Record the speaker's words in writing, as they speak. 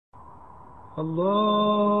الله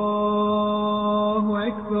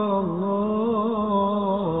أكبر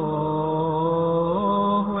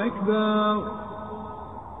الله أكبر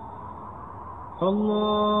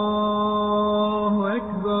الله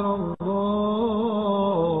أكبر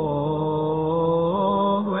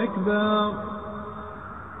الله أكبر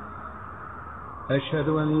أشهد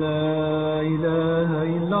أن لا إله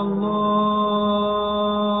إلا الله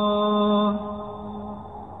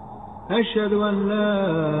أشهد أن لا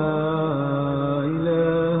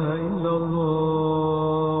إله إلا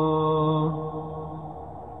الله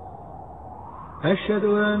أشهد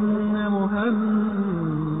أن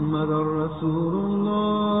محمدا رسول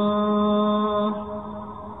الله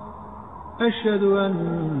أشهد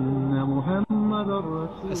أن محمدا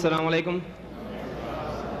رسول الله. السلام عليكم.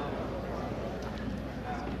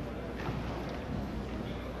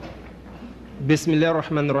 Bismillah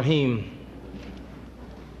ar-Rahman ar-Rahim.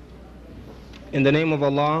 In the name of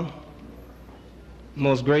Allah,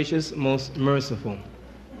 most gracious, most merciful.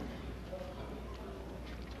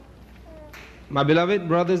 My beloved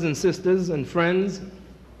brothers and sisters and friends,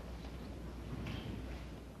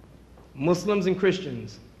 Muslims and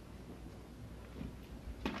Christians,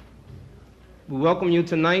 we welcome you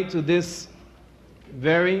tonight to this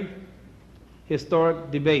very historic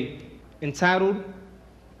debate entitled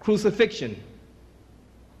Crucifixion,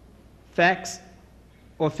 Facts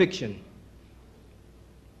or Fiction.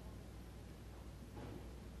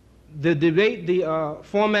 The debate, the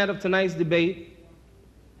format of tonight's debate,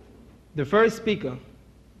 the first speaker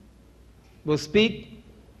will speak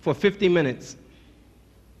for 50 minutes.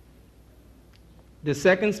 The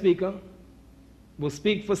second speaker will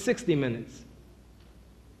speak for 60 minutes.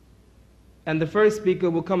 And the first speaker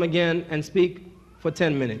will come again and speak for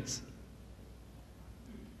 10 minutes.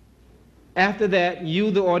 After that, you,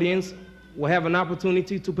 the audience, will have an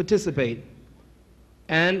opportunity to participate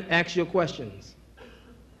and ask your questions.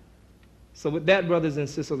 So with that, brothers and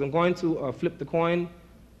sisters, I'm going to flip the coin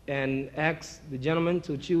and ask the gentleman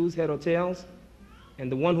to choose head or tails,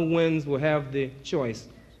 and the one who wins will have the choice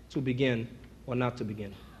to begin or not to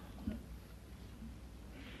begin.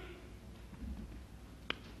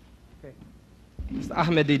 Okay. Mr.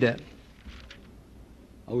 Ahmad Deedat.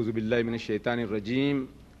 أعوذ بالله من الشيطان الرجيم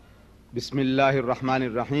بسم الله الرحمن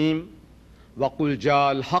الرحيم وقل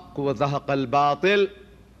جاء الحق وزهق الباطل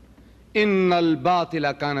إن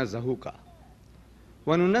الباطل كان زهوقا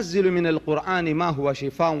وننزل من القرآن ما هو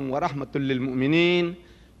شفاء ورحمة للمؤمنين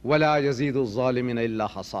ولا يزيد الظالمين إلا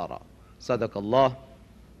خسارا صدق الله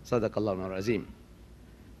العظيم.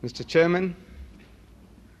 Mr. Chairman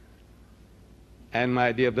and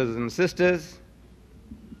my dear brothers and sisters,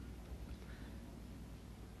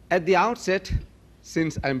 at the outset,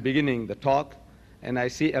 since I'm beginning the talk, and I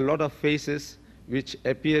see a lot of faces which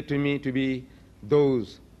appear to me to be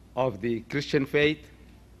those of the Christian faith,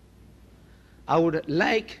 I would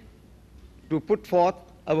like to put forth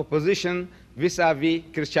our position vis-a-vis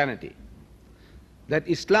Christianity, that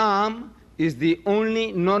Islam is the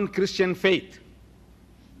only non-Christian faith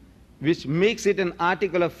which makes it an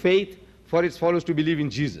article of faith for its followers to believe in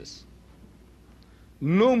Jesus.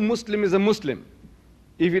 No Muslim is a Muslim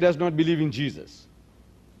if he does not believe in Jesus.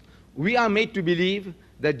 We are made to believe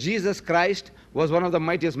that Jesus Christ was one of the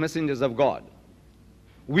mightiest messengers of God.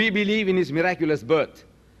 We believe in his miraculous birth,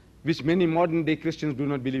 which many modern day Christians do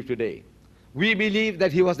not believe today. We believe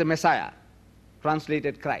that he was the Messiah,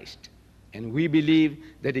 translated Christ. And we believe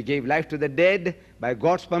that he gave life to the dead by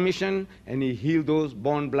God's permission, and he healed those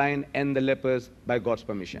born blind and the lepers by God's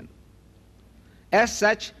permission. As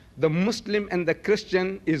such, the Muslim and the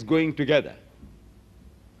Christian is going together.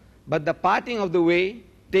 But the parting of the way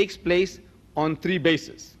takes place on three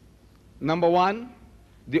bases. Number one,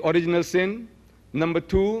 the original sin. Number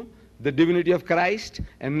two, the divinity of Christ.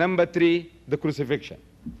 And number three, the crucifixion.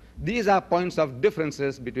 These are points of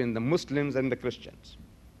differences between the Muslims and the Christians.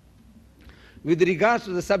 With regards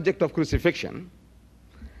to the subject of crucifixion,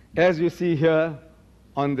 as you see here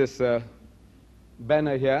on this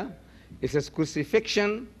banner here, it says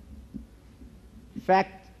crucifixion,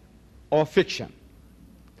 fact or fiction.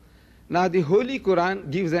 Now the Holy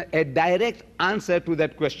Quran gives a direct answer to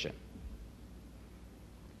that question.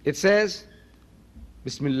 It says,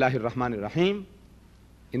 Bismillahir Rahmanir Rahim,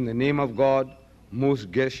 in the name of God,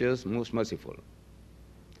 most gracious, most merciful.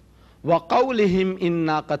 وَقَوْلِهِمْ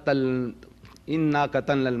إِنَّا قَتَلْنَا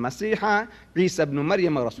الْمَسِيحَ عِيسَى ibn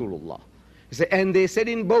Maryam Rasulullah. And they said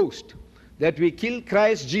in boast that we killed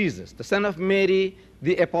Christ Jesus, the son of Mary,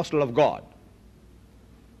 the apostle of God.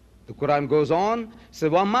 The Quran goes on, says,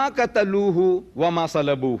 وَمَا قَتَلُوهُ وَمَا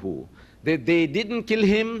صَلَبُوهُ. They didn't kill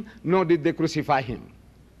him, nor did they crucify him.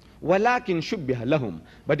 وَلَكِنْ شُبِّهَ لَهُمْ.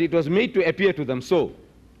 But it was made to appear to them so.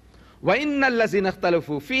 وَإِنَّ الَّذِينَ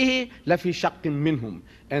اخْتَلَفُوا فِيهِ لَفِي شَقٍّ مِّنْهُمْ.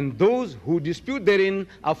 And those who dispute therein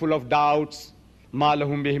are full of doubts. مَا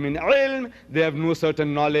لَهُمْ بِهِ مِنْ عِلْمٍ. They have no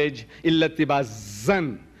certain knowledge. إِلَّا اتِّبَاعَ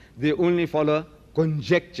الظَّنِّ. They only follow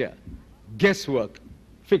conjecture, guesswork,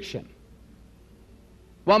 fiction.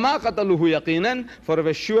 وَمَا قَتَلُوهُ يَقِينًا. For of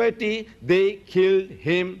a surety they killed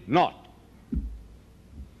him not.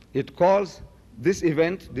 It calls this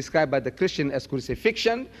event described by the Christian as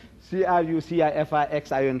crucifixion,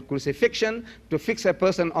 C-R-U-C-I-F-I-X-I-O-N, crucifixion, to fix a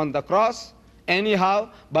person on the cross anyhow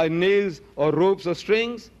by nails or ropes or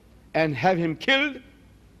strings and have him killed.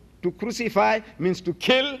 To crucify means to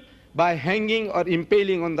kill by hanging or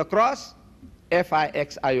impaling on the cross,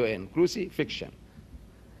 F-I-X-I-O-N, crucifixion.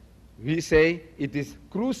 We say it is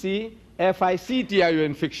cruci,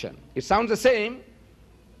 F-I-C-T-I-O-N, fiction. It sounds the same,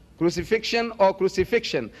 crucifixion or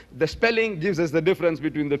crucifixion. The spelling gives us the difference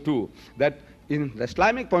between the two, that in the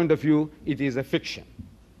Islamic point of view, it is a fiction.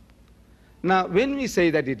 Now, when we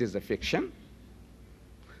say that it is a fiction,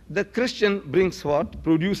 the Christian brings forth,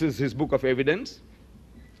 produces his book of evidence.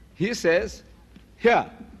 He says, here,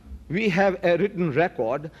 we have a written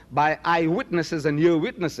record by eyewitnesses and ear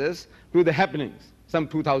witnesses to the happenings some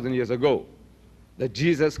 2,000 years ago, that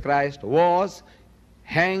Jesus Christ was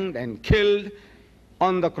hanged and killed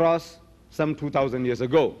on the cross some 2,000 years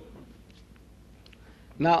ago.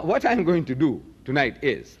 Now, what I'm going to do tonight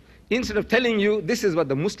is, instead of telling you this is what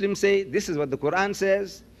the Muslims say, this is what the Quran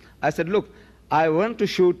says, I said, look, I want to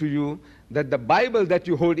show to you that the Bible that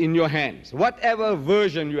you hold in your hands, whatever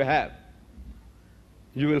version you have,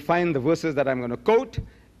 you will find the verses that I'm going to quote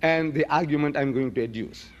and the argument I'm going to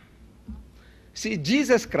adduce. See,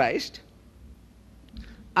 Jesus Christ,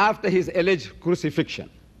 after his alleged crucifixion,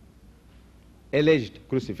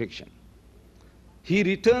 he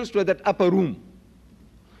returns to that upper room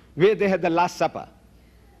where they had the Last Supper.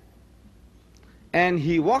 And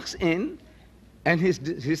he walks in and he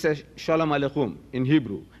says, Shalom Aleichem in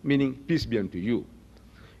Hebrew, meaning peace be unto you.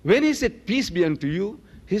 When he said peace be unto you,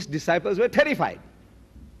 his disciples were terrified.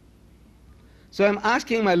 So I'm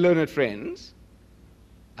asking my learned friends,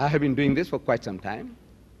 I have been doing this for quite some time,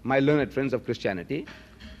 my learned friends of Christianity,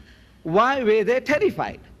 why were they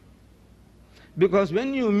terrified? Because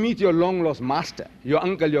when you meet your long-lost master, your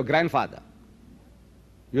uncle, your grandfather,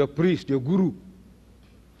 your priest, your guru,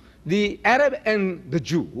 the Arab and the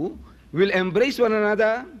Jew will embrace one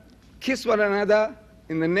another, kiss one another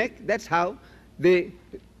in the neck. That's how they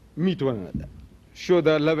meet one another, show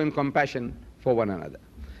the love and compassion for one another.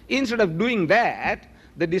 Instead of doing that,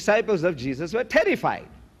 the disciples of Jesus were terrified.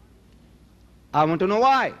 I want to know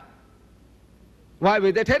why. Why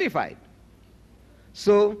were they terrified?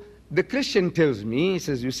 So the Christian tells me, he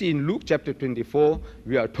says, you see in Luke chapter 24,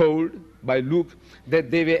 we are told by Luke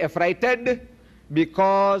that they were affrighted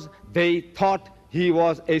because they thought he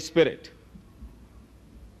was a spirit.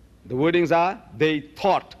 The wordings are, they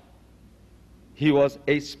thought he was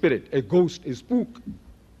a spirit, a ghost, a spook.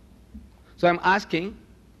 So I'm asking,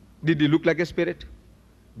 did he look like a spirit?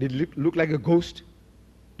 Did he look like a ghost?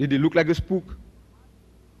 Did he look like a spook?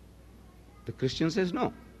 The Christian says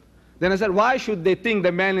no. Then I said, why should they think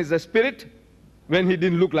the man is a spirit when he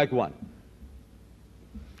didn't look like one?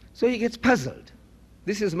 So he gets puzzled.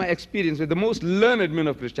 This is my experience with the most learned men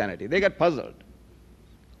of Christianity. They get puzzled.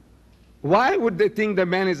 Why would they think the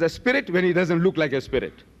man is a spirit when he doesn't look like a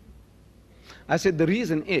spirit? I said the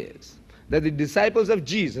reason is that the disciples of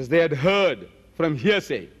Jesus, they had heard from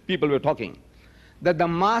hearsay, people were talking, that the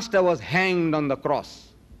master was hanged on the cross.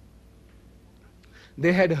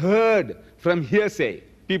 They had heard from hearsay,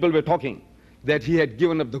 people were talking, that he had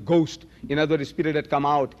given up the ghost. In other words, the spirit had come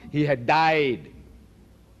out, he had died.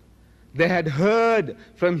 They had heard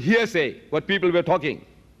from hearsay what people were talking,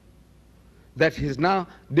 that he is now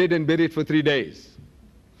dead and buried for 3 days.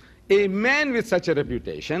 A man with such a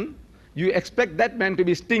reputation, you expect that man to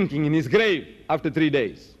be stinking in his grave after 3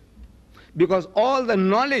 days. Because all the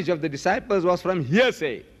knowledge of the disciples was from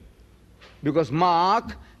hearsay. Because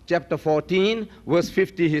Mark chapter 14, verse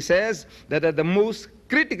 50, he says that at the most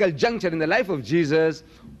critical juncture in the life of Jesus,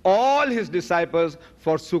 all his disciples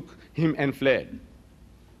forsook him and fled.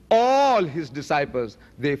 All his disciples,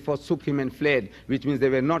 they forsook him and fled, which means they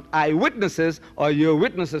were not eyewitnesses or ear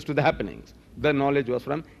witnesses to the happenings. The knowledge was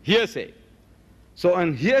from hearsay. So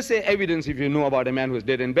on hearsay evidence, if you know about a man who is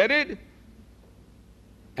dead and buried,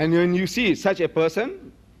 and when you see such a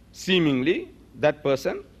person, seemingly that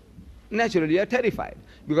person, naturally you are terrified,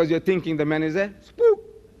 because you're thinking the man is a spook,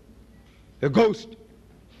 a ghost.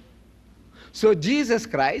 So Jesus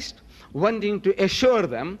Christ, wanting to assure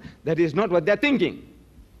them that is not what they're thinking,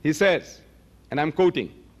 he says, and I'm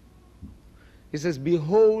quoting, He says,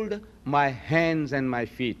 behold my hands and my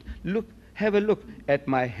feet. Look, have a look at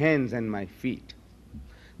my hands and my feet.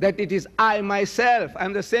 That it is I myself.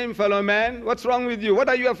 I'm the same fellow man. What's wrong with you? What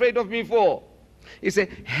are you afraid of me for? He said,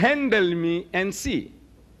 handle me and see.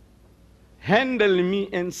 Handle me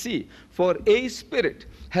and see. For a spirit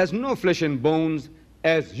has no flesh and bones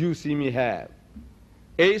as you see me have.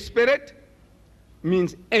 A spirit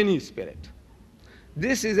means any spirit.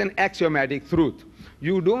 This is an axiomatic truth.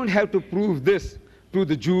 You don't have to prove this to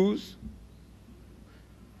the Jews,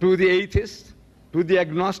 to the atheists, to the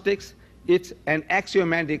agnostics. It's an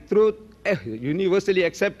axiomatic truth, universally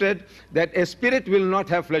accepted, that a spirit will not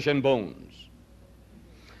have flesh and bones.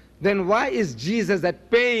 Then why is Jesus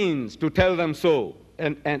at pains to tell them so?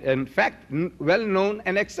 And in fact, well known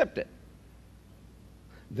and accepted.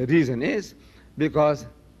 The reason is because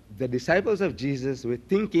the disciples of Jesus were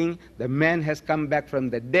thinking the man has come back from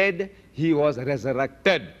the dead, he was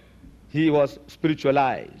resurrected, he was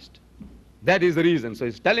spiritualized. That is the reason. So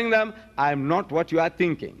he's telling them, I'm not what you are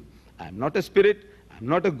thinking. I'm not a spirit, I'm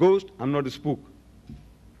not a ghost, I'm not a spook.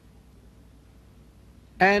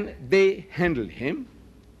 And they handled him,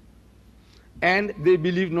 and they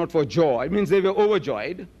believed not for joy. It means they were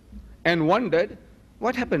overjoyed and wondered,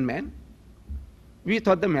 what happened, man? We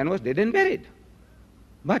thought the man was dead and buried.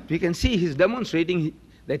 But we can see he's demonstrating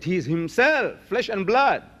that he is himself, flesh and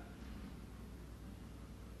blood.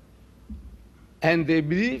 And they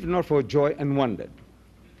believed not for joy and wondered.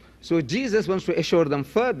 So Jesus wants to assure them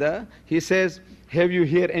further. He says, have you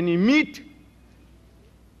here any meat?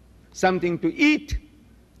 Something to eat?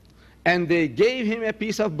 And they gave him a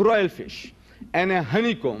piece of broiled fish and a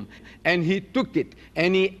honeycomb, and he took it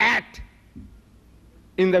and he ate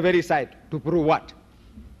in the very sight. To prove what?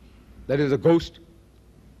 That is a ghost?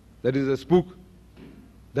 That is a spook?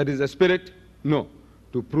 That is a spirit? No.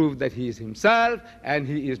 To prove that he is himself and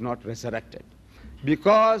he is not resurrected.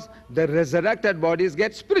 Because the resurrected bodies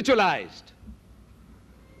get spiritualized.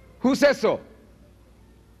 Who says so?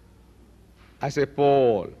 I say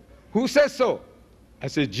Paul. Who says so? I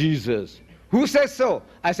say Jesus. Who says so?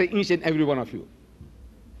 I say each and every one of you.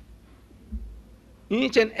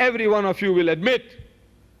 Each and every one of you will admit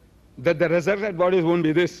that the resurrected bodies won't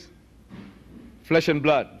be this. Flesh and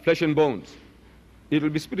blood, flesh and bones. It will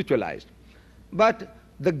be spiritualized. But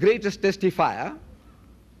the greatest testifier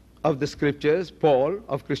of the scriptures, Paul,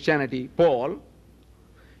 of Christianity, Paul,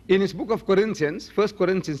 in his book of Corinthians, 1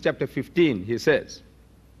 Corinthians chapter 15, he says,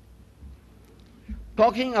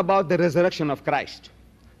 talking about the resurrection of Christ.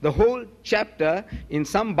 The whole chapter in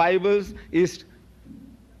some Bibles is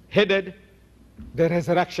headed the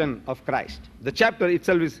resurrection of Christ. The chapter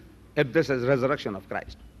itself is addressed as resurrection of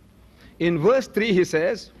Christ. In verse 3 he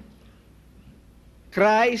says,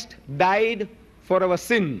 Christ died for our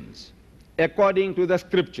sins according to the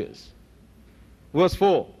scriptures. Verse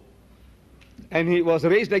 4, and he was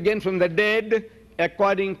raised again from the dead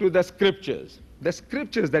according to the scriptures. The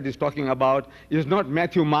scriptures that he's talking about is not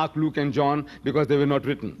Matthew, Mark, Luke, and John, because they were not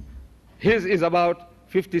written. His is about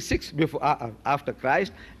 56 after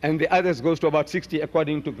Christ, and the others goes to about 60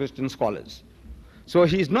 according to Christian scholars. So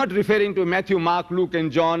he's not referring to Matthew, Mark, Luke,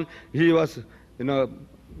 and John. He was,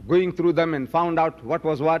 going through them and found out what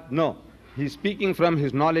was what. No, he's speaking from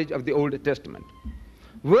his knowledge of the Old Testament.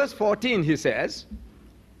 Verse 14, he says,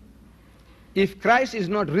 if Christ is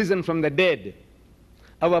not risen from the dead,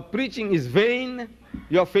 our preaching is vain,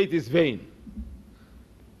 your faith is vain.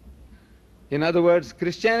 In other words,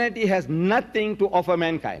 Christianity has nothing to offer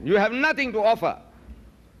mankind. You have nothing to offer.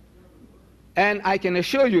 And I can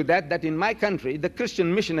assure you that in my country, the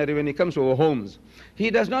Christian missionary, when he comes to our homes,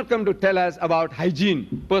 he does not come to tell us about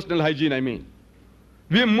hygiene, personal hygiene, I mean.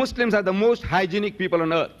 We Muslims are the most hygienic people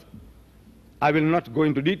on earth. I will not go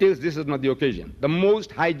into details, this is not the occasion. The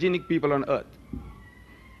most hygienic people on earth.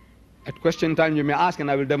 At question time you may ask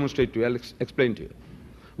and I will demonstrate to you, I'll explain to you.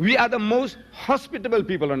 We are the most hospitable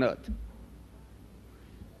people on earth.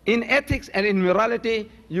 In ethics and in morality,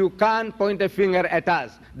 you can't point a finger at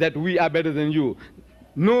us that we are better than you.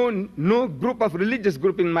 No group of religious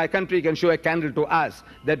group in my country can show a candle to us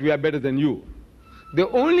that we are better than you. The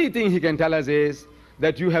only thing he can tell us is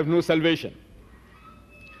that you have no salvation.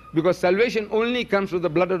 Because salvation only comes through the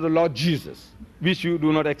blood of the Lord Jesus, which you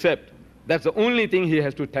do not accept. That's the only thing he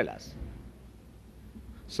has to tell us.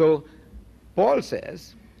 So Paul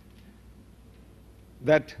says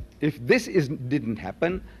that if this didn't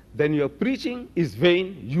happen, then your preaching is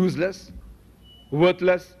vain, useless,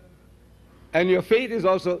 worthless, and your faith is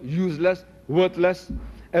also useless, worthless.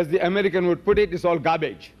 As the American would put it, it's all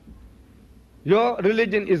garbage. Your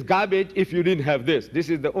religion is garbage if you didn't have this. This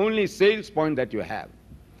is the only sales point that you have.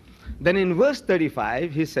 Then in verse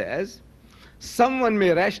 35, he says, Someone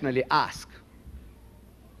may rationally ask,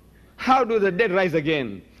 how do the dead rise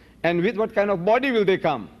again? And with what kind of body will they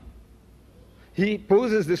come? He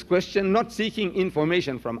poses this question not seeking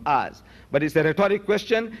information from us, but it's a rhetoric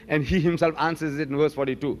question, and he himself answers it in verse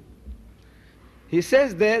 42. He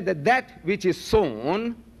says there that that which is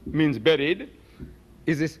sown, means buried,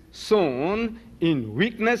 is sown in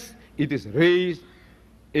weakness, it is raised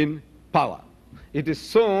in power. It is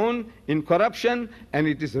sown in corruption, and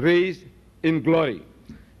it is raised in glory.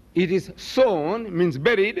 It is sown, means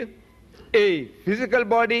buried, a physical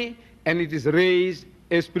body, and it is raised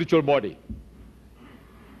a spiritual body.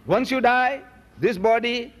 Once you die, this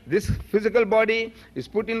body, this physical body, is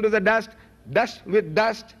put into the dust, dust with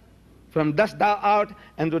dust, from dust thou art,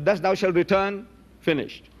 and to dust thou shalt return,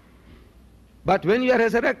 finished. But when you are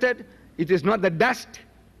resurrected, it is not the dust,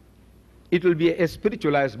 it will be a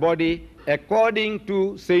spiritualized body according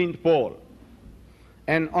to Saint Paul.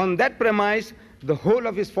 And on that premise, the whole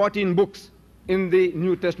of his 14 books in the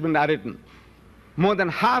New Testament are written. More than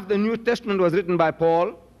half the New Testament was written by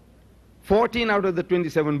Paul, 14 out of the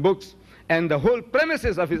 27 books, and the whole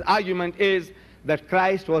premises of his argument is that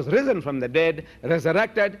Christ was risen from the dead,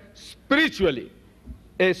 resurrected spiritually.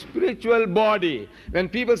 A spiritual body. When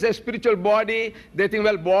people say spiritual body, they think,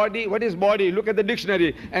 well, body, what is body? Look at the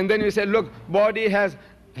dictionary. And then we say, look, body has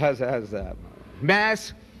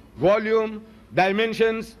mass, volume,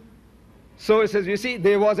 dimensions. So it says, you see,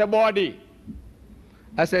 there was a body.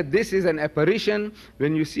 I said, this is an apparition.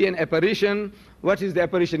 When you see an apparition, what is the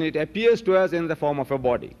apparition? It appears to us in the form of a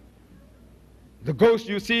body. The ghost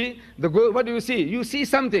you see, what do you see? You see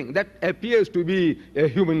something that appears to be a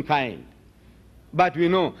humankind. But we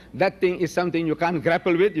know that thing is something you can't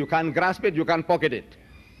grapple with, you can't grasp it, you can't pocket it.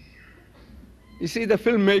 You see, the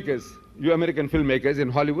filmmakers, you American filmmakers in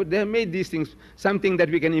Hollywood, they have made these things something that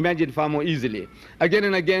we can imagine far more easily. Again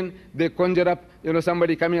and again, they conjure up,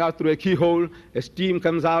 somebody coming out through a keyhole, a steam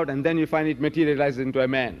comes out, and then you find it materializes into a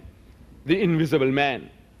man, the invisible man.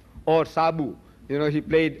 Or Sabu, he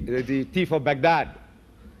played the thief of Baghdad,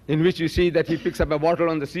 in which you see that he picks up a bottle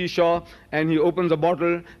on the seashore, and he opens a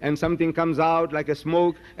bottle, and something comes out like a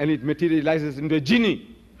smoke, and it materializes into a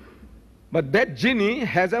genie. But that genie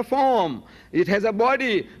has a form, it has a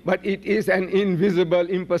body, but it is an invisible,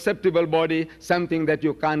 imperceptible body, something that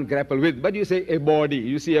you can't grapple with. But you say a body,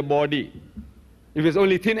 you see a body. If it's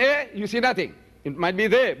only thin air, you see nothing. It might be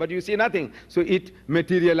there, but you see nothing. So it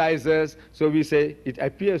materializes, so we say it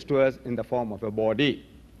appears to us in the form of a body.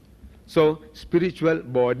 So, spiritual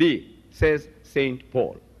body, says Saint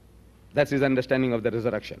Paul. That's his understanding of the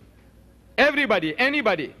resurrection. Everybody,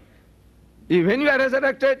 anybody, when you are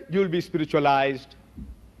resurrected, you will be spiritualized.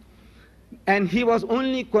 And he was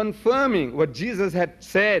only confirming what Jesus had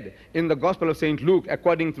said in the Gospel of St. Luke,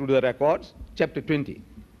 according to the records, chapter 20.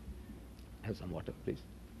 Have some water, please.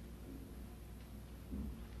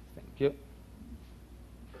 Thank you.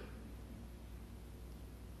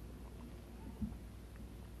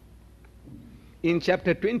 In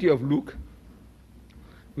chapter 20 of Luke,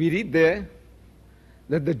 we read there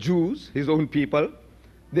that the Jews, his own people,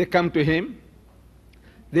 they come to him.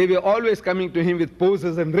 They were always coming to him with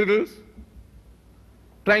poses and riddles,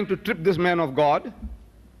 trying to trip this man of God.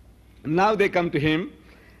 And now they come to him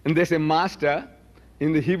and they say, Master,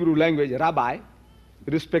 in the Hebrew language, Rabbi,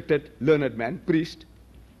 respected learned man, priest,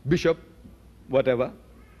 bishop, whatever,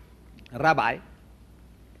 Rabbi.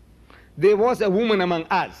 There was a woman among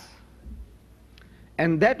us.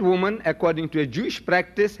 And that woman, according to a Jewish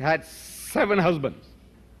practice, had 7 husbands.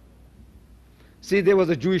 See, there was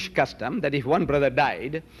a Jewish custom that if one brother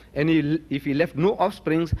died, and if he left no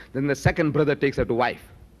offspring, then the second brother takes her to wife.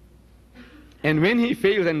 And when he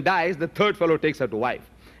fails and dies, the third fellow takes her to wife.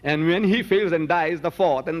 And when he fails and dies, the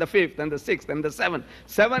fourth, and the fifth, and the sixth, and the seventh.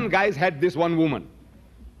 7 guys had this one woman,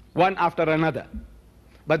 one after another.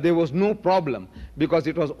 But there was no problem, because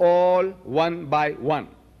it was all one by one.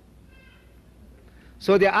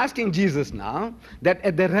 So they're asking Jesus now that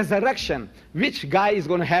at the resurrection, which guy is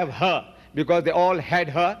going to have her? Because they all had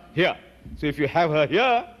her here. So if you have her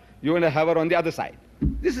here, you're going to have her on the other side.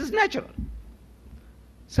 This is natural.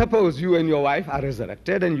 Suppose you and your wife are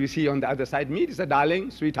resurrected and you see on the other side me, it's a darling,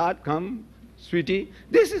 sweetheart, come, sweetie.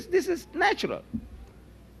 This is natural.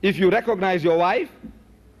 If you recognize your wife,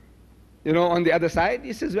 on the other side,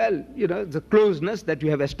 he says, well, the closeness that you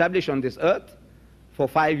have established on this earth, for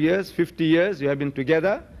 5 years, 50 years, you have been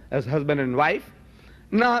together as husband and wife.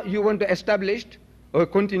 Now you want to establish or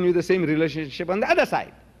continue the same relationship on the other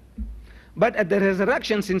side. But at the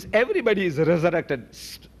resurrection, since everybody is resurrected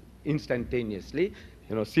instantaneously,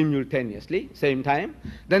 simultaneously, same time,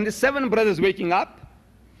 then the 7 brothers waking up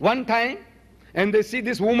one time, and they see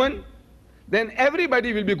this woman, then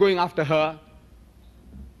everybody will be going after her.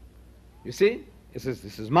 You see? He says,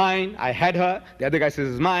 this is mine, I had her. The other guy says,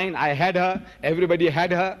 this is mine, I had her. Everybody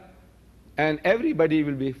had her. And everybody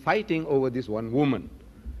will be fighting over this one woman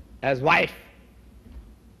as wife.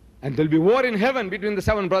 And there'll be war in heaven between the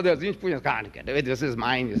 7 brothers. Each person can't get away. This is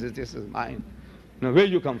mine. He says, this is mine. Now, where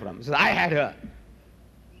you come from? He says, I had her.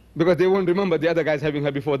 Because they won't remember the other guys having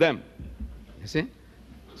her before them. You see?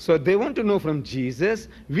 So they want to know from Jesus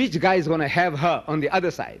which guy is going to have her on the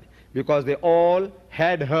other side. Because they all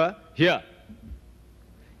had her here.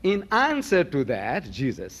 In answer to that,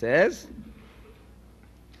 Jesus says,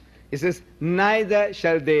 he says, neither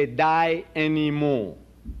shall they die anymore.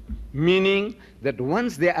 Meaning that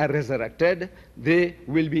once they are resurrected, they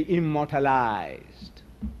will be immortalized.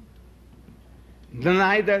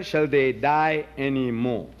 Neither shall they die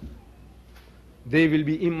anymore. They will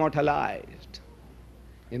be immortalized.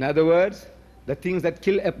 In other words, the things that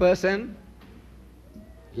kill a person,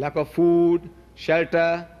 lack of food,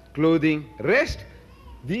 shelter, clothing, rest,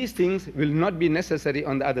 these things will not be necessary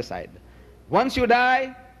on the other side. Once you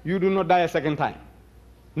die, you do not die a second time.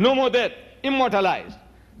 No more death, immortalized.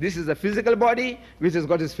 This is a physical body which has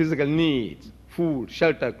got its physical needs. Food,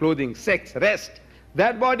 shelter, clothing, sex, rest.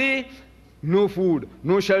 That body, no food,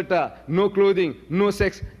 no shelter, no clothing, no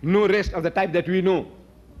sex, no rest of the type that we know.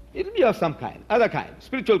 It will be of some kind, other kind,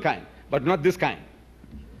 spiritual kind, but not this kind.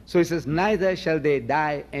 So he says, neither shall they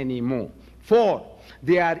die anymore. For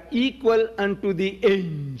they are equal unto the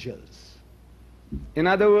angels. In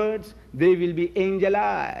other words, they will be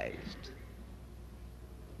angelized.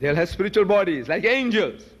 They'll have spiritual bodies like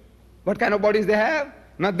angels. What kind of bodies they have?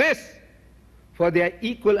 Not this. For they are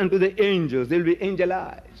equal unto the angels. They will be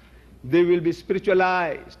angelized. They will be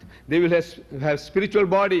spiritualized. They will have spiritual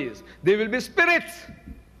bodies. They will be spirits.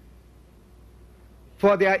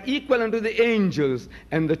 For they are equal unto the angels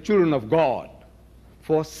and the children of God.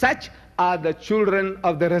 For such are the children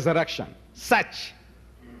of the resurrection. Such.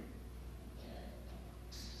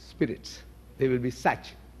 Spirits. They will be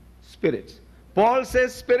such. Spirits. Paul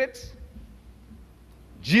says spirits.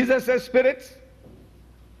 Jesus says spirits.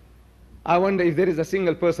 I wonder if there is a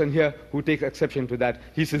single person here who takes exception to that.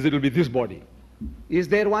 He says it will be this body. Is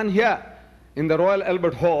there one here? In the Royal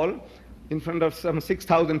Albert Hall, in front of some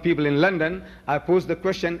 6,000 people in London, I posed the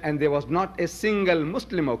question, and there was not a single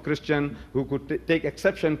Muslim or Christian who could take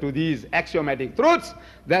exception to these axiomatic truths,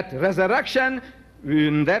 that resurrection,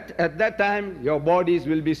 at that time, your bodies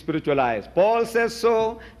will be spiritualized. Paul says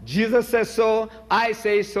so, Jesus says so, I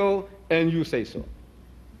say so, and you say so.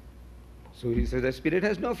 So he says the spirit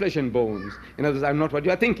has no flesh and bones. In other words, I'm not what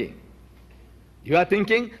you are thinking. You are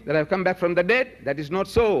thinking that I've come back from the dead. That is not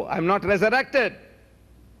so. I'm not resurrected.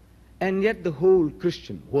 And yet the whole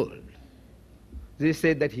Christian world, they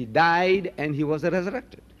say that he died and he was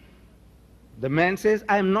resurrected. The man says,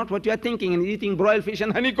 I am not what you are thinking, and eating broiled fish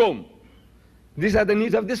and honeycomb. These are the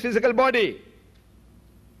needs of this physical body.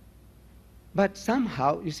 But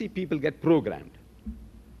somehow, you see, people get programmed.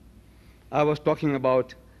 I was talking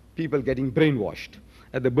about people getting brainwashed.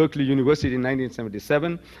 At the Berkeley University in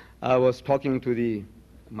 1977, I was talking to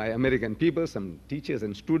my American people, some teachers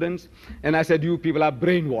and students, and I said, you people are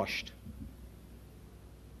brainwashed.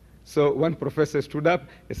 So one professor stood up,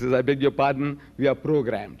 he says, I beg your pardon, we are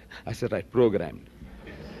programmed. I said, right, programmed.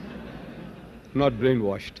 Not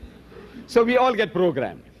brainwashed. So we all get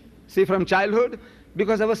programmed. See, from childhood,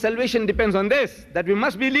 because our salvation depends on this, that we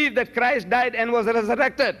must believe that Christ died and was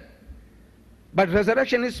resurrected. But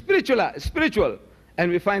resurrection is spiritual. And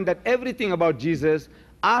we find that everything about Jesus,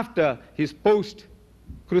 after his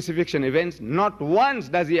post-crucifixion events, not once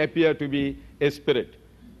does he appear to be a spirit.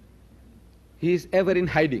 He is ever in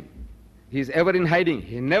hiding. He is ever in hiding.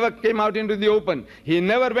 He never came out into the open. He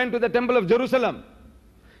never went to the temple of Jerusalem.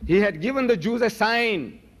 He had given the Jews a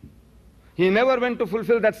sign. He never went to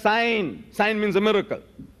fulfill that sign. Sign means a miracle.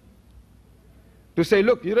 To say,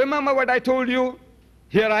 look, you remember what I told you?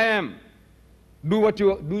 Here I am. Do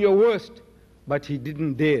your worst. But he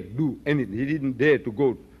didn't dare do anything. He didn't dare to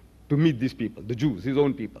go to meet these people, the Jews, his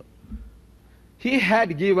own people. He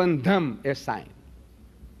had given them a sign.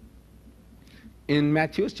 In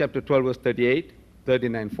Matthew chapter 12, verse 38,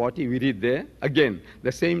 39, 40, we read there, again,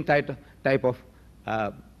 the same type of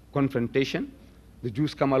confrontation. The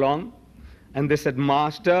Jews come along, and they said,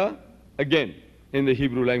 Master, again, in the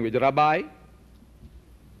Hebrew language, Rabbi,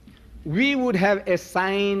 we would have a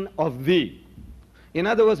sign of thee. In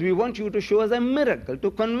other words, we want you to show us a miracle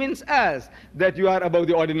to convince us that you are above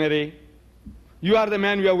the ordinary. You are the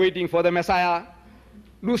man we are waiting for, the Messiah.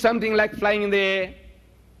 Do something like flying in the air,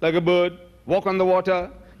 like a bird, walk on the water,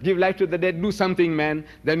 give life to the dead, do something, man,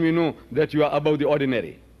 then we know that you are above the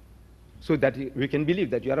ordinary. so that we can believe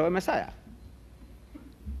that you are our Messiah.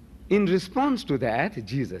 In response to that,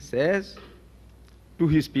 Jesus says to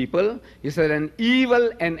his people, he said, an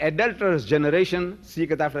evil and adulterous generation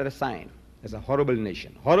seeketh after a sign. It's a horrible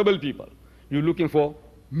nation, horrible people. You're looking for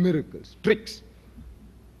miracles, tricks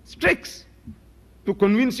to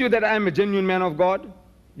convince you that I am a genuine man of God.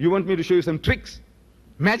 You want me to show you some tricks?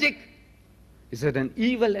 Magic? He said, an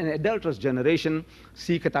evil and adulterous generation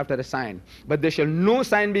seeketh after a sign, but there shall no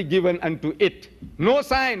sign be given unto it. No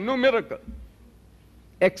sign, no miracle,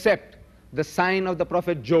 except the sign of the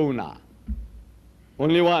prophet Jonah.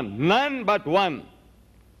 Only one, none but one.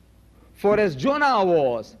 For as Jonah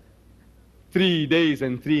was 3 days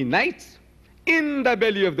and 3 nights in the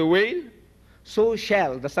belly of the whale, so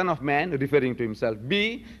shall the Son of Man, referring to himself,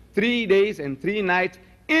 be 3 days and 3 nights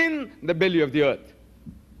in the belly of the earth.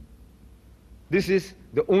 This is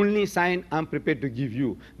the only sign I'm prepared to give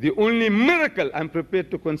you. The only miracle I'm prepared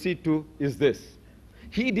to concede to is this.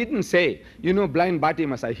 He didn't say, you know, blind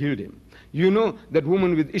Bartimaeus, I healed him. You know, that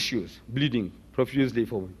woman with issues, bleeding profusely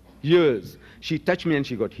for years, she touched me and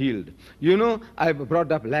she got healed. You know, I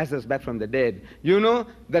brought up Lazarus back from the dead. You know,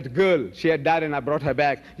 that girl, she had died and I brought her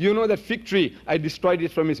back. You know, that fig tree, I destroyed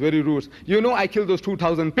it from its very roots. You know, I killed those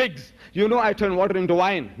 2,000 pigs. You know, I turned water into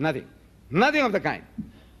wine. Nothing. Nothing of the kind.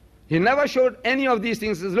 He never showed any of these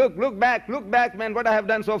things. He says, look back, man, what I have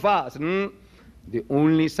done so far. I said, the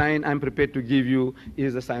only sign I'm prepared to give you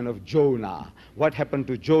is the sign of Jonah. What happened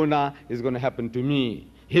to Jonah is going to happen to me.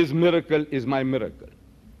 His miracle is my miracle.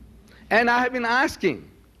 And I have been asking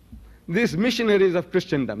these missionaries of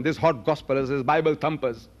Christendom, these hot gospelers, these Bible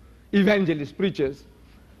thumpers, evangelists, preachers,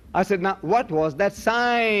 I said, now what was that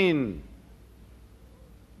sign?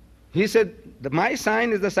 He said, my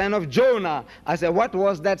sign is the sign of Jonah. I said, what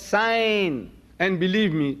was that sign? And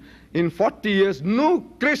believe me, in 40 years, no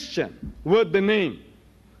Christian worth the name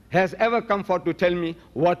has ever come forth to tell me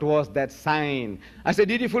what was that sign. I said,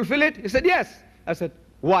 did he fulfill it? He said, yes. I said,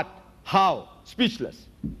 what? How? Speechless.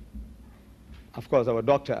 Of course, our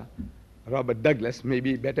doctor, Robert Douglas, may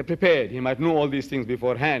be better prepared. He might know all these things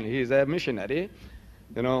beforehand. He is a missionary,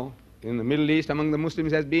 you know, in the Middle East among the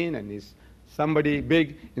Muslims has been, and he's somebody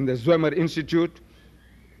big in the Zwemer Institute.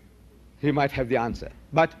 He might have the answer.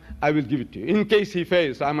 But I will give it to you. In case he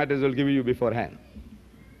fails, I might as well give you beforehand.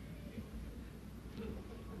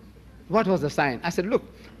 What was the sign? I said, look,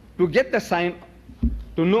 to get the sign,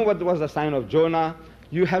 to know what was the sign of Jonah,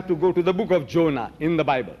 you have to go to the book of Jonah in the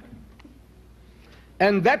Bible.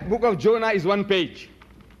 And that book of Jonah is 1 page.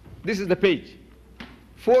 This is the page.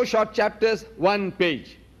 4 short chapters, 1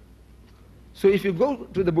 page. So if you go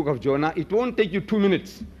to the book of Jonah, it won't take you 2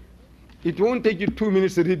 minutes. It won't take you 2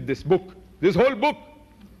 minutes to read this book. This whole book,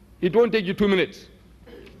 it won't take you 2 minutes.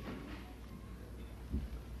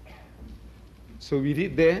 So we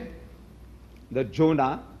read there that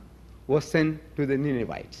Jonah was sent to the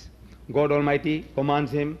Ninevites. God Almighty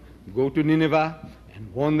commands him, go to Nineveh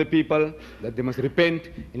and warn the people that they must repent,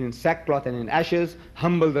 and in sackcloth and in ashes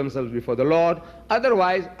humble themselves before the Lord,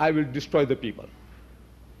 otherwise I will destroy the people.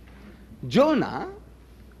 Jonah,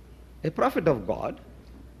 a prophet of God,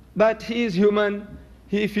 but he is human,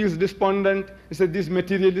 he feels despondent. He said, these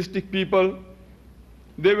materialistic people,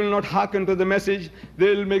 they will not hearken to the message,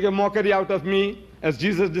 they will make a mockery out of me, as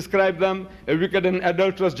Jesus described them, a wicked and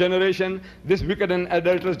adulterous generation. This wicked and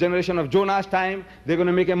adulterous generation of Jonah's time, they're going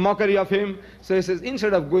to make a mockery of him. So he says,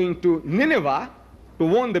 instead of going to Nineveh to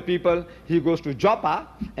warn the people, he goes to Joppa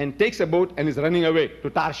and takes a boat and is running away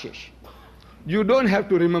to Tarshish. You don't have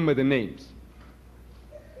to remember the names.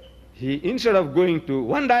 He, instead of going to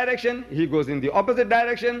one direction, he goes in the opposite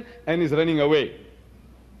direction and is running away.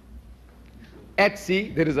 At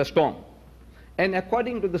sea, there is a storm. And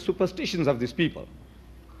according to the superstitions of these people,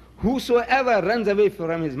 whosoever runs away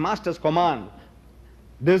from his master's command,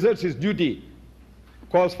 deserts his duty,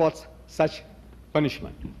 calls for such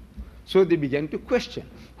punishment. So they began to question,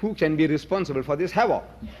 who can be responsible for this havoc?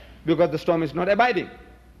 Because the storm is not abiding,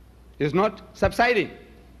 is not subsiding.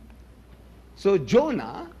 So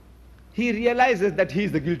Jonah, he realizes that he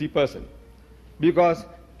is the guilty person, because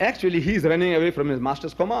actually he is running away from his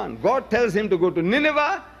master's command. God tells him to go to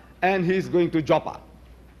Nineveh, and he is going to Joppa.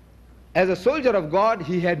 As a soldier of God,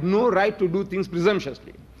 he had no right to do things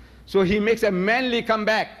presumptuously. So he makes a manly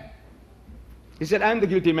comeback. He said, I am the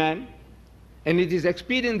guilty man, and it is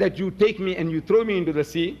expedient that you take me and you throw me into the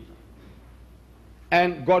sea,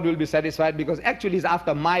 and God will be satisfied, because actually it's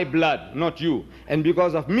after my blood, not you. And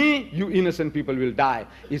because of me, you innocent people will die.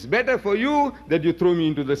 It's better for you that you throw me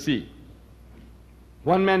into the sea.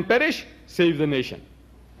 One man perish, save the nation.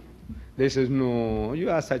 They says, no, you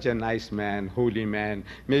are such a nice man, holy man,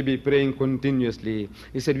 maybe praying continuously.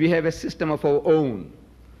 He said, we have a system of our own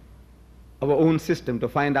system to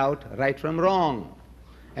find out right from wrong.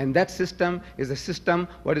 And that system is a system,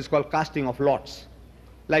 what is called casting of lots,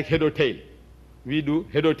 like head or tail. We do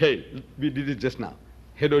head or tail. We did it just now,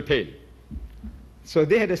 head or tail. So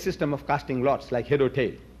they had a system of casting lots, like head or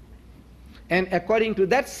tail. And according to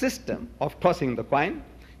that system of tossing the coin,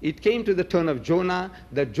 it came to the turn of Jonah,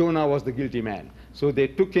 that Jonah was the guilty man. So they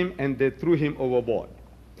took him and they threw him overboard.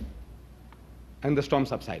 And the storm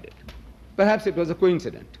subsided. Perhaps it was a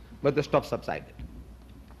coincidence, but the storm subsided.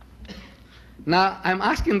 Now, I'm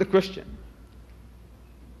asking the question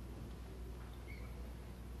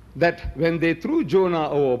that when they threw Jonah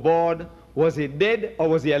overboard, was he dead or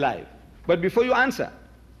was he alive? But before you answer,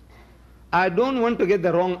 I don't want to get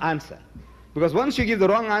the wrong answer. Because once you give the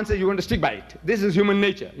wrong answer, you want to stick by it. This is human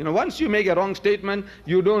nature. You know, once you make a wrong statement,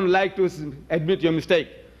 you don't like to admit your mistake.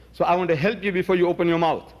 So I want to help you before you open your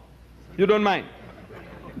mouth. You don't mind?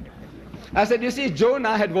 I said, you see,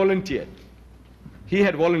 Jonah had volunteered. He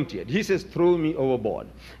had volunteered. He says, throw me overboard.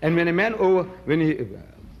 And when a man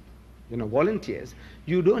volunteers,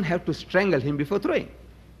 you don't have to strangle him before throwing.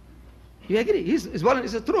 You agree? He's volunteer. He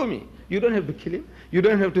says, throw me. You don't have to kill him. You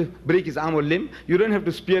don't have to break his arm or limb. You don't have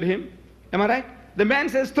to spear him. Am I right? The man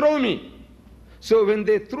says, throw me. So when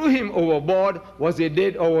they threw him overboard, was he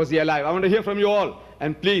dead or was he alive? I want to hear from you all.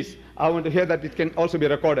 And please, I want to hear that it can also be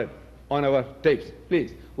recorded on our tapes.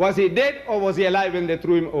 Please. Was he dead or was he alive when they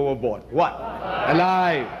threw him overboard? What?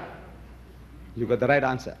 Alive. You got the right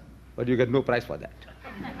answer, but you get no prize for that.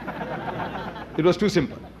 It was too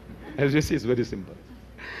simple. As you see, it's very simple.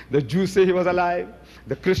 The Jews say he was alive.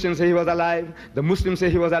 The Christians say he was alive. The Muslims say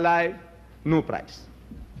he was alive. No prize.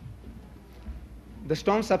 The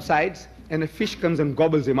storm subsides and a fish comes and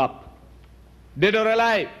gobbles him up. Dead or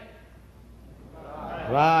alive?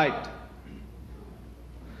 Right.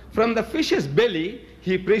 From the fish's belly,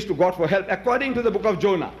 he prays to God for help, according to the book of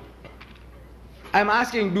Jonah. I'm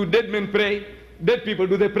asking, do dead men pray? Dead people,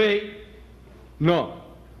 do they pray? No.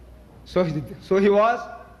 So he was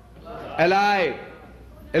alive.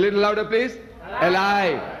 A little louder, please.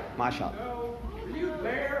 Alive. MashaAllah.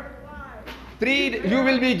 You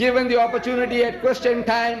will be given the opportunity at question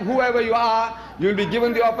time, whoever you are, you will be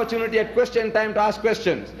given the opportunity at question time to ask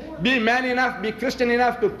questions. Be man enough, be Christian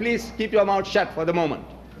enough to please keep your mouth shut for the moment.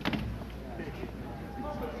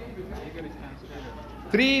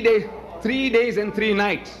 3 days and 3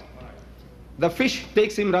 nights, the fish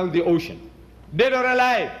takes him round the ocean. Dead or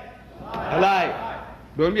alive? Alive.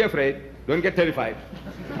 Don't be afraid. Don't get terrified.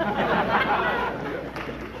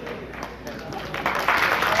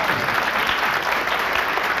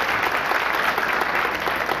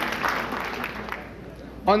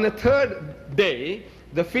 On the 3rd day,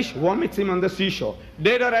 the fish vomits him on the seashore.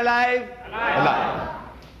 Dead or alive? Alive.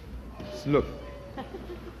 Look,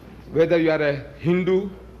 whether you are a Hindu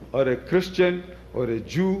or a Christian or a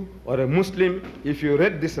Jew or a Muslim, if you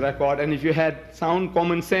read this record and if you had sound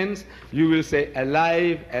common sense, you will say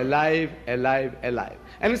alive, alive, alive, alive.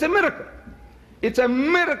 And it's a miracle. It's a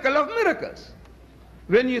miracle of miracles.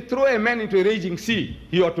 When you throw a man into a raging sea,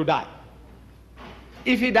 he ought to die.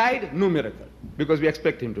 If he died, no miracle, because we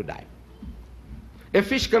expect him to die. A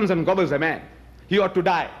fish comes and gobbles a man, he ought to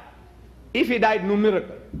die. If he died, no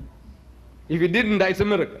miracle. If he didn't die, it's a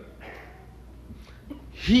miracle.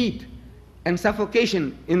 Heat and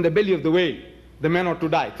suffocation in the belly of the whale, the man ought to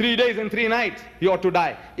die. 3 days and 3 nights, he ought to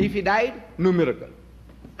die. If he died, no miracle.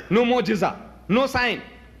 No mu'jiza, no sign.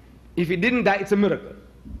 If he didn't die, it's a miracle.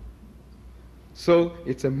 So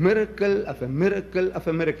it's a miracle of a miracle of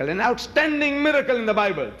a miracle. An outstanding miracle in the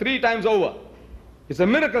Bible, 3 times over. It's a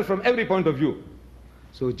miracle from every point of view.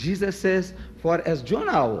 So Jesus says, for as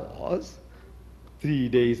Jonah was 3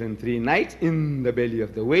 days and 3 nights in the belly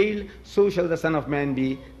of the whale, so shall the Son of Man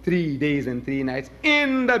be 3 days and 3 nights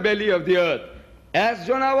in the belly of the earth. As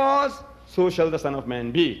Jonah was, so shall the Son of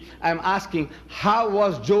Man be. I'm asking, how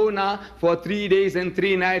was Jonah for 3 days and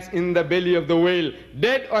 3 nights in the belly of the whale?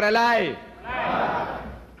 Dead or alive? Alive.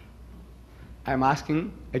 I'm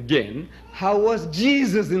asking again, how was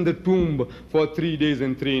Jesus in the tomb for 3 days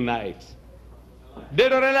and 3 nights?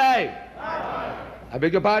 Dead or alive? Alive. I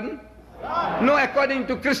beg your pardon? Alive. No, according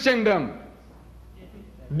to Christendom.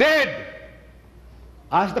 Dead.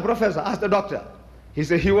 Ask the professor, ask the doctor. He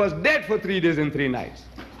said he was dead for 3 days and 3 nights.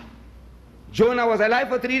 Jonah was alive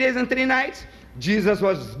for 3 days and 3 nights. Jesus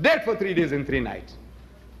was dead for 3 days and 3 nights.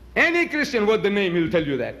 Any Christian worth the name, he'll tell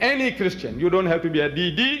you that. Any Christian. You don't have to be a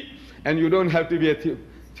DD, and you don't have to be a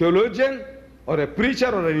theologian or a preacher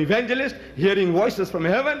or an evangelist hearing voices from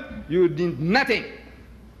heaven. You need nothing.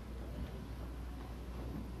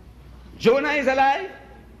 Jonah is alive.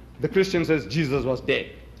 The Christian says Jesus was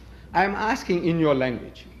dead. I am asking in your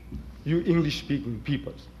language, you English-speaking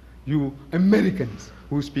peoples, you Americans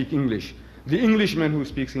who speak English, the Englishman who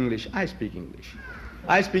speaks English, I speak English.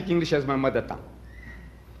 I speak English as my mother tongue.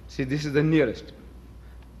 See, this is the nearest,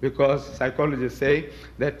 because psychologists say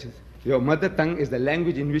that your mother tongue is the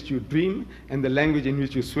language in which you dream and the language in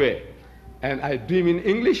which you swear. And I dream in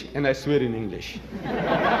English and I swear in English.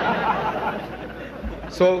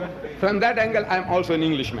 So from that angle, I'm also an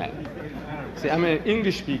Englishman. See, I'm an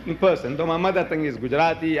English-speaking person. Though my mother tongue is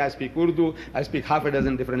Gujarati, I speak Urdu, I speak half a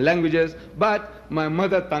dozen different languages, but my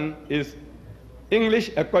mother tongue is English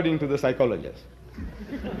according to the psychologists.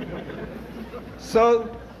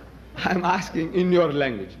 So I'm asking in your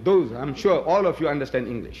language, those, I'm sure all of you understand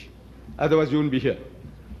English, otherwise you wouldn't be here.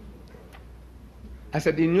 I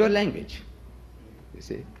said, in your language, you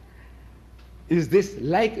see, is this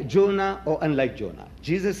like Jonah or unlike Jonah?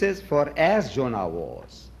 Jesus says, for as Jonah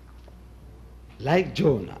was, like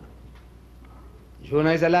Jonah.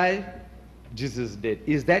 Jonah is alive, Jesus is dead.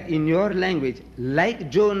 Is that in your language like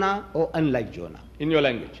Jonah or unlike Jonah? In your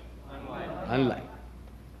language? Unlike.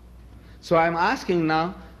 So I'm asking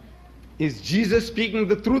now, is Jesus speaking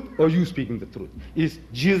the truth or you speaking the truth? Is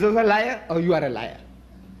Jesus a liar or you are a liar?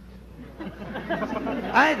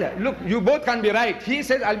 Either. Look, you both can't be right. He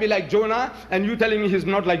says, I'll be like Jonah, and you telling me he's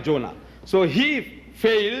not like Jonah. So he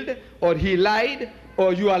failed, or he lied,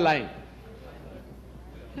 or you are lying.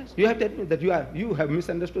 Yes, you have to admit that you have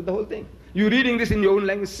misunderstood the whole thing. You're reading this in your own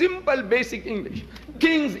language, simple, basic English,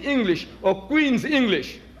 King's English or Queen's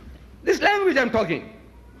English. This language I'm talking.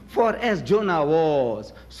 For as Jonah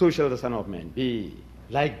was, so shall the Son of Man be.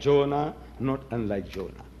 Like Jonah, not unlike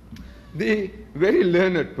Jonah. The very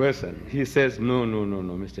learned person, he says, no,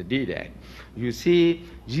 Mr. Deedat. You see,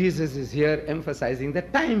 Jesus is here emphasizing the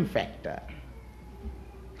time factor.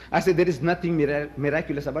 I said, there is nothing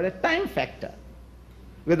miraculous about a time factor.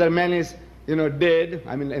 Whether man is, dead,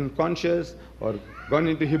 unconscious, or gone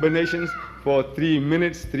into hibernations for 3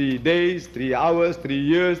 minutes, 3 days, 3 hours, 3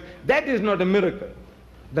 years, that is not a miracle.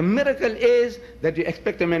 The miracle is that you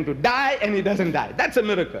expect a man to die and he doesn't die. That's a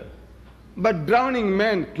miracle. But drowning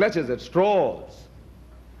man clutches at straws.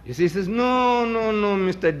 You see, he says, no,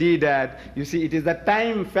 Mr. Deedat. You see, it is the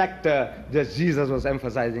time factor that Jesus was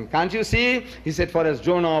emphasizing. Can't you see? He said, for as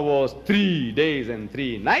Jonah was 3 days and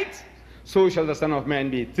 3 nights, so shall the Son of Man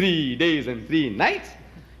be 3 days and 3 nights.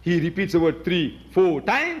 He repeats the word 3, 4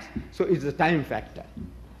 times. So it's the time factor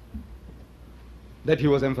that he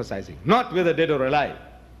was emphasizing, not whether dead or alive.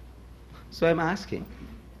 So I'm asking,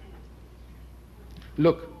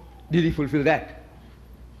 look, did he fulfill that?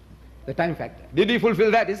 The time factor. Did he fulfill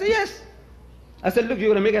that? He said, yes. I said, look, you're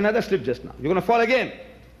going to make another slip just now. You're going to fall again.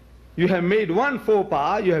 You have made one faux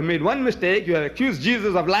pas. You have made one mistake. You have accused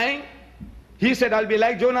Jesus of lying. He said, I'll be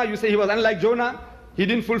like Jonah. You say he was unlike Jonah. He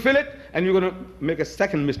didn't fulfill it. And you're going to make a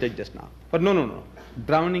second mistake just now. But no.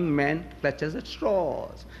 Drowning man clutches at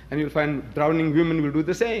straws. And you'll find drowning women will do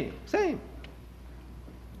the same.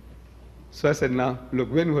 So I said, now, look,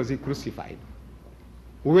 when was he crucified?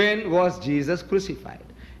 When was Jesus crucified?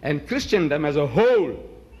 And Christendom as a whole,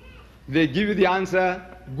 they give you the answer,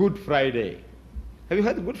 Good Friday. Have you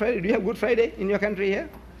heard of Good Friday? Do you have Good Friday in your country here?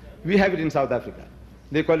 We have it in South Africa.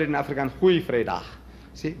 They call it in Afrikaans, Goeie Vrydag.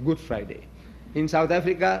 See, Good Friday. In South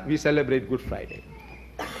Africa, we celebrate Good Friday.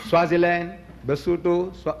 Swaziland,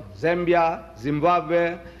 Lesotho, Zambia,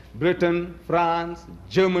 Zimbabwe, Britain, France,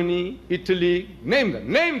 Germany, Italy, name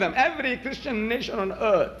them. Every Christian nation on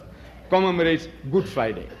earth commemorates Good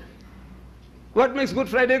Friday. What makes Good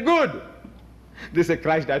Friday good? They say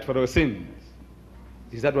Christ died for our sins.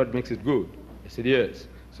 Is that what makes it good? I said, yes.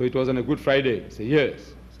 So it was on a Good Friday. I said, yes.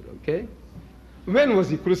 I said, okay. When was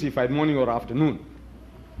he crucified, morning or afternoon?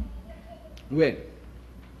 When?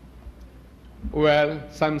 Well,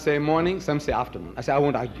 some say morning, some say afternoon. I say, I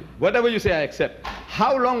won't argue. Whatever you say, I accept.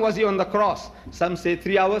 How long was he on the cross? Some say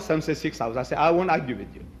 3 hours, some say 6 hours. I say, I won't argue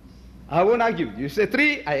with you. I won't argue with you. You say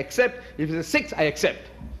 3, I accept. If you say 6, I accept.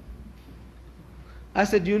 I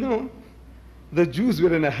said, the Jews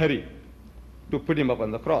were in a hurry to put him up on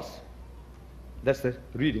the cross. That's the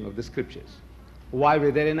reading of the scriptures. Why were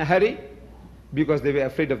they in a hurry? Because they were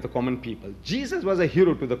afraid of the common people. Jesus was a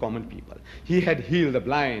hero to the common people. He had healed the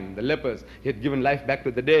blind, the lepers. He had given life back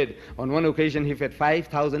to the dead. On one occasion, he fed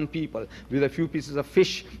 5,000 people with a few pieces of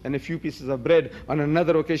fish and a few pieces of bread. On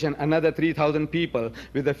another occasion, another 3,000 people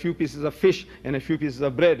with a few pieces of fish and a few pieces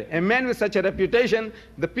of bread. A man with such a reputation,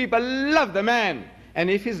 the people loved the man. And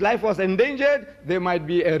if his life was endangered, there might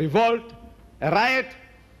be a revolt, a riot.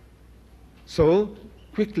 So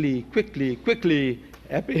quickly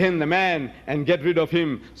apprehend the man and get rid of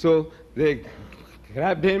him. So they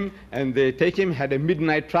grabbed him and they take him, had a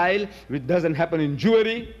midnight trial, which doesn't happen in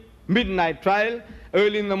Jewry. Midnight trial.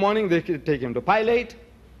 Early in the morning, they take him to Pilate.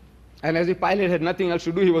 And as if Pilate had nothing else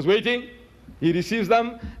to do, he was waiting. He receives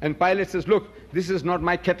them, and Pilate says, look, this is not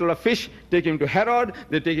my kettle of fish. Take him to Herod.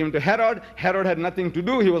 They take him to Herod. Herod had nothing to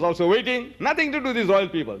do. He was also waiting. Nothing to do, these royal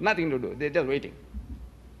people. Nothing to do. They're just waiting.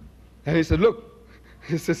 And he said, look,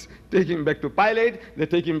 he says, take him back to Pilate. They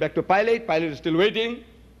take him back to Pilate. Pilate is still waiting.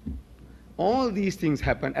 All these things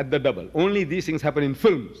happen at the double. Only these things happen in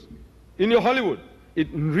films. In your Hollywood.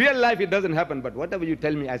 In real life, it doesn't happen, but whatever you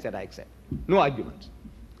tell me, I said I accept. No arguments.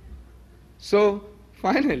 So,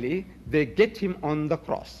 finally, they get him on the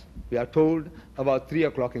cross. We are told about 3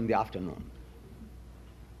 o'clock in the afternoon.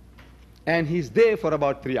 And he's there for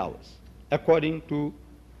about 3 hours, according to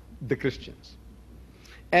the Christians.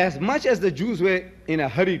 As much as the Jews were in a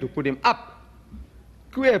hurry to put him up,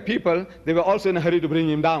 queer people, they were also in a hurry to bring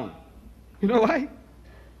him down. You know why?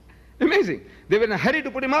 Amazing. They were in a hurry to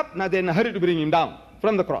put him up, now they're in a hurry to bring him down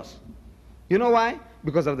from the cross. You know why?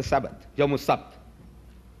 Because of the Sabbath, Yom Sabbath.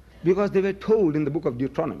 Because they were told in the book of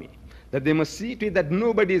Deuteronomy that they must see to it that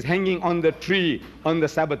nobody is hanging on the tree on the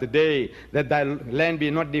Sabbath day, that thy land be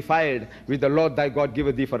not defiled, which the Lord thy God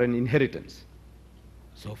giveth thee for an inheritance.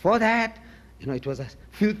 So for that, it was a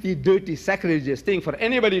filthy, dirty, sacrilegious thing for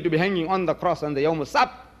anybody to be hanging on the cross on the Yom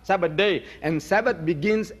Sabbath day. And Sabbath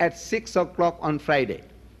begins at 6 o'clock on Friday.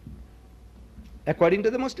 According to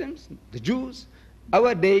the Muslims, the Jews,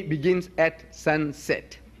 our day begins at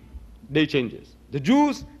sunset. Day changes. The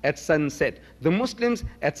Jews at sunset. The Muslims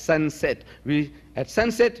at sunset. At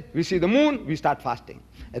sunset, we see the moon, we start fasting.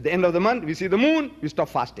 At the end of the month, we see the moon, we stop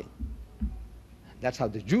fasting. That's how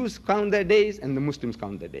the Jews count their days and the Muslims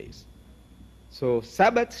count their days. So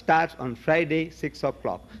Sabbath starts on Friday, 6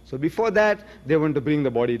 o'clock. So before that, they want to bring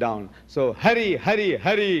the body down. So hurry, hurry,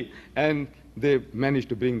 hurry. And they managed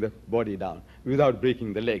to bring the body down without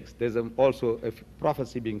breaking the legs. There's also a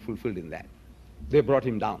prophecy being fulfilled in that. They brought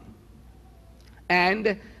him down.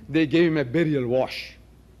 And they gave him a burial wash,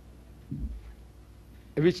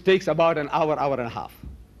 which takes about an hour, hour and a half.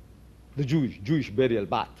 The Jewish burial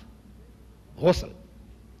bath. Ghusl.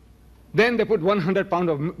 Then they put 100 pounds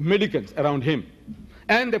of medicines around him.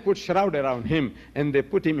 And they put shroud around him. And they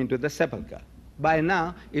put him into the sepulchre. By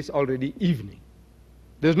now, it's already evening.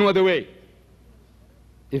 There's no other way.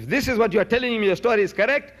 If this is what you are telling me, your story is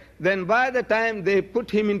correct, then by the time they put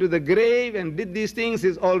him into the grave and did these things,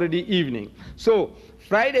 it's already evening. So,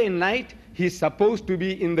 Friday night, he's supposed to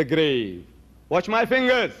be in the grave. Watch my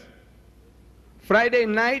fingers. Friday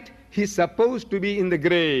night, he's supposed to be in the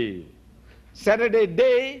grave. Saturday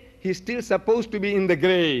day, he's still supposed to be in the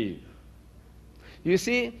grave. You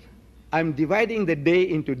see, I'm dividing the day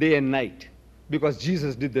into day and night because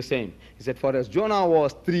Jesus did the same. He said, for as Jonah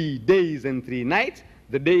was 3 days and 3 nights,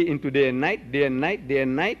 the day into day and night, day and night, day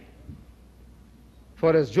and night.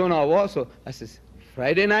 For as Jonah was, so I says,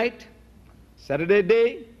 Friday night, Saturday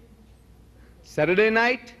day, Saturday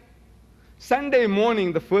night, Sunday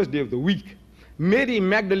morning, the first day of the week, Mary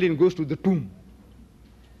Magdalene goes to the tomb.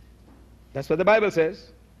 That's what the Bible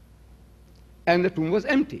says. And the tomb was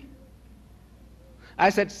empty. I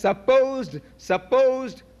said, supposed.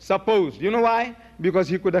 You know why? Because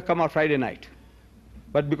he could have come out Friday night.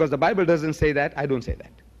 But because the Bible doesn't say that, I don't say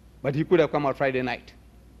that. But he could have come out Friday night.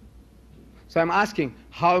 So I'm asking,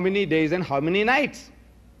 how many days and how many nights?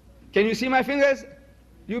 Can you see my fingers?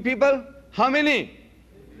 You people? How many?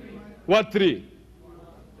 3. What 3?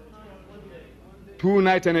 2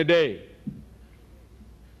 nights and a day.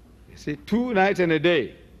 You see, 2 nights and a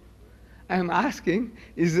day. I'm asking,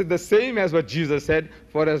 is it the same as what Jesus said?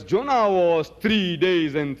 For as Jonah was 3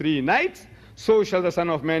 days and 3 nights, so shall the Son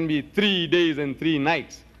of Man be 3 days and 3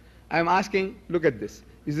 nights. I'm asking, look at this.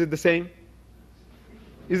 Is it the same?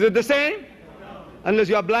 Is it the same? No. Unless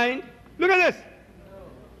you are blind. Look at this. No.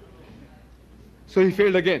 So he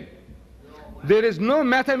failed again. No. There is no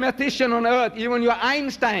mathematician on earth, even your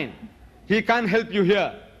Einstein. He can't help you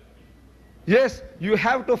here. Yes, you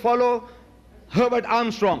have to follow Herbert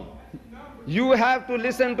Armstrong. You have to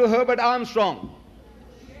listen to Herbert Armstrong.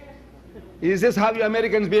 Is this how you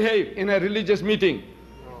Americans behave in a religious meeting?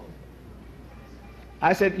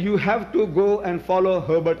 I said, you have to go and follow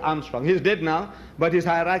Herbert Armstrong. He's dead now, but his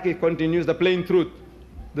hierarchy continues. The Plain Truth,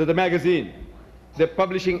 the magazine. They're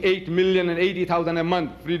publishing 8,080,000 a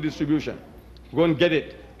month, free distribution. Go and get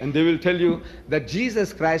it. And they will tell you that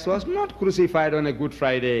Jesus Christ was not crucified on a Good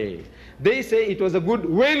Friday. They say it was a Good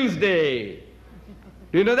Wednesday.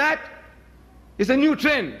 Do you know that? It's a new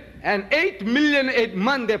trend. And 8 million a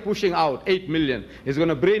month they're pushing out. 8 million is going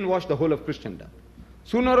to brainwash the whole of Christendom.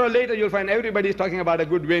 Sooner or later, you'll find everybody is talking about a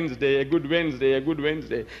good Wednesday, a good Wednesday, a good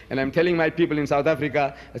Wednesday. And I'm telling my people in South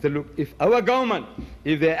Africa, I said, look, if our government,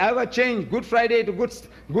 if they ever change Good Friday to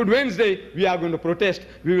Good Wednesday, we are going to protest.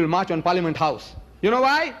 We will march on Parliament House. You know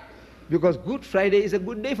why? Because Good Friday is a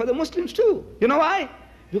good day for the Muslims too. You know why?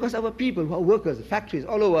 Because our people who are workers, factories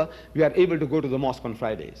all over, we are able to go to the mosque on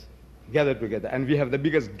Fridays, gather together. And we have the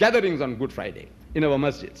biggest gatherings on Good Friday in our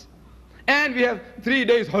masjids. And we have 3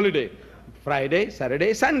 days holiday. Friday,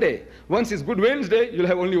 Saturday, Sunday. Once it's Good Wednesday, you'll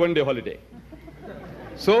have only 1 day holiday.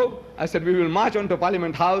 So I said, we will march on to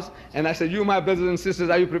Parliament House. And I said, you, my brothers and sisters,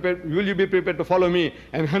 are you prepared? Will you be prepared to follow me?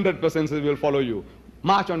 And 100% said, we'll follow you.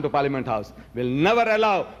 March on to Parliament House. We'll never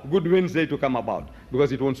allow Good Wednesday to come about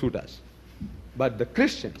because it won't suit us. But the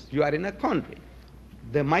Christians, you are in a country.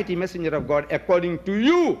 The mighty messenger of God, according to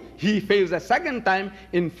you, he fails a second time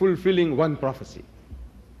in fulfilling one prophecy.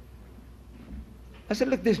 I said,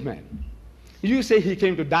 look, this man. You say he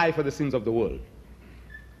came to die for the sins of the world.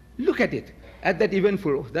 Look at it, at that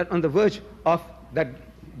eventful, that on the verge of that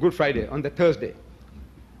Good Friday, on the Thursday.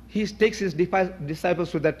 He takes his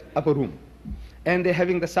disciples to that upper room, and they're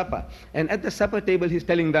having the supper. And at the supper table, he's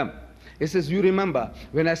telling them, he says, you remember,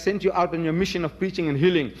 when I sent you out on your mission of preaching and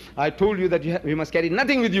healing, I told you that you must carry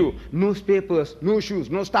nothing with you. No spare purse, no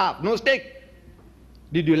shoes, no staff, no stick.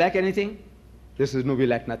 Did you lack anything? He says, no, we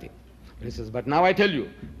lack nothing. He says, but now I tell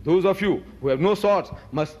you, those of you who have no swords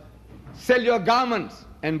must sell your garments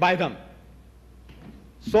and buy them.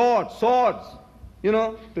 Swords, you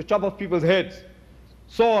know, to chop off people's heads.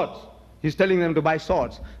 Swords. He's telling them to buy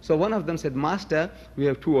swords. So one of them said, Master, we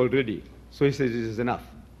have 2 already. So he says, this is enough.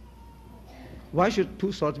 Why should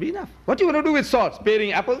 2 swords be enough? What do you want to do with swords?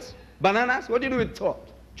 Paring apples? Bananas? What do you do with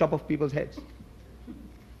swords? Chop off people's heads.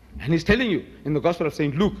 And he's telling you in the Gospel of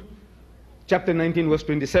St. Luke, chapter 19, verse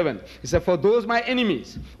 27. He said, for those my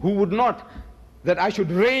enemies who would not that I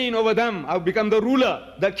should reign over them, I will become the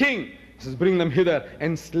ruler, the king. He says, bring them hither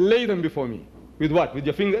and slay them before me. With what? With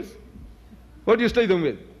your fingers? What do you slay them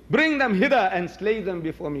with? Bring them hither and slay them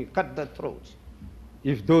before me. Cut their throats.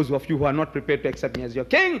 If those of you who are not prepared to accept me as your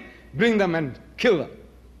king, bring them and kill them.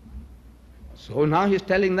 So now he's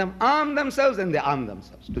telling them, arm themselves, and they arm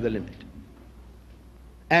themselves to the limit.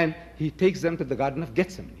 And he takes them to the Garden of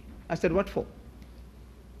Gethsemane. I said, what for?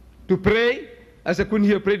 To pray? I said, couldn't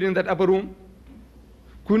he have prayed in that upper room?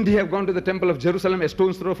 Couldn't he have gone to the temple of Jerusalem, a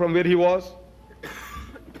stone's throw from where he was?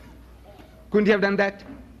 Couldn't he have done that?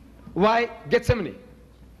 Why Gethsemane?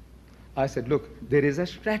 I said, look, there is a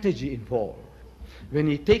strategy involved. When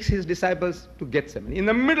he takes his disciples to Gethsemane, in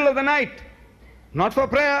the middle of the night, not for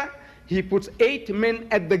prayer, he puts 8 men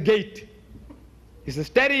at the gate. He says,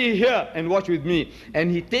 tarry here and watch with me.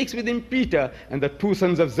 And he takes with him Peter and the 2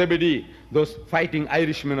 sons of Zebedee, those fighting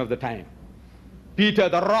Irishmen of the time. Peter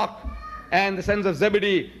the rock and the sons of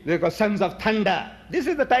Zebedee, they're called sons of thunder. This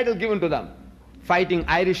is the title given to them. Fighting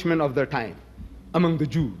Irishmen of their time among the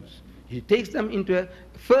Jews. He takes them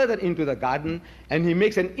further into the garden, and he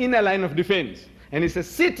makes an inner line of defense. And he says,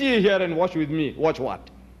 sit ye here and watch with me. Watch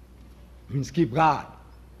what? Means keep guard.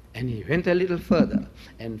 And he went a little further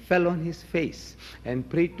and fell on his face and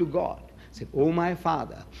prayed to God. Said, oh my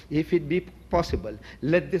Father, if it be possible,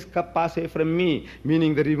 let this cup pass away from me,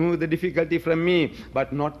 meaning remove the difficulty from me,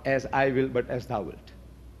 but not as I will, but as thou wilt.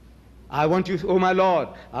 I want you, oh my Lord,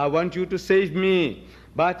 I want you to save me.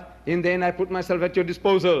 But in the end I put myself at your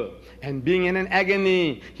disposal. And being in an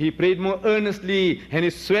agony, he prayed more earnestly, and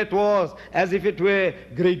his sweat was as if it were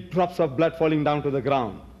great drops of blood falling down to the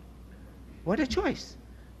ground. What a choice.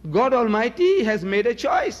 God Almighty has made a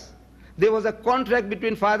choice. There was a contract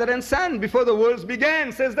between father and son before the worlds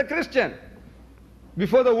began, says the Christian.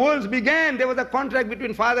 Before the worlds began, there was a contract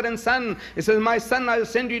between father and son. He says, my son, I will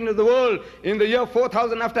send you into the world in the year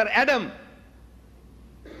 4000 after Adam.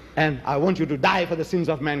 And I want you to die for the sins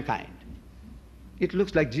of mankind. It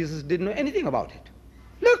looks like Jesus didn't know anything about it.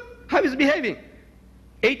 Look how he's behaving.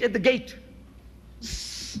 8 at the gate.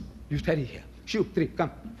 Shh, you study here. Shoo, 3,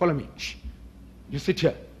 come, follow me. Shh. You sit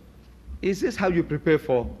here. Is this how you prepare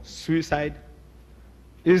for suicide?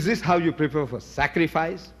 Is this how you prepare for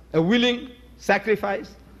sacrifice? A willing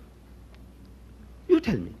sacrifice? You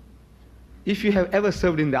tell me. If you have ever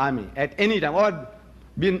served in the army at any time, or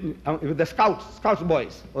been with the scouts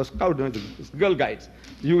boys, or girl guides,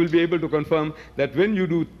 you will be able to confirm that when you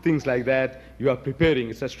do things like that, you are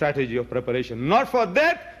preparing. It's a strategy of preparation. Not for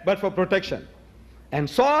death, but for protection. And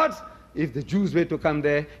swords, if the Jews were to come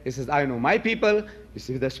there, he says, I know my people. You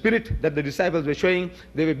see the spirit that the disciples were showing,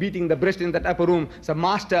 they were beating the breast in that upper room. So,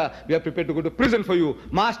 Master, we are prepared to go to prison for you.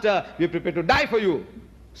 Master, we are prepared to die for you.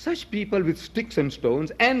 Such people with sticks and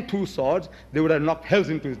stones and 2 swords, they would have knocked hells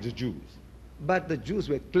into the Jews. But the Jews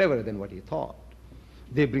were cleverer than what he thought.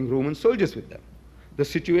 They bring Roman soldiers with them. The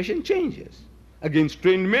situation changes. Against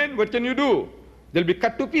trained men, what can you do? They'll be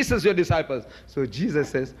cut to pieces, your disciples. So Jesus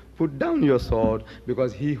says, put down your sword,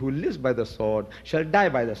 because he who lives by the sword shall die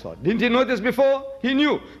by the sword. Didn't he know this before? He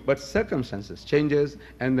knew. But circumstances changes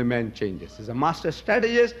and the man changes. He's a master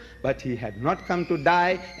strategist, but he had not come to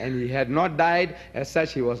die, and he had not died. As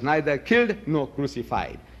such, he was neither killed nor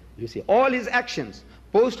crucified. You see, all his actions,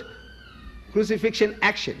 post-crucifixion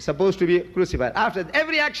action, supposed to be crucified. After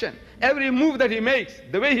every action, every move that he makes,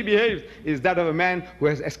 the way he behaves, is that of a man who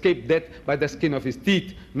has escaped death by the skin of his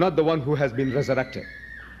teeth, not the one who has been resurrected.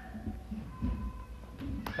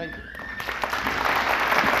 Thank you.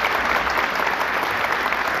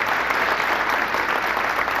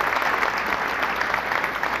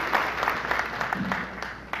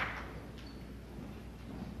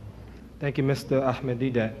 Thank you, Mr. Ahmad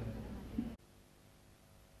Deedat.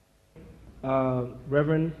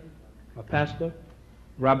 Reverend Pastor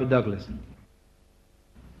Robert Douglas.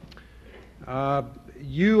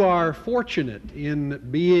 You are fortunate in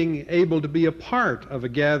being able to be a part of a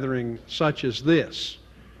gathering such as this.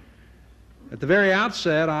 At the very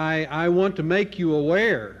outset, I want to make you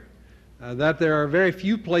aware that there are very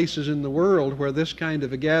few places in the world where this kind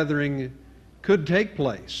of a gathering could take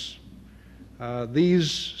place.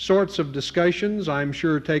 These sorts of discussions, I'm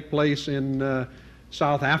sure, take place in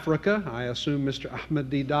South Africa. I assume Mr. Ahmad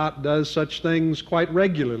Deedat does such things quite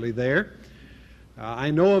regularly there.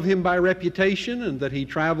 I know of him by reputation, and that he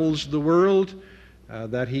travels the world,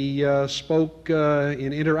 that he spoke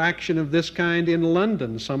in interaction of this kind in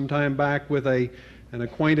London some time back with an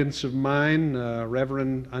acquaintance of mine,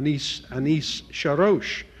 Reverend Anis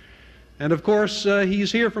Sharosh. And of course,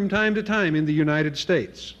 he's here from time to time in the United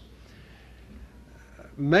States.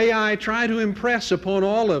 May I try to impress upon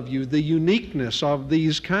all of you the uniqueness of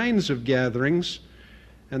these kinds of gatherings,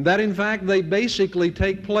 and that in fact they basically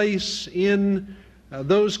take place in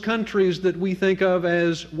those countries that we think of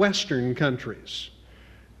as Western countries.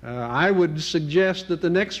 I would suggest that the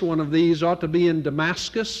next one of these ought to be in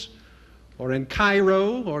Damascus, or in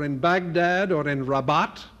Cairo, or in Baghdad, or in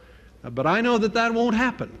Rabat, but I know that that won't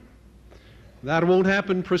happen. That won't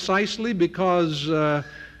happen precisely because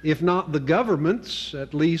if not the governments,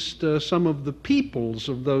 at least some of the peoples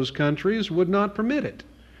of those countries would not permit it.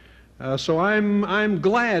 So I'm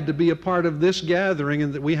glad to be a part of this gathering,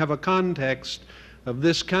 and that we have a context of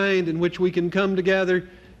this kind in which we can come together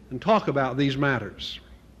and talk about these matters.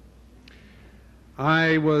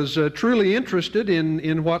 I was truly interested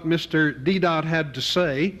in what Mr. Deedat had to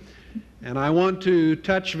say, and I want to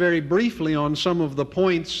touch very briefly on some of the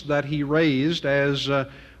points that he raised as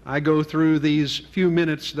I go through these few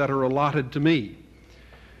minutes that are allotted to me.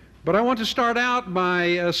 But I want to start out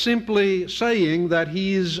by simply saying that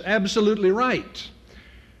he's absolutely right.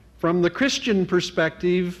 From the Christian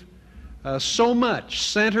perspective, so much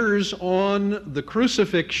centers on the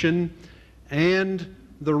crucifixion and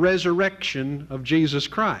the resurrection of Jesus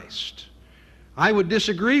Christ. I would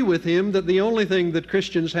disagree with him that the only thing that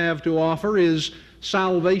Christians have to offer is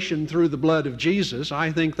salvation through the blood of Jesus.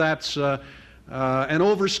 I think that's an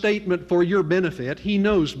overstatement for your benefit. He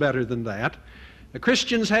knows better than that. The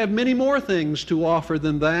Christians have many more things to offer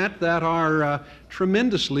than that are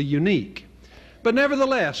tremendously unique. But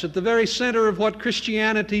nevertheless, at the very center of what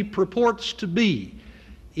Christianity purports to be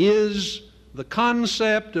is the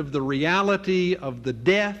concept of the reality of the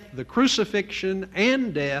death, the crucifixion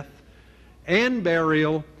and death and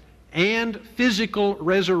burial and physical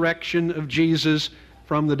resurrection of Jesus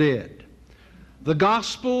from the dead. The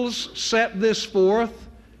Gospels set this forth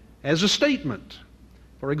as a statement.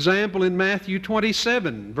 For example, in Matthew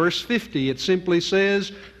 27, verse 50, it simply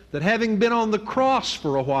says that having been on the cross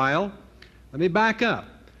for a while, let me back up.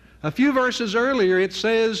 A few verses earlier it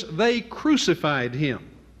says they crucified him.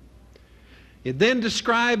 It then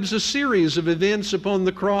describes a series of events upon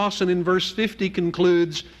the cross, and in verse 50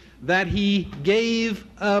 concludes that he gave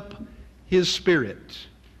up his spirit,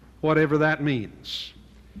 whatever that means.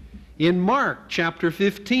 In Mark chapter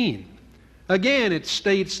 15, again it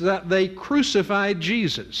states that they crucified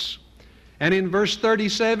Jesus. And in verse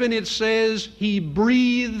 37 it says he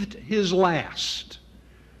breathed his last.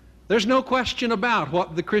 There's no question about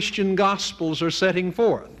what the Christian Gospels are setting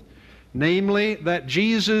forth, namely that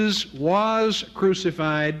Jesus was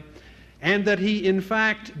crucified and that he in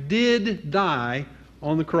fact did die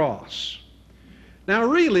on the cross. Now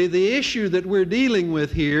really the issue that we're dealing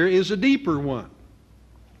with here is a deeper one.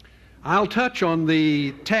 I'll touch on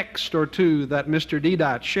the text or two that Mr.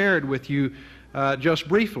 Deedat shared with you just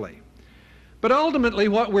briefly. But ultimately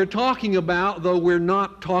what we're talking about, though we're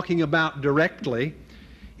not talking about directly,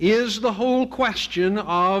 is the whole question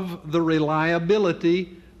of the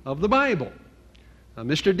reliability of the Bible.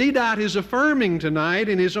 Mr. Deedat is affirming tonight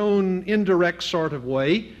in his own indirect sort of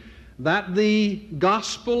way that the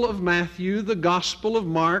Gospel of Matthew, the Gospel of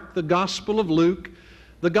Mark, the Gospel of Luke,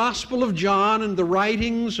 the Gospel of John, and the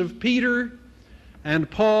writings of Peter and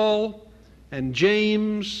Paul and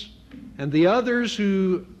James and the others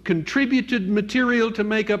who contributed material to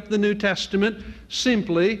make up the New Testament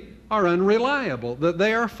simply are unreliable, that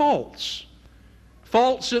they are false.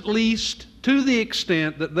 False at least to the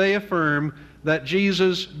extent that they affirm that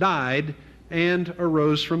Jesus died and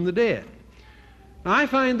arose from the dead. Now, I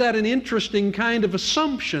find that an interesting kind of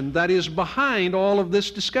assumption that is behind all of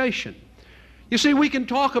this discussion. You see, we can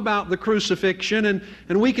talk about the crucifixion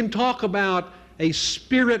and we can talk about a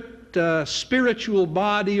spiritual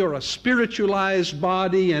body or a spiritualized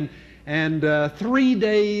body and 3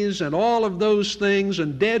 days and all of those things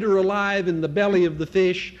and dead or alive in the belly of the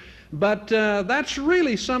fish, but that's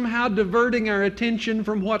really somehow diverting our attention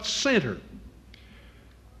from what's center.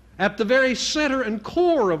 At the very center and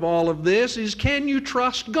core of all of this is, can you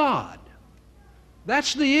trust God?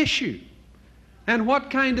 That's the issue. And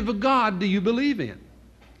what kind of a God do you believe in?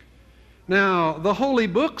 Now, the Holy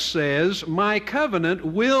Book says, "My covenant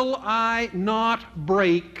will I not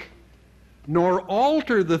break, nor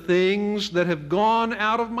alter the things that have gone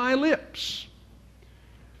out of my lips."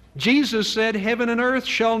 Jesus said, "Heaven and earth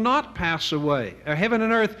shall not pass away, or heaven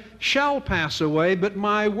and earth shall pass away, but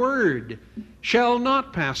my word shall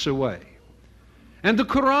not pass away." And the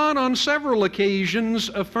Quran on several occasions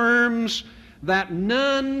affirms that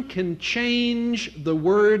none can change the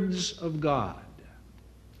words of God.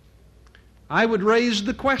 I would raise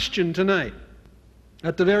the question tonight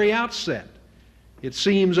at the very outset. It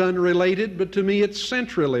seems unrelated, but to me it's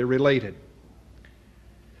centrally related.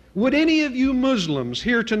 Would any of you Muslims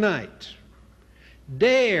here tonight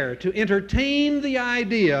dare to entertain the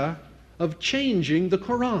idea of changing the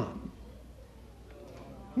Quran?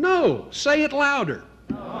 No. Say it louder.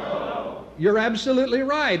 No. You're absolutely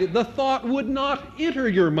right. The thought would not enter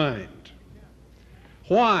your mind.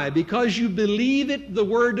 Why? Because you believe it, the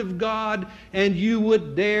Word of God, and you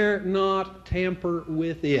would dare not tamper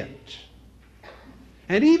with it.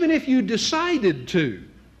 And even if you decided to,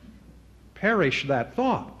 perish that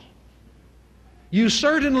thought. You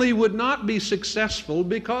certainly would not be successful,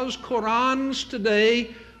 because Qurans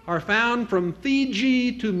today are found from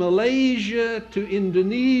Fiji to Malaysia to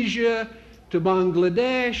Indonesia to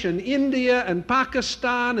Bangladesh and India and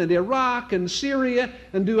Pakistan and Iraq and Syria.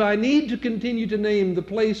 And do I need to continue to name the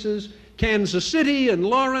places? Kansas City and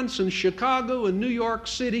Lawrence and Chicago and New York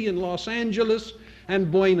City and Los Angeles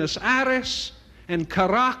and Buenos Aires and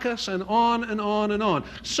Caracas and on and on and on.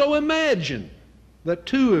 So imagine that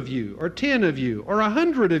 2 of you or 10 of you or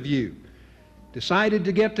 100 of you decided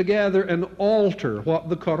to get together and alter what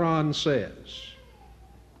the Quran says.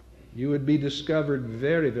 You would be discovered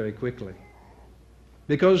very, very quickly.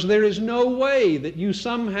 Because there is no way that you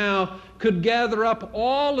somehow could gather up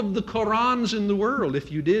all of the Qurans in the world.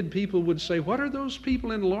 If you did, people would say, "What are those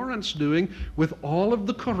people in Lawrence doing with all of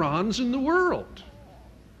the Qurans in the world?"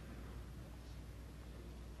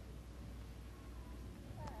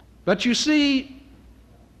 But you see,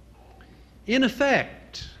 in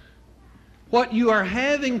effect, what you are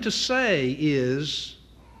having to say is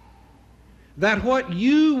that what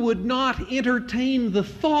you would not entertain the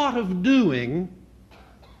thought of doing,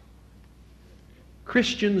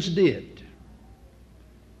 Christians did,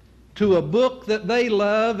 to a book that they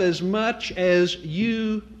love as much as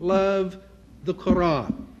you love the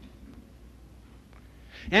Quran.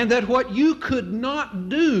 And that what you could not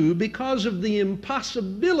do because of the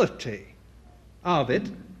impossibility of it,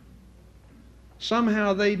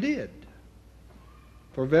 somehow they did.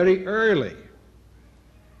 For very early,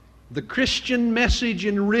 the Christian message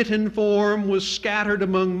in written form was scattered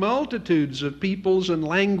among multitudes of peoples and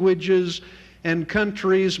languages and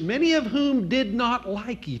countries, many of whom did not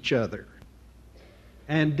like each other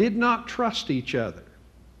and did not trust each other.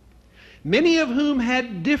 Many of whom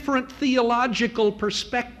had different theological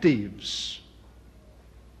perspectives.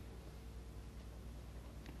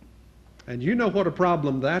 And you know what a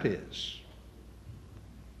problem that is.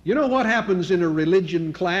 You know what happens in a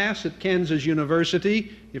religion class at Kansas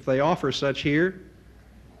University, if they offer such here,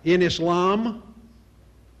 in Islam,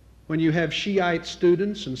 when you have Shiite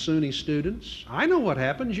students and Sunni students? I know what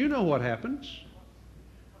happens. You know what happens.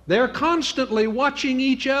 They're constantly watching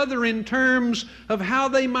each other in terms of how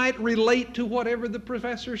they might relate to whatever the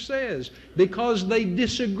professor says, because they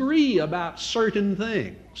disagree about certain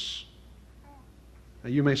things. Now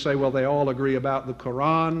you may say, well, they all agree about the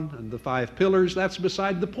Quran and the 5 pillars. That's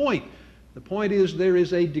beside the point. The point is there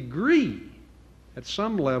is a degree at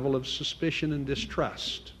some level of suspicion and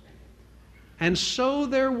distrust. And so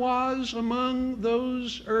there was among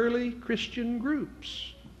those early Christian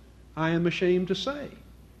groups, I am ashamed to say.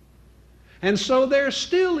 And so there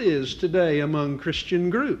still is today among Christian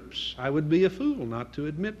groups. I would be a fool not to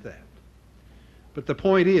admit that. But the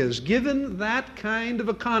point is, given that kind of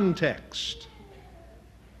a context,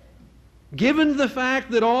 given the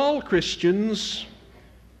fact that all Christians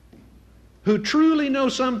who truly know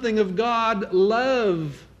something of God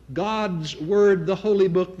love God's Word, the Holy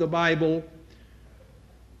Book, the Bible,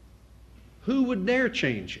 who would dare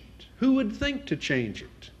change it? Who would think to change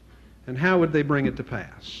it? And how would they bring it to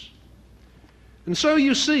pass? And so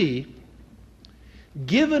you see,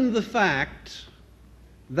 given the fact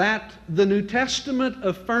that the New Testament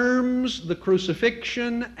affirms the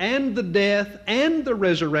crucifixion and the death and the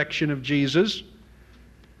resurrection of Jesus,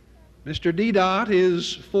 Mr. Deedat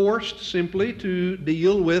is forced simply to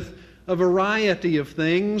deal with a variety of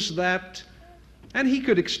things that, and he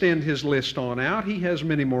could extend his list on out. He has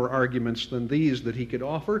many more arguments than these that he could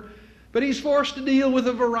offer, but he's forced to deal with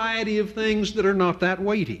a variety of things that are not that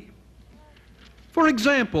weighty. For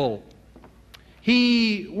example,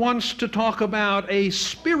 he wants to talk about a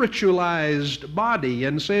spiritualized body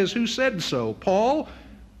and says, who said so? Paul?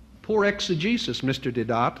 Poor exegesis, Mr.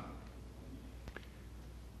 Deedat.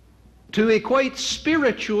 To equate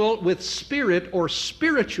spiritual with spirit or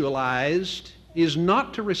spiritualized is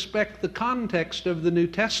not to respect the context of the New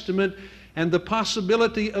Testament and the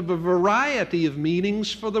possibility of a variety of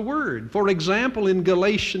meanings for the word. For example, in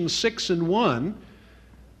Galatians 6:1,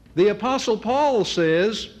 the Apostle Paul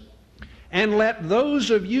says, and let those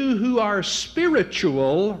of you who are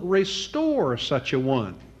spiritual restore such a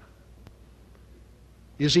one.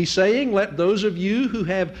 Is he saying, let those of you who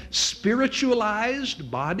have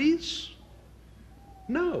spiritualized bodies?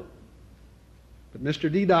 No. But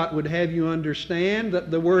Mr. Deedat would have you understand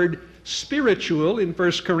that the word spiritual in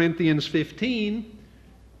 1 Corinthians 15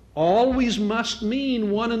 always must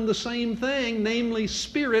mean one and the same thing, namely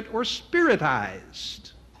spirit or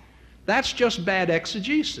spiritized. That's just bad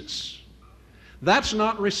exegesis. That's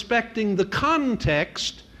not respecting the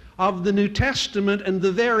context of the New Testament and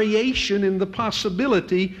the variation in the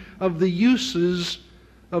possibility of the uses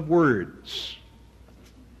of words.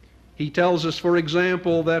 He tells us, for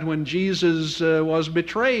example, that when Jesus was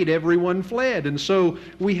betrayed, everyone fled, and so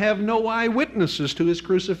we have no eyewitnesses to his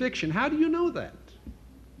crucifixion. How do you know that?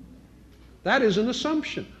 That is an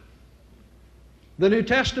assumption. The New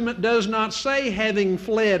Testament does not say, having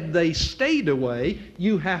fled, they stayed away.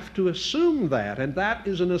 You have to assume that, and that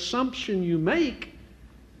is an assumption you make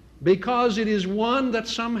because it is one that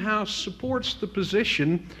somehow supports the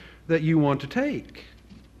position that you want to take.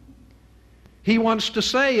 He wants to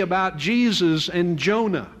say about Jesus and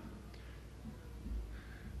Jonah.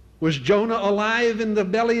 Was Jonah alive in the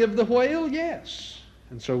belly of the whale? Yes.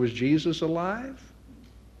 And so was Jesus alive?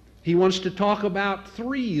 He wants to talk about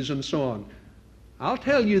threes and so on. I'll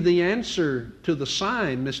tell you the answer to the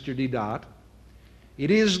sign, Mr. Deedat.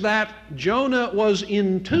 It is that Jonah was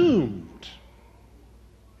entombed.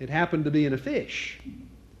 It happened to be in a fish.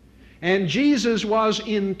 And Jesus was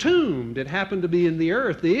entombed. It happened to be in the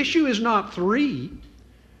earth. The issue is not three.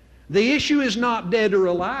 The issue is not dead or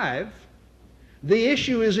alive. The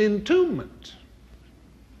issue is entombment.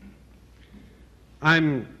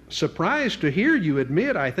 I'm surprised to hear you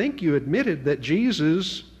admit, I think you admitted, that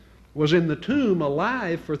Jesus was in the tomb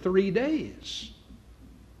alive for 3 days.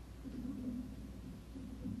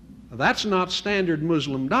 That's not standard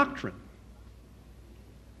Muslim doctrine.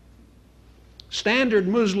 Standard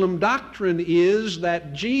Muslim doctrine is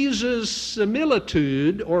that Jesus'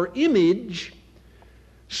 similitude or image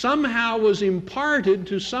somehow was imparted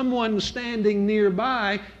to someone standing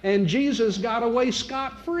nearby, and Jesus got away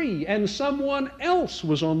scot-free, and someone else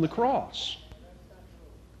was on the cross.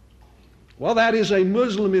 Well, that is a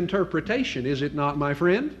Muslim interpretation, is it not, my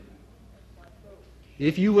friend?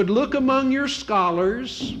 If you would look among your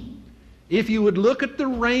scholars, if you would look at the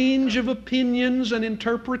range of opinions and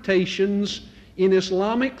interpretations in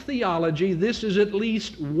Islamic theology, this is at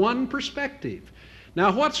least one perspective.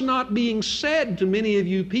 Now, what's not being said to many of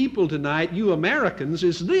you people tonight, you Americans,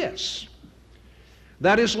 is this: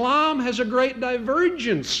 that Islam has a great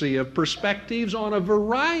divergency of perspectives on a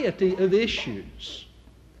variety of issues.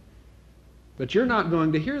 But you're not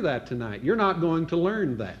going to hear that tonight. You're not going to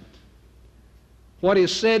learn that. What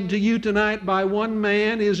is said to you tonight by one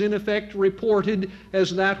man is in effect reported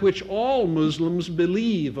as that which all Muslims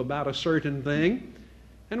believe about a certain thing.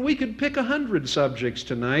 And we could pick 100 subjects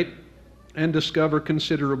tonight and discover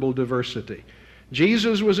considerable diversity.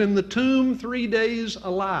 Jesus was in the tomb 3 days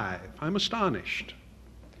alive. I'm astonished.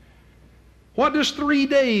 What does 3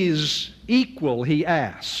 days equal, he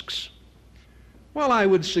asks. Well, I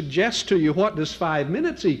would suggest to you, what does 5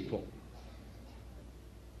 minutes equal?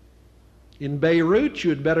 In Beirut,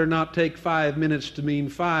 you'd better not take 5 minutes to mean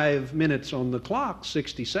 5 minutes on the clock,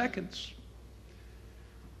 60 seconds,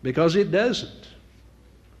 because it doesn't.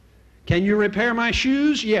 Can you repair my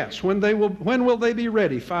shoes? Yes. When will they be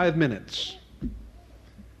ready? 5 minutes.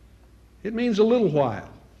 It means a little while.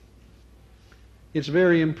 It's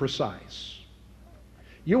very imprecise.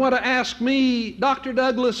 You want to ask me, Dr.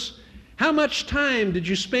 Douglas, how much time did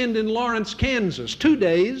you spend in Lawrence, Kansas? 2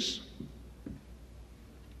 days.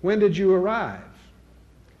 When did you arrive?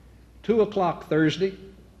 2 o'clock Thursday.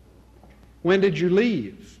 When did you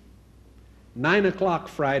leave? 9 o'clock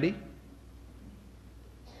Friday.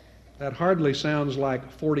 That hardly sounds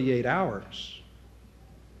like 48 hours,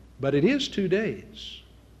 but it is 2 days.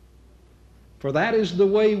 For that is the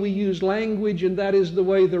way we use language, and that is the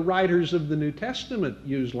way the writers of the New Testament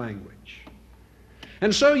use language.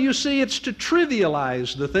 And so you see, it's to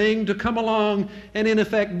trivialize the thing, to come along and in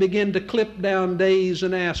effect begin to clip down days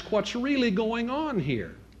and ask, what's really going on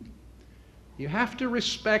here? You have to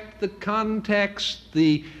respect the context,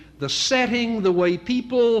 the setting, the way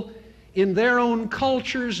people in their own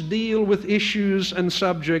cultures deal with issues and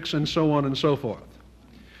subjects and so on and so forth.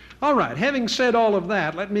 All right, having said all of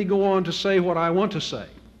that, let me go on to say what I want to say.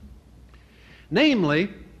 Namely,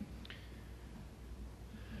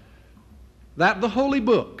 that the Holy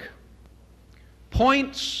Book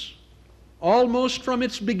points almost from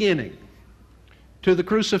its beginning to the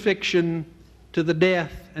crucifixion, to the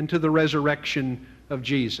death, and to the resurrection of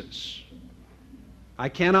Jesus. I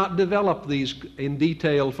cannot develop these in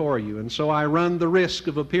detail for you, and so I run the risk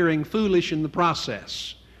of appearing foolish in the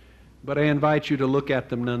process, but I invite you to look at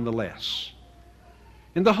them nonetheless.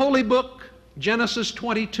 In the Holy Book, Genesis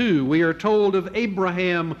 22, we are told of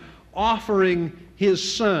Abraham offering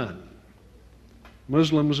his son.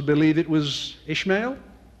 Muslims believe it was Ishmael.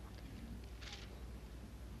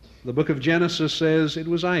 The book of Genesis says it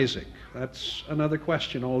was Isaac. That's another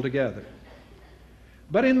question altogether.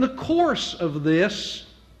 But in the course of this,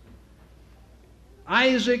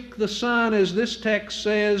 Isaac the son, as this text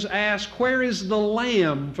says, asked, where is the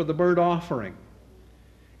lamb for the burnt offering?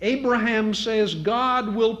 Abraham says,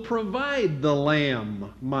 God will provide the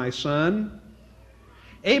lamb, my son.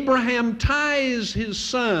 Abraham ties his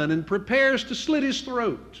son and prepares to slit his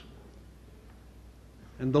throat.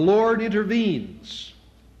 And the Lord intervenes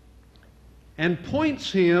and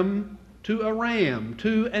points him to a ram,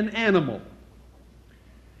 to an animal.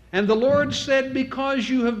 And the Lord said, because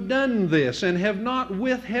you have done this and have not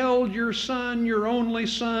withheld your son, your only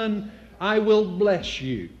son, I will bless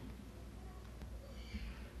you.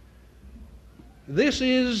 This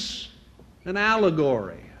is an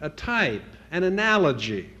allegory, a type, an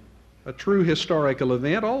analogy, a true historical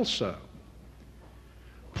event also,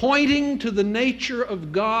 pointing to the nature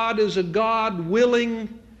of God as a God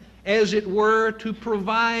willing, as it were, to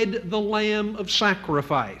provide the lamb of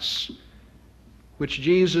sacrifice, which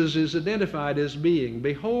Jesus is identified as being.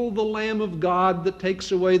 Behold the Lamb of God that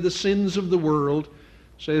takes away the sins of the world,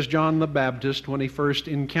 says John the Baptist when he first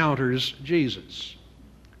encounters Jesus.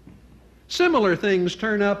 Similar things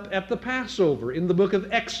turn up at the Passover in the book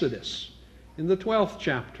of Exodus, in the 12th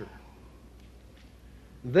chapter.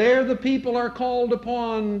 There the people are called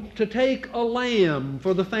upon to take a lamb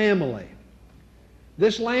for the family.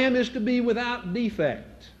 This lamb is to be without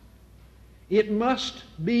defect. It must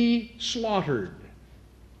be slaughtered.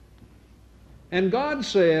 And God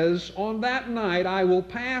says, on that night I will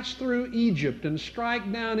pass through Egypt and strike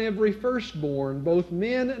down every firstborn, both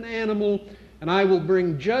men and animal, and I will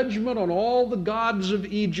bring judgment on all the gods of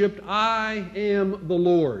Egypt. I am the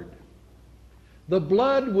Lord. The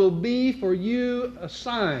blood will be for you a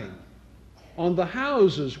sign on the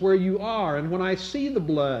houses where you are, and when I see the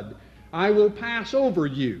blood, I will pass over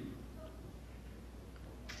you.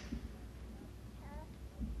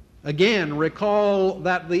 Again, recall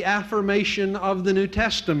that the affirmation of the New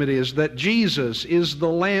Testament is that Jesus is the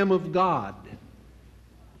Lamb of God.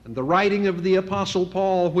 And the writing of the Apostle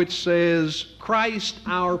Paul, which says, Christ,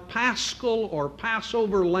 our Paschal or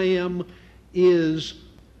Passover Lamb, is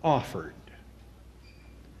offered.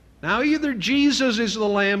 Now, either Jesus is the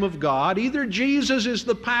Lamb of God, either Jesus is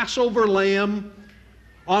the Passover Lamb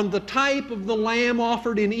on the type of the lamb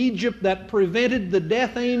offered in Egypt that prevented the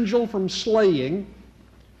death angel from slaying,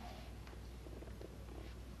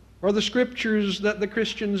 or the scriptures that the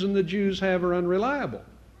Christians and the Jews have are unreliable.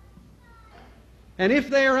 And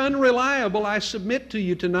if they are unreliable, I submit to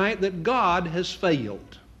you tonight that God has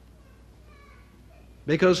failed.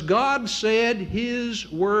 Because God said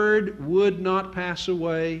His Word would not pass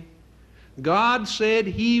away. God said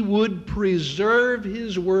He would preserve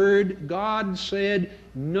His Word. God said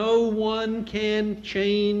no one can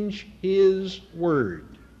change His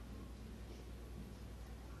Word.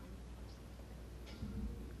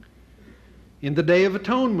 In the Day of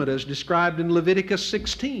Atonement, as described in Leviticus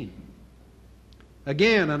 16,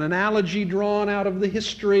 again, an analogy drawn out of the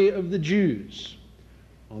history of the Jews.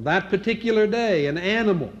 On that particular day, an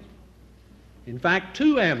animal, in fact,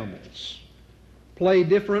 two animals, play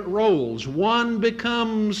different roles. One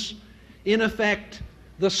becomes, in effect,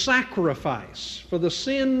 the sacrifice for the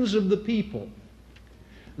sins of the people.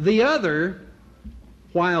 The other,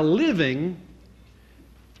 while living,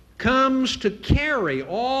 comes to carry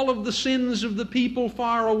all of the sins of the people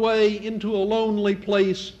far away into a lonely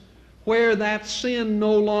place where that sin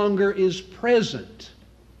no longer is present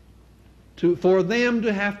for them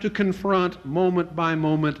to have to confront moment by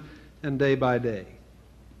moment and day by day.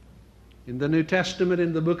 In the New Testament,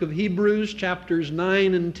 in the book of Hebrews, chapters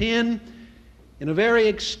 9 and 10, in a very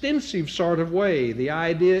extensive sort of way, the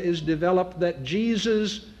idea is developed that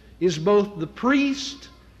Jesus is both the priest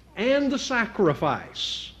and the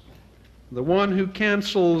sacrifice, the one who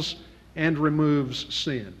cancels and removes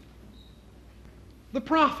sin. The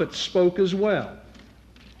prophets spoke as well.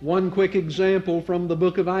 One quick example from the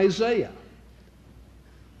book of Isaiah.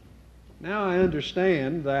 Now I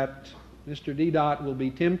understand that Mr. Deedat will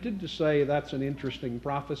be tempted to say that's an interesting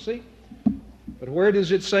prophecy, but where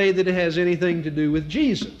does it say that it has anything to do with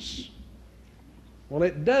Jesus? Well,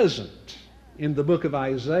 it doesn't in the book of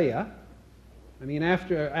Isaiah. I mean,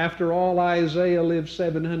 after all, Isaiah lived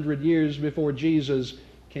 700 years before Jesus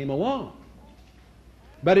came along.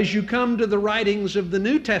 But as you come to the writings of the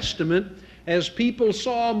New Testament, as people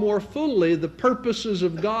saw more fully the purposes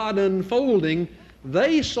of God unfolding,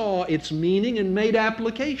 they saw its meaning and made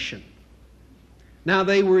application. Now,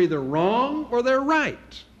 they were either wrong or they're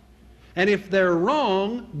right. And if they're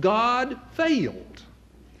wrong, God failed.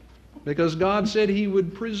 Because God said He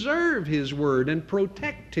would preserve His Word and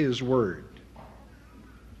protect His Word.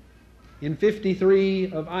 In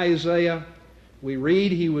 53 of Isaiah, we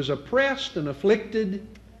read, He was oppressed and afflicted,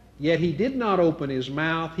 yet He did not open His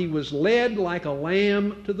mouth. He was led like a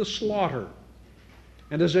lamb to the slaughter.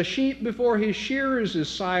 And as a sheep before his shearers is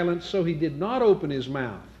silent, so He did not open His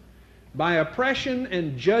mouth. By oppression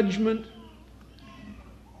and judgment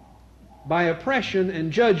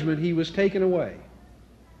He was taken away.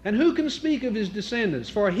 And who can speak of His descendants?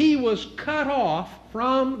 For He was cut off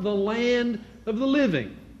from the land of the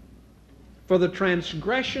living. For the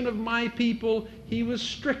transgression of my people He was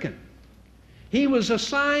stricken. He was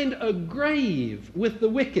assigned a grave with the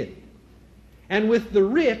wicked, and with the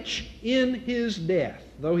rich in His death,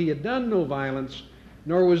 though He had done no violence,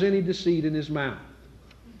 nor was any deceit in His mouth.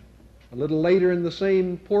 A little later in the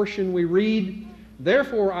same portion we read,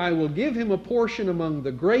 Therefore I will give Him a portion among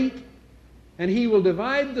the great, and He will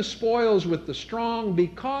divide the spoils with the strong,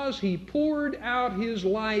 because He poured out His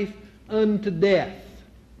life unto death,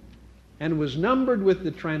 and was numbered with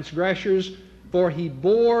the transgressors, for He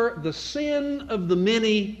bore the sin of the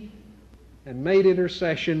many and made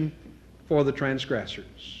intercession for the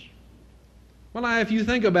transgressors. Well, now, if you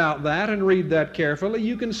think about that and read that carefully,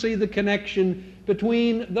 you can see the connection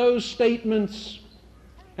between those statements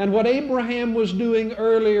and what Abraham was doing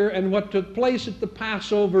earlier and what took place at the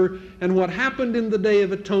Passover and what happened in the Day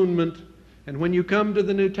of Atonement. And when you come to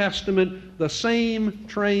the New Testament, the same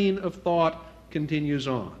train of thought continues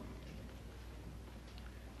on.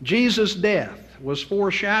 Jesus' death was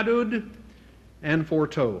foreshadowed and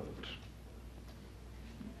foretold.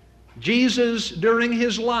 Jesus, during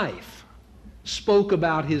His life, spoke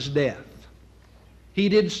about His death. He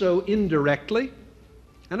did so indirectly.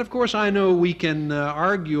 And of course, I know we can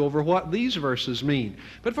argue over what these verses mean.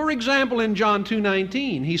 But for example, in John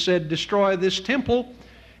 2:19, He said, Destroy this temple,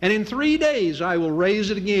 and in 3 days I will raise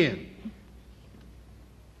it again.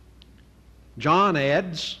 John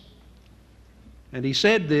adds, and he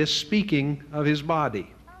said this speaking of His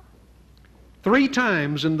body. 3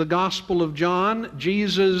 times in the Gospel of John,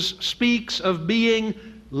 Jesus speaks of being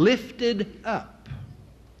lifted up.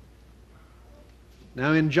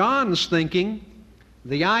 Now, in John's thinking,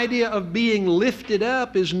 the idea of being lifted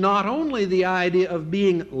up is not only the idea of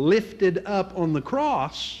being lifted up on the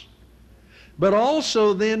cross, but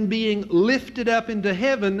also then being lifted up into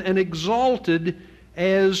heaven and exalted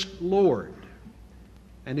as Lord.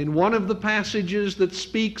 And in one of the passages that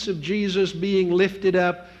speaks of Jesus being lifted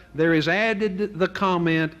up, there is added the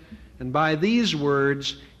comment, and by these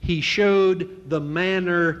words, He showed the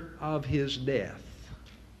manner of His death.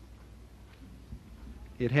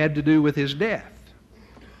 It had to do with His death.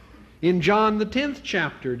 In John the 10th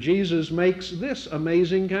chapter, Jesus makes this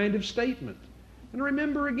amazing kind of statement. And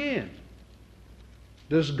remember again,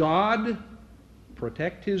 does God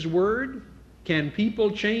protect His Word? Can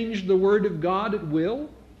people change the Word of God at will?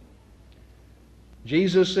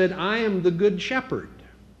 Jesus said, I am the good shepherd.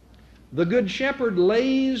 The good shepherd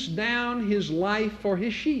lays down his life for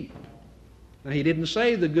his sheep. Now, He didn't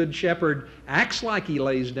say the good shepherd acts like he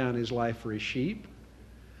lays down his life for his sheep.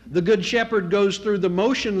 The good shepherd goes through the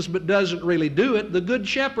motions but doesn't really do it. The good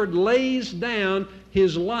shepherd lays down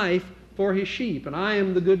his life for his sheep, and I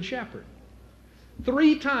am the good shepherd.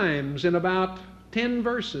 3 times in about 10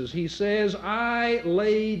 verses he says, I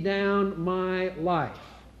lay down my life.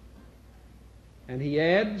 And he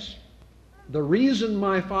adds, the reason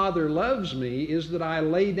my Father loves me is that I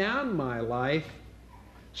lay down my life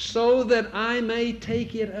so that I may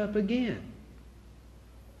take it up again.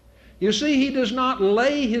 You see, He does not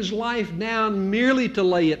lay His life down merely to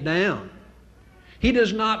lay it down. He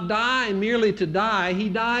does not die merely to die. He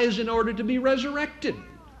dies in order to be resurrected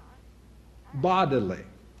bodily.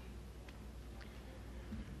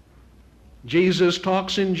 Jesus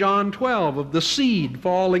talks in John 12 of the seed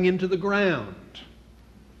falling into the ground.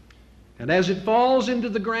 And as it falls into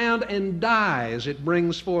the ground and dies, it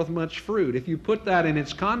brings forth much fruit. If you put that in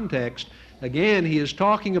its context, again, He is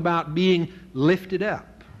talking about being lifted up.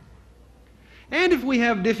 And if we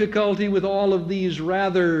have difficulty with all of these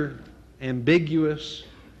rather ambiguous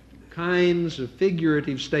kinds of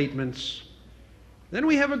figurative statements, then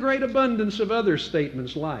we have a great abundance of other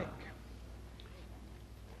statements like,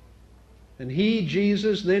 and He,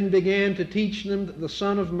 Jesus, then began to teach them that the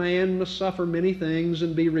Son of Man must suffer many things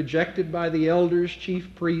and be rejected by the elders, chief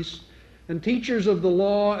priests, and teachers of the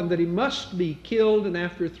law, and that He must be killed and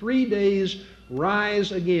after 3 days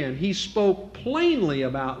rise again. He spoke plainly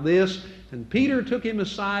about this, and Peter took Him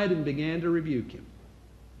aside and began to rebuke Him.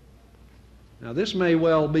 Now, this may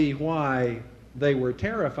well be why they were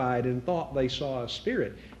terrified and thought they saw a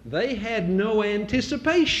spirit. They had no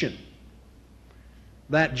anticipation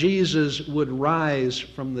that Jesus would rise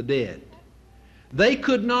from the dead. They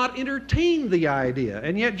could not entertain the idea,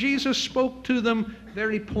 and yet Jesus spoke to them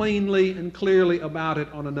very plainly and clearly about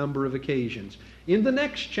it on a number of occasions. In the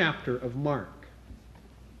next chapter of Mark,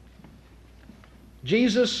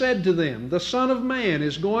 Jesus said to them, the Son of Man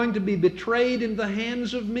is going to be betrayed in the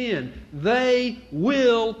hands of men. They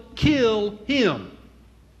will kill Him.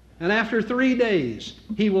 And after 3 days,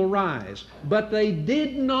 He will rise. But they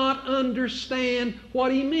did not understand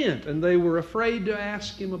what He meant, and they were afraid to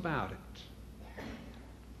ask Him about it.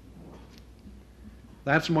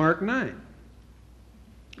 That's Mark 9.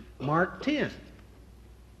 Mark 10.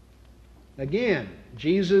 Again,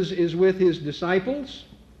 Jesus is with His disciples,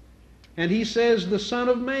 and He says the Son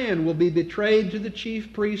of Man will be betrayed to the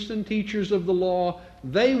chief priests and teachers of the law.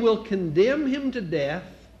 They will condemn Him to death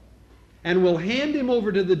and will hand Him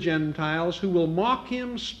over to the Gentiles, who will mock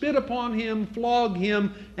Him, spit upon Him, flog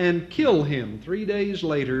Him, and kill Him. 3 days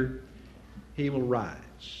later, He will rise.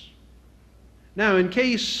 Now, in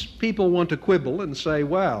case people want to quibble and say,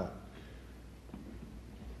 well,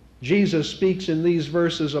 Jesus speaks in these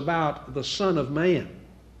verses about the Son of Man.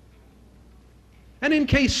 And in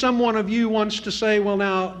case someone of you wants to say, well,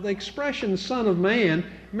 now, the expression Son of Man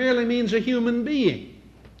merely means a human being,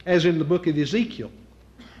 as in the book of Ezekiel.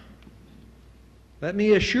 Let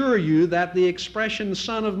me assure you that the expression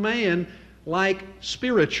Son of Man, like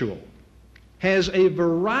spiritual, has a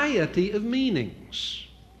variety of meanings,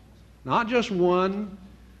 not just one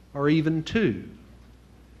or even two.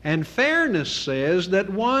 And fairness says that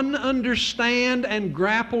one understand and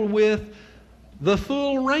grapple with the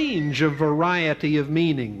full range of variety of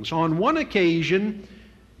meanings. On one occasion,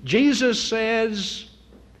 Jesus says,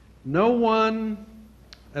 no one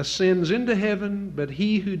ascends into heaven but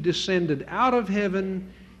He who descended out of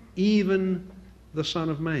heaven, even the Son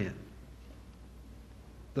of Man.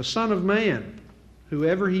 The Son of Man,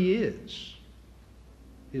 whoever He is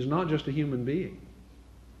not just a human being.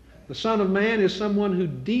 The Son of Man is someone who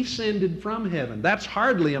descended from heaven. That's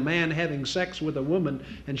hardly a man having sex with a woman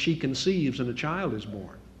and she conceives and a child is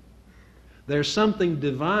born. There's something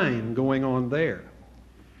divine going on there.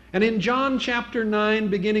 And in John chapter 9,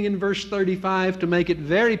 beginning in verse 35, to make it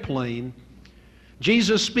very plain,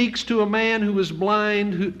 Jesus speaks to a man who was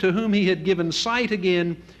blind, to whom He had given sight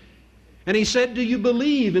again. And He said, do you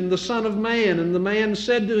believe in the Son of Man? And the man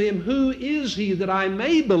said to Him, who is He that I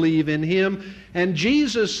may believe in Him? And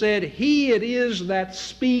Jesus said, He it is that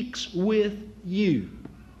speaks with you.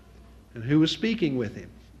 And who was speaking with Him?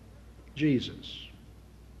 Jesus.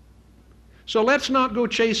 So let's not go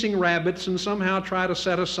chasing rabbits and somehow try to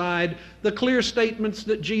set aside the clear statements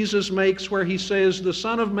that Jesus makes where he says the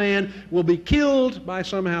Son of Man will be killed by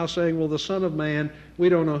somehow saying, well, the Son of Man, we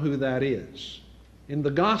don't know who that is. In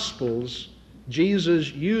the Gospels,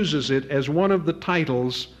 Jesus uses it as one of the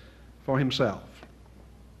titles for himself.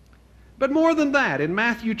 But more than that, in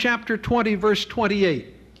Matthew chapter 20, verse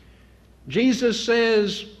 28, Jesus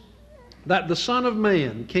says that the Son of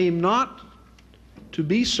Man came not to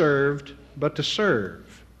be served, but to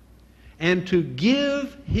serve, and to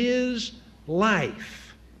give his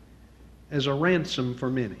life as a ransom for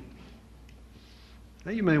many.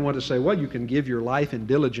 Now you may want to say, well, you can give your life in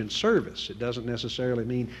diligent service. It doesn't necessarily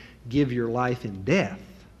mean give your life in death.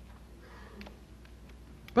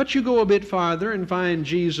 But you go a bit farther and find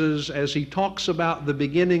Jesus as he talks about the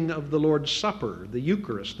beginning of the Lord's Supper, the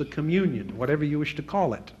Eucharist, the communion, whatever you wish to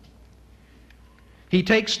call it. He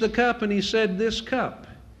takes the cup and he said, this cup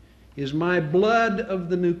is my blood of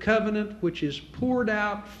the new covenant, which is poured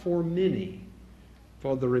out for many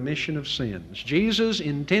for the remission of sins. Jesus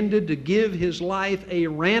intended to give his life a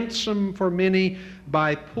ransom for many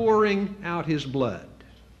by pouring out his blood.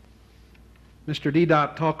 Mr.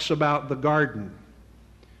 Deedat talks about the garden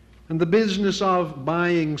and the business of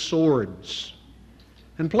buying swords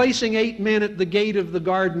and placing 8 men at the gate of the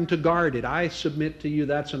garden to guard it. I submit to you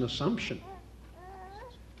that's an assumption.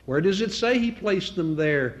 Where does it say he placed them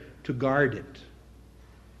there to guard it?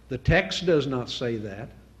 The text does not say that.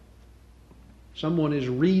 Someone is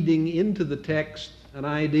reading into the text an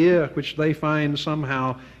idea which they find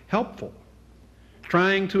somehow helpful,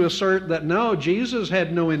 trying to assert that no, Jesus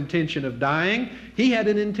had no intention of dying. He had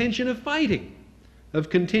an intention of fighting,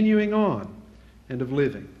 of continuing on, and of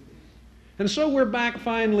living. And so we're back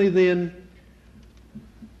finally then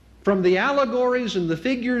from the allegories and the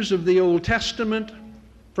figures of the Old Testament,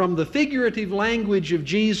 from the figurative language of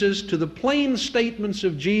Jesus to the plain statements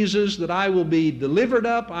of Jesus that I will be delivered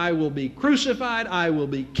up, I will be crucified, I will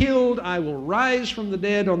be killed, I will rise from the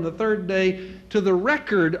dead on the third day, to the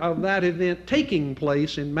record of that event taking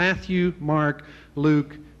place in Matthew, Mark,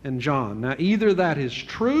 Luke, and John. Now either that is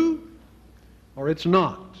true or it's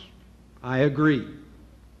not. I agree.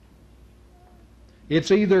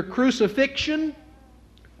 It's either crucifixion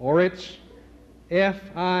or it's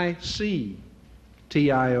F-I-C-T-I-O-N.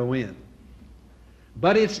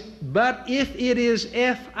 But if it is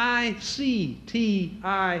F-I-C-T-I-O-N,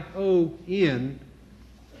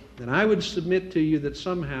 then I would submit to you that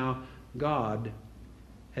somehow God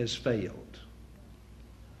has failed.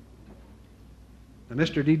 Now,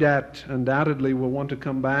 Mr. Deedat undoubtedly will want to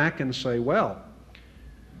come back and say, well,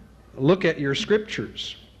 look at your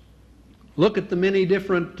scriptures. Look at the many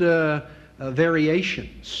different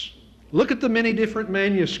variations. Look at the many different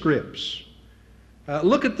manuscripts.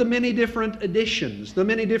 Look at the many different editions, the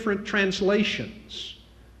many different translations.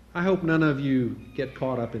 I hope none of you get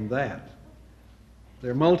caught up in that. There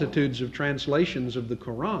are multitudes of translations of the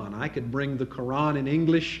Quran. I could bring the Quran in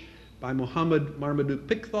English by Muhammad Marmaduke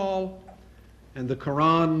Pickthall and the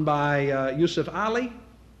Quran by Yusuf Ali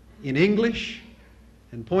in English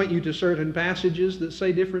and point you to certain passages that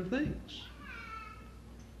say different things.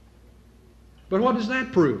 But what does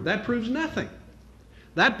that prove? That proves nothing.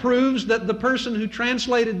 That proves that the person who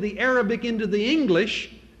translated the Arabic into the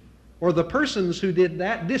English, or the persons who did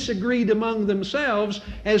that, disagreed among themselves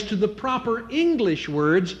as to the proper English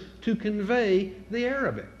words to convey the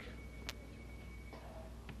Arabic.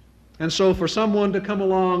 And so for someone to come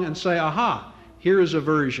along and say, aha, here is a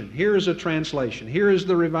version, here is a translation, here is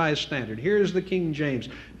the Revised Standard, here is the King James,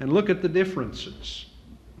 and look at the differences.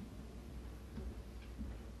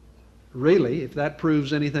 Really, if that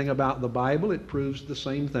proves anything about the Bible, it proves the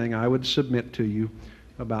same thing I would submit to you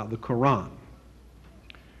about the Quran.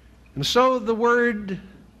 And so the word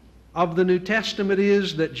of the New Testament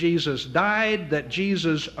is that Jesus died, that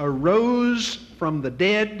Jesus arose from the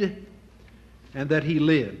dead, and that he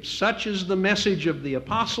lives. Such is the message of the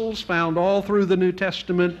apostles found all through the New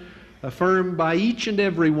Testament, affirmed by each and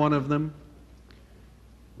every one of them.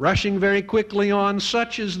 Rushing very quickly on,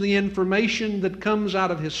 such is the information that comes out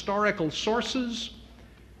of historical sources.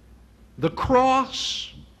 The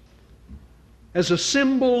cross, as a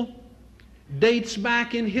symbol, dates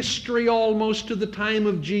back in history almost to the time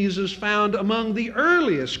of Jesus, found among the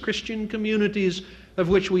earliest Christian communities of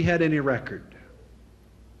which we had any record.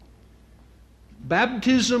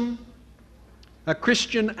 Baptism, a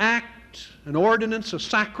Christian act, an ordinance, a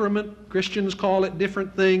sacrament, Christians call it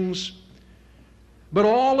different things, but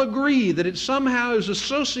all agree that it somehow is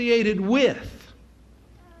associated with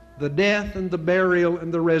the death and the burial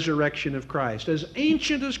and the resurrection of Christ. As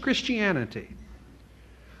ancient as Christianity,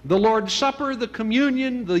 The Lord's Supper, the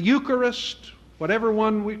communion, the Eucharist, whatever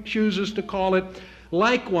one chooses to call it,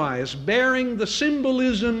 likewise bearing the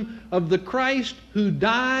symbolism of the Christ who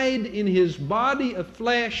died in his body of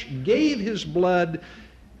flesh, gave his blood,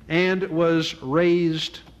 and was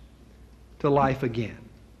raised to life again.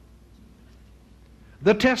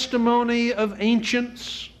 The testimony of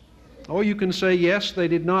ancients. Oh, you can say, yes, they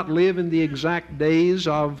did not live in the exact days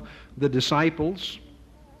of the disciples.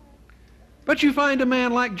 But you find a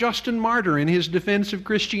man like Justin Martyr in his Defense of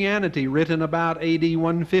Christianity, written about AD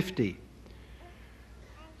 150,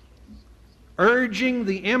 urging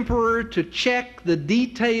the emperor to check the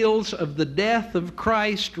details of the death of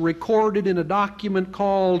Christ recorded in a document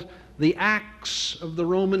called the Acts of the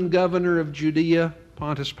Roman Governor of Judea,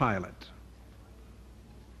 Pontius Pilate.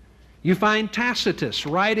 You find Tacitus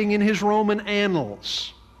writing in his Roman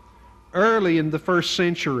Annals, early in the 1st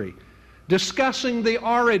century, discussing the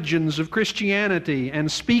origins of Christianity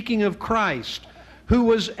and speaking of Christ, who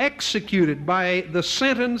was executed by the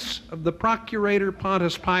sentence of the procurator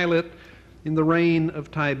Pontius Pilate in the reign of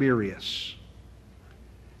Tiberius.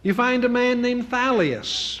 You find a man named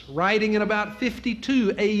Thalius writing in about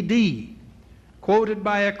 52 AD, quoted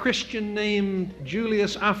by a Christian named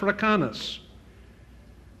Julius Africanus,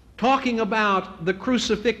 talking about the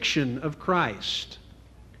crucifixion of Christ.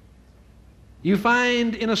 You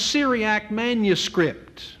find in a Syriac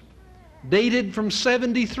manuscript dated from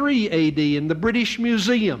 73 AD in the British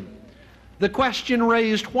Museum the question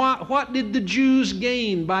raised, what did the Jews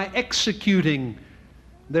gain by executing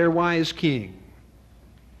their wise king?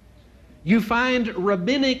 You find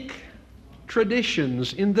rabbinic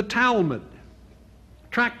traditions in the Talmud,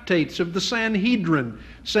 tractates of the Sanhedrin,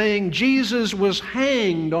 saying Jesus was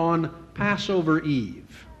hanged on Passover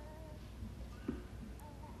Eve.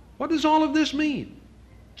 What does all of this mean?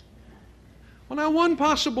 Well, now, one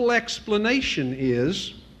possible explanation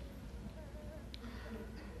is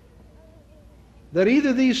that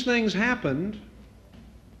either these things happened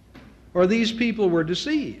or these people were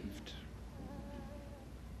deceived.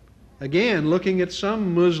 Again, looking at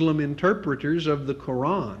some Muslim interpreters of the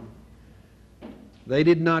Quran, they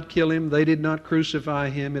did not kill him, they did not crucify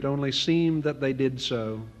him, it only seemed that they did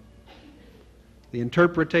so. The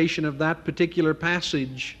interpretation of that particular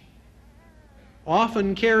passage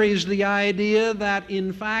often carries the idea that,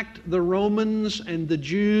 in fact, the Romans and the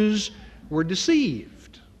Jews were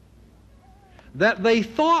deceived. That they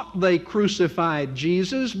thought they crucified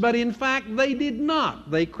Jesus, but in fact they did not.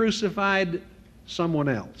 They crucified someone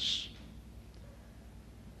else.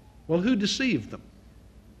 Well, who deceived them?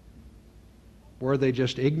 Were they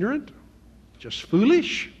just ignorant? Just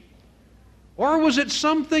foolish? Or was it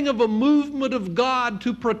something of a movement of God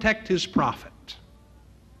to protect His prophet?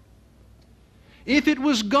 If it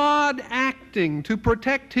was God acting to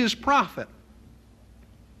protect His prophet,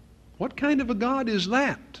 what kind of a God is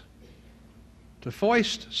that? To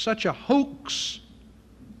foist such a hoax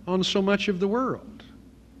on so much of the world?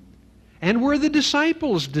 And were the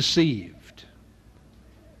disciples deceived?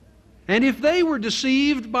 And if they were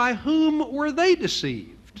deceived, by whom were they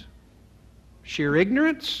deceived? Sheer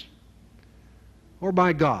ignorance? Or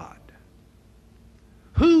by God?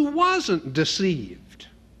 Who wasn't deceived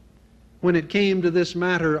when it came to this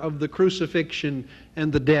matter of the crucifixion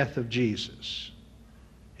and the death of Jesus?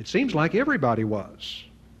 It seems like everybody was.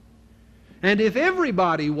 And if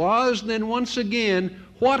everybody was, then once again,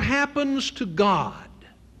 what happens to God,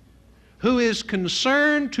 who is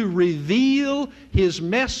concerned to reveal His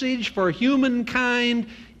message for humankind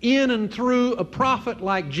in and through a prophet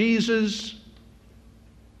like Jesus,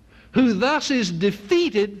 who thus is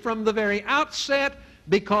defeated from the very outset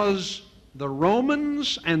because the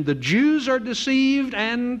Romans and the Jews are deceived,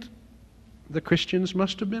 and the Christians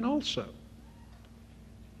must have been also.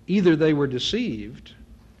 Either they were deceived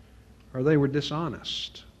or they were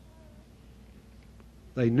dishonest.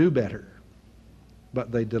 They knew better,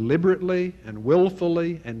 but they deliberately and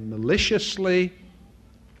willfully and maliciously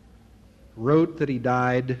wrote that He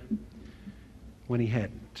died when He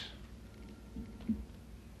hadn't.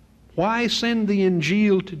 Why send the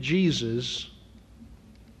Injil to Jesus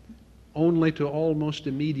only to almost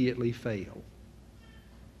immediately fail?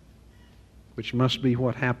 Which must be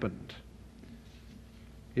what happened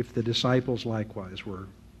if the disciples likewise were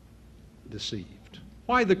deceived.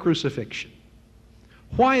 Why the crucifixion?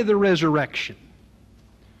 Why the resurrection?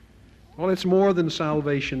 Well, it's more than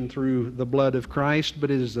salvation through the blood of Christ, but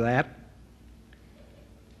it is that.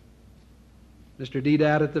 Mr.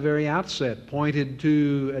 Deedat at the very outset pointed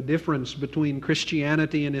to a difference between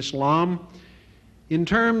Christianity and Islam in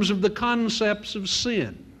terms of the concepts of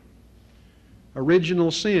sin.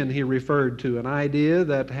 Original sin he referred to, an idea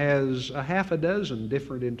that has a half a dozen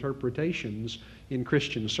different interpretations in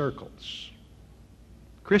Christian circles.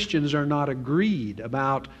 Christians are not agreed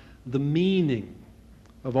about the meaning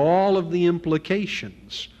of all of the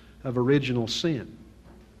implications of original sin.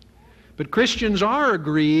 But Christians are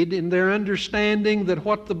agreed in their understanding that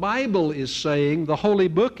what the Bible is saying, the Holy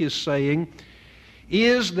Book is saying,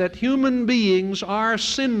 is that human beings are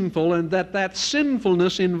sinful and that that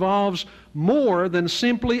sinfulness involves more than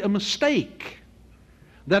simply a mistake.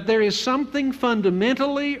 That there is something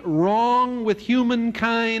fundamentally wrong with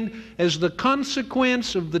humankind as the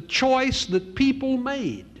consequence of the choice that people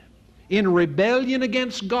made in rebellion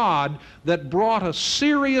against God that brought a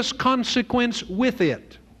serious consequence with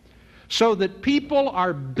it, so that people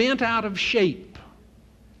are bent out of shape.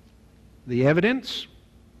 The evidence?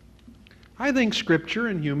 I think Scripture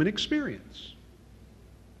and human experience.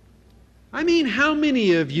 I mean, how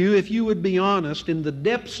many of you, if you would be honest, in the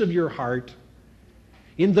depths of your heart,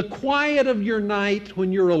 in the quiet of your night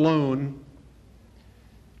when you're alone,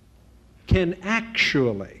 can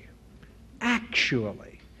actually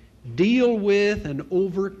deal with and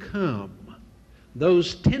overcome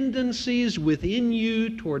those tendencies within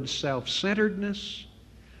you toward self-centeredness,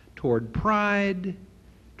 toward pride,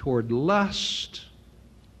 toward lust,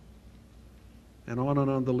 and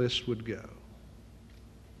on the list would go.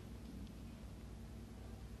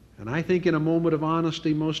 And I think in a moment of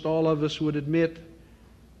honesty, most all of us would admit,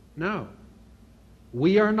 no.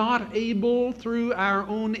 We are not able through our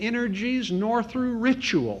own energies nor through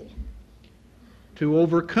ritual to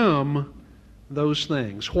overcome those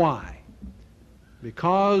things. Why?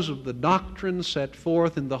 Because of the doctrine set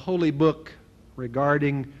forth in the Holy Book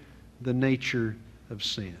regarding the nature of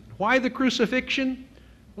sin. Why the crucifixion?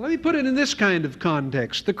 Well, let me put it in this kind of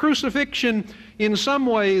context. The crucifixion, in some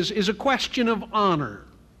ways, is a question of honor.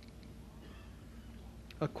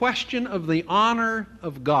 A question of the honor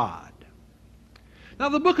of God. Now,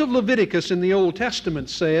 the book of Leviticus in the Old Testament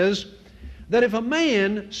says that if a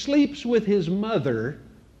man sleeps with his mother,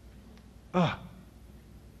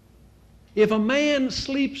 if a man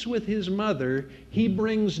sleeps with his mother, he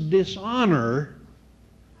brings dishonor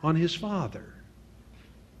on his father,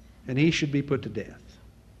 and he should be put to death.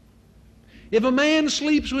 If a man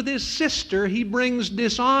sleeps with his sister, he brings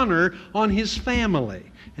dishonor on his family,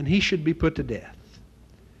 and he should be put to death.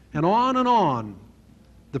 And on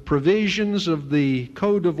the provisions of the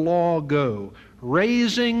code of law go,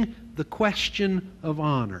 raising the question of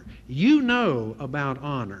honor. You know about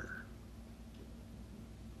honor.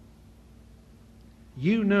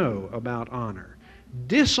 You know about honor.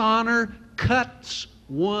 Dishonor cuts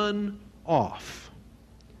one off.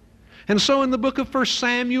 And so in the book of 1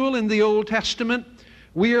 Samuel in the Old Testament,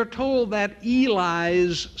 we are told that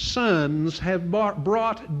Eli's sons have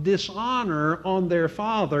brought dishonor on their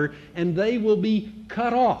father, and they will be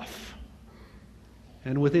cut off.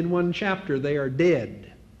 And within one chapter, they are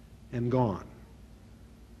dead and gone.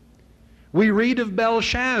 We read of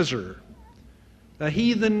Belshazzar, a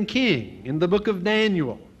heathen king, in the book of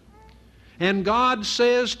Daniel. And God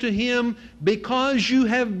says to him, because you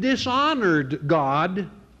have dishonored God,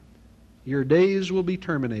 your days will be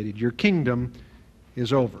terminated. Your kingdom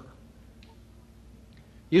is over.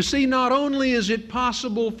 You see, not only is it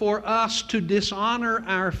possible for us to dishonor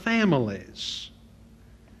our families,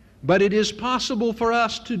 but it is possible for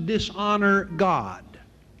us to dishonor God.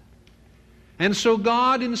 And so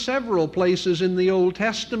God in several places in the Old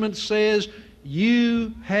Testament says,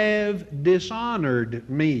 you have dishonored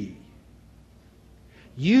me.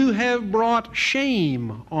 You have brought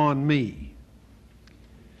shame on me.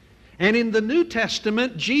 And in the New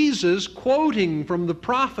Testament, Jesus, quoting from the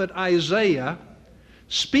prophet Isaiah,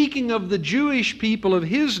 speaking of the Jewish people of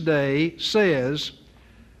his day, says,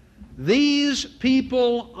 these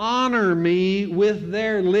people honor me with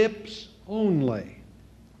their lips only,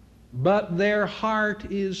 but their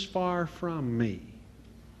heart is far from me.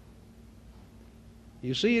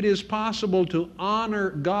 You see, it is possible to honor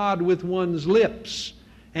God with one's lips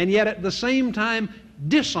and yet at the same time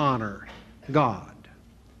dishonor God.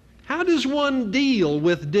 How does one deal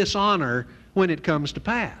with dishonor when it comes to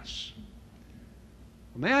pass?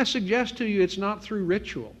 Well, may I suggest to you it's not through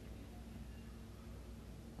ritual.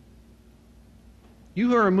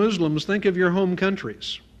 You who are Muslims, think of your home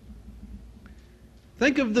countries.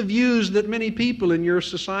 Think of the views that many people in your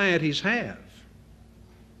societies have.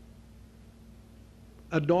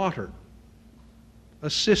 A daughter, a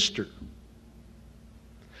sister,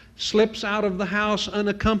 slips out of the house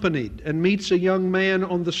unaccompanied and meets a young man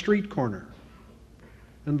on the street corner.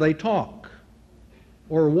 And they talk,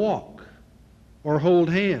 or walk, or hold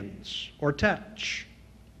hands, or touch,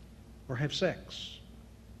 or have sex.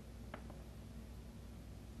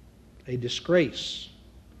 A disgrace.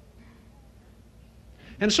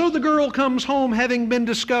 And so the girl comes home having been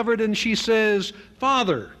discovered, and she says,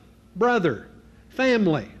 "Father, brother,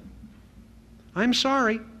 family, I'm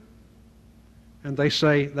sorry." And they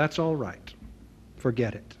say, "That's all right.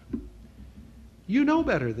 Forget it." You know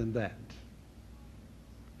better than that.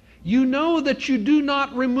 You know that you do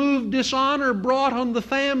not remove dishonor brought on the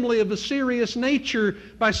family of a serious nature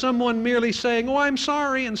by someone merely saying, "Oh, I'm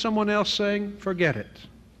sorry," and someone else saying, "Forget it."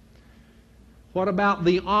 What about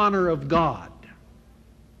the honor of God?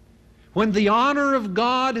 When the honor of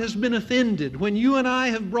God has been offended, when you and I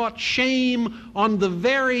have brought shame on the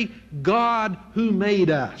very God who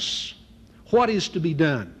made us, what is to be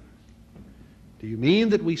done? Do you mean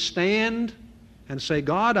that we stand and say,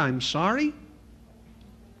 "God, I'm sorry"?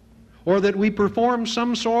 Or that we perform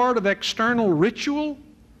some sort of external ritual?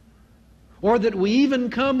 Or that we even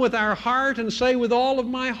come with our heart and say, "With all of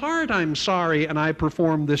my heart I'm sorry," and I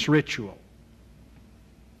perform this ritual?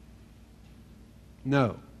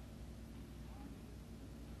 No.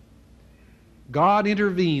 God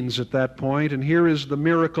intervenes at that point, and here is the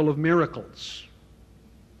miracle of miracles.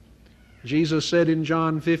 Jesus said in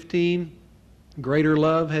John 15, "Greater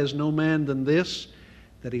love has no man than this,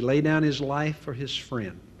 that he lay down his life for his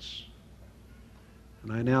friends.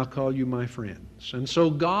 And I now call you my friends." And so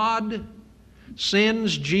God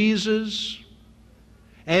sends Jesus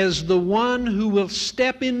as the one who will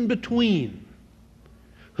step in between,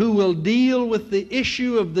 who will deal with the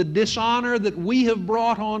issue of the dishonor that we have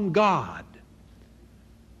brought on God,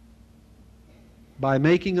 by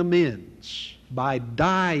making amends, by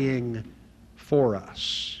dying for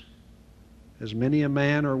us. As many a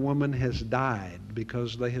man or woman has died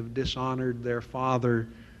because they have dishonored their father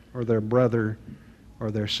or their brother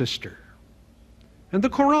or their sister. And the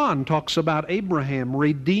Quran talks about Abraham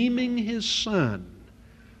redeeming his son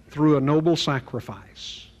through a noble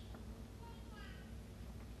sacrifice.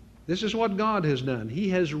 This is what God has done. He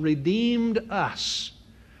has redeemed us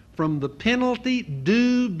from the penalty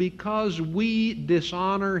due because we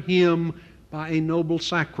dishonor Him by a noble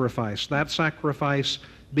sacrifice. That sacrifice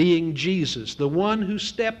being Jesus, the one who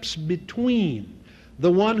steps between,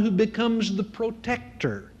 the one who becomes the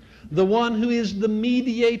protector, the one who is the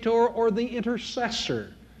mediator or the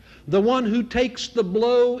intercessor, the one who takes the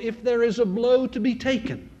blow if there is a blow to be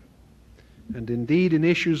taken. And indeed, in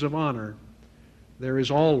issues of honor, there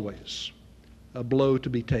is always a blow to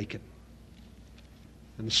be taken.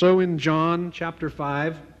 And so in John chapter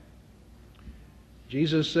 5,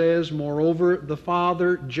 Jesus says, "Moreover, the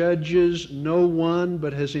Father judges no one,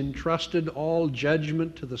 but has entrusted all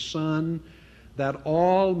judgment to the Son, that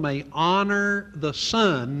all may honor the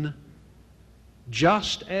Son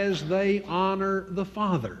just as they honor the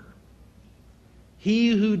Father. He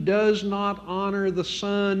who does not honor the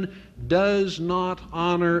Son does not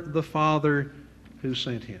honor the Father who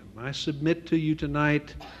sent him." I submit to you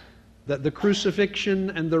tonight that the crucifixion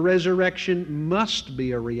and the resurrection must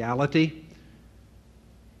be a reality.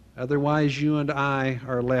 Otherwise, you and I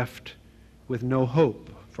are left with no hope,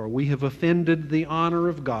 for we have offended the honor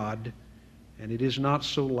of God, and it is not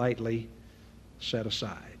so lightly set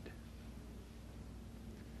aside.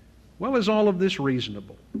 Well, is all of this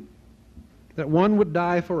reasonable? That one would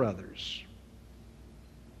die for others?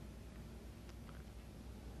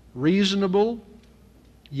 Reasonable?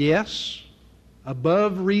 Yes.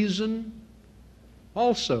 Above reason?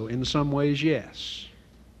 Also, in some ways, yes.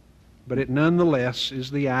 But it nonetheless is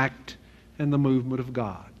the act and the movement of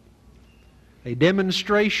God. A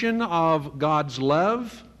demonstration of God's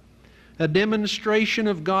love, a demonstration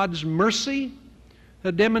of God's mercy,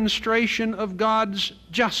 a demonstration of God's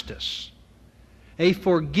justice, a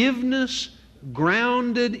forgiveness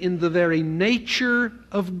grounded in the very nature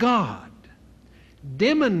of God,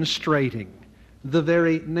 demonstrating the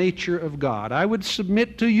very nature of God. I would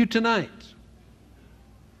submit to you tonight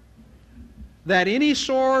that any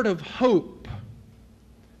sort of hope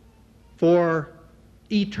for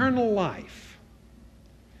eternal life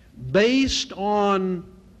based on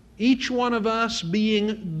each one of us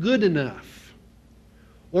being good enough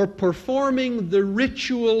or performing the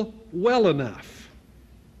ritual well enough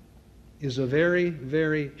is a very,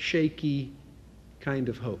 very shaky kind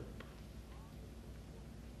of hope.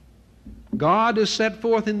 God is set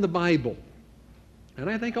forth in the Bible, and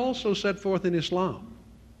I think also set forth in Islam,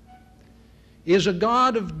 is a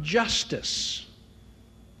God of justice,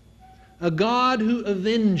 a God who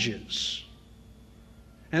avenges,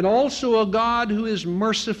 and also a God who is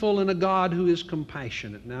merciful and a God who is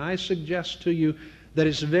compassionate. Now, I suggest to you that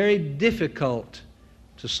it's very difficult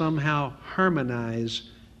to somehow harmonize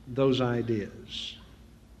those ideas.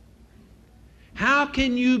 How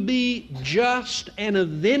can you be just and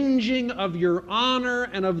avenging of your honor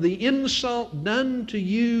and of the insult done to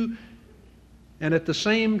you, and at the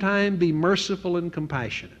same time be merciful and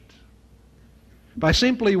compassionate? By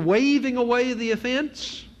simply waving away the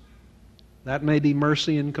offense? That may be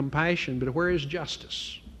mercy and compassion, but where is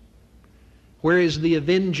justice? Where is the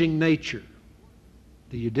avenging nature?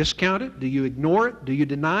 Do you discount it? Do you ignore it? Do you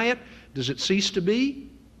deny it? Does it cease to be?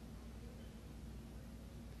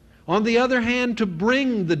 On the other hand, to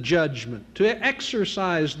bring the judgment, to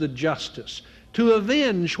exercise the justice, to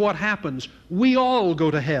avenge what happens, we all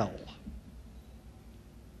go to hell.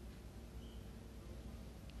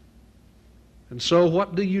 And so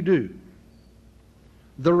what do?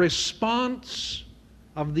 The response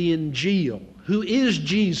of the Injil, who is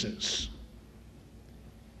Jesus,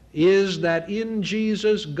 is that in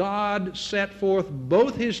Jesus God set forth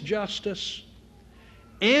both His justice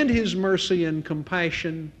and His mercy and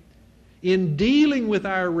compassion in dealing with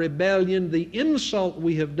our rebellion, the insult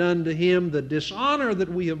we have done to Him, the dishonor that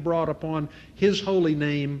we have brought upon His holy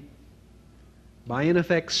name, by in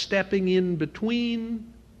effect stepping in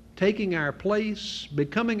between, taking our place,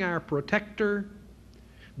 becoming our protector,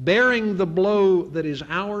 bearing the blow that is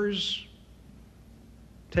ours,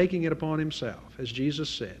 taking it upon Himself. As Jesus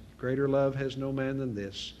said, greater love has no man than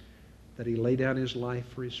this, that He lay down His life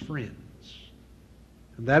for His friends.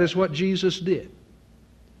 And that is what Jesus did.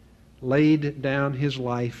 Laid down His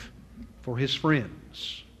life for His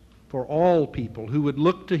friends, for all people who would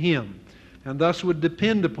look to Him and thus would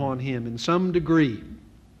depend upon Him in some degree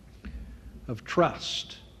of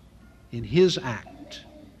trust in His act,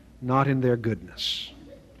 not in their goodness.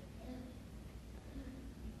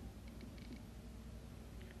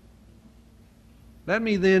 Let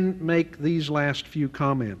me then make these last few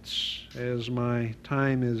comments as my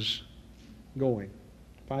time is going.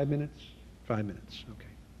 5 minutes? 5 minutes, okay.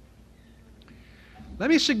 Let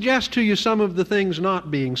me suggest to you some of the things not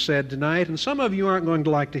being said tonight, and some of you aren't going to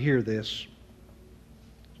like to hear this.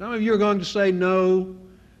 Some of you are going to say no,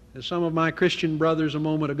 as some of my Christian brothers a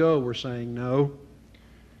moment ago were saying no.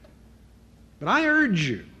 But I urge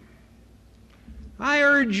you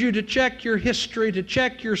to check your history, to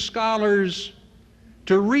check your scholars,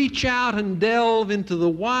 to reach out and delve into the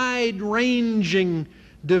wide-ranging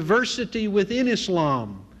diversity within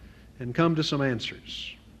Islam and come to some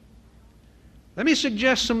answers. Let me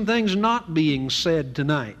suggest some things not being said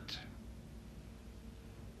tonight.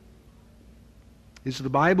 Is the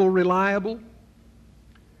Bible reliable?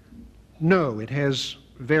 No, it has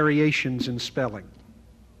variations in spelling.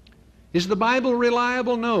 Is the Bible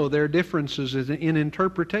reliable? No, there are differences in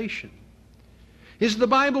interpretation. Is the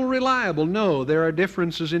Bible reliable? No, there are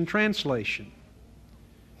differences in translation.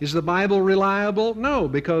 Is the Bible reliable? No,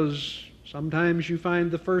 because sometimes you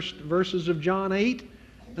find the first verses of John 8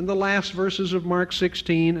 and the last verses of Mark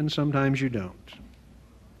 16, and sometimes you don't.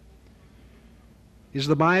 Is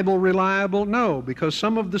the Bible reliable? No, because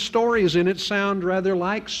some of the stories in it sound rather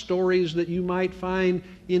like stories that you might find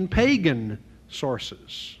in pagan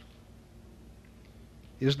sources.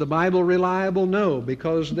 Is the Bible reliable? No,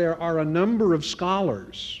 because there are a number of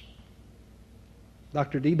scholars.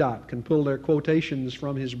 Dr. Deedat can pull their quotations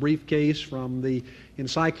from his briefcase, from the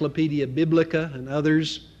Encyclopedia Biblica and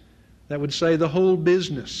others, that would say the whole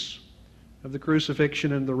business of the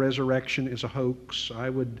crucifixion and the resurrection is a hoax. I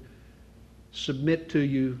would submit to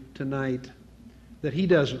you tonight that he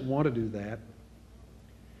doesn't want to do that.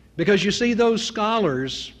 Because you see, those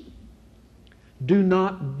scholars do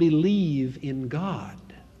not believe in God.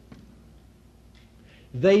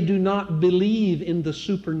 They do not believe in the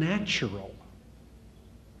supernatural.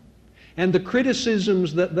 And the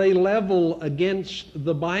criticisms that they level against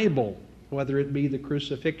the Bible, whether it be the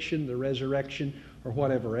crucifixion, the resurrection, or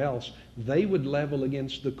whatever else, they would level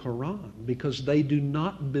against the Quran because they do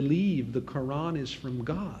not believe the Quran is from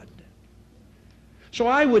God. So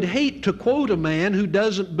I would hate to quote a man who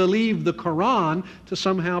doesn't believe the Quran to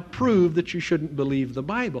somehow prove that you shouldn't believe the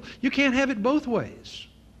Bible. You can't have it both ways.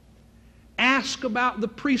 Ask about the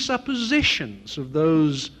presuppositions of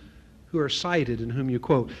those who are cited and whom you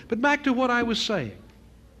quote. But back to what I was saying.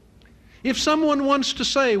 If someone wants to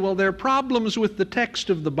say, well, there are problems with the text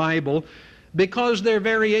of the Bible because there are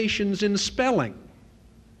variations in spelling.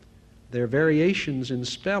 There are variations in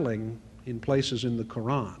spelling in places in the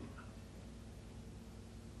Quran.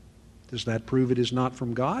 Does that prove it is not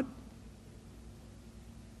from God?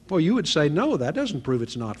 Well, you would say, no, that doesn't prove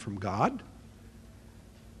it's not from God.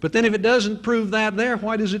 But then if it doesn't prove that there,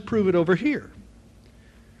 why does it prove it over here?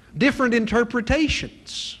 Different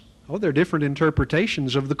interpretations. Oh, there are different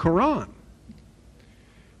interpretations of the Quran.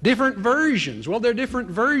 Different versions. Well, there are different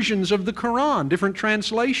versions of the Quran, different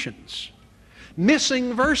translations.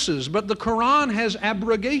 missing verses, but the Quran has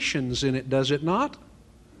abrogations in it, does it not?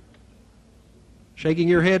 Shaking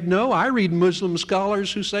your head, no. I read Muslim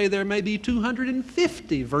scholars who say there may be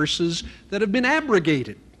 250 verses that have been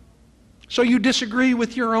abrogated. So you disagree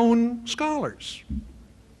with your own scholars.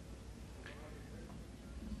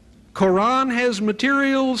 Quran has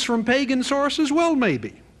materials from pagan sources? Well,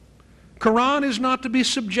 maybe. Quran is not to be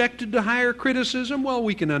subjected to higher criticism? Well,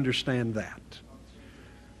 we can understand that.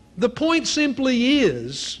 The point simply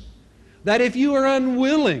is that if you are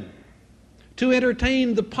unwilling to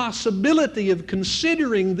entertain the possibility of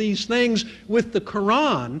considering these things with the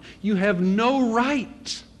Quran, you have no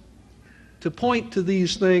right to point to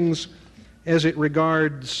these things as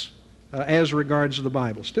regards the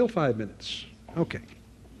Bible. Still 5 minutes. Okay.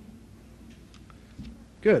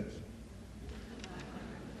 Good.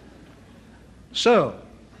 So,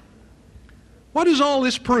 what does all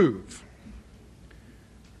this prove?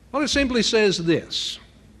 Well, it simply says this.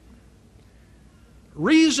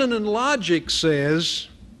 Reason and logic says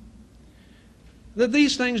that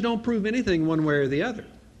these things don't prove anything one way or the other.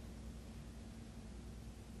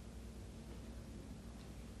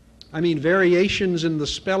 I mean, variations in the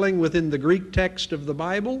spelling within the Greek text of the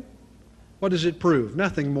Bible, what does it prove?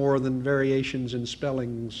 Nothing more than variations in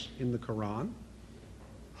spellings in the Quran.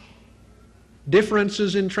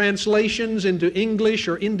 Differences in translations into English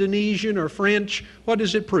or Indonesian or French, what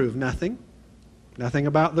does it prove? Nothing. Nothing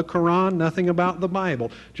about the Quran, nothing about the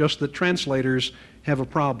Bible, just that translators have a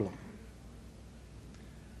problem.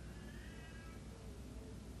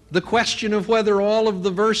 The question of whether all of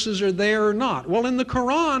the verses are there or not. Well, in the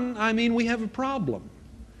Quran, I mean, we have a problem.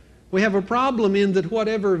 We have a problem in that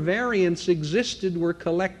whatever variants existed were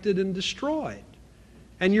collected and destroyed.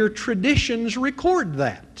 And your traditions record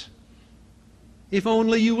that. If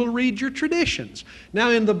only you will read your traditions. Now,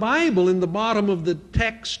 in the Bible, in the bottom of the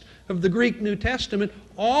text of the Greek New Testament,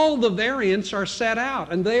 all the variants are set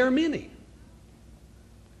out, and they are many.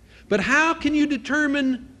 But how can you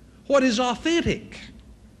determine what is authentic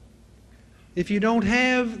if you don't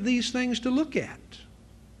have these things to look at?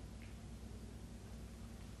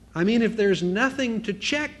 I mean, if there's nothing to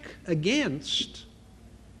check against,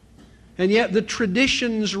 and yet the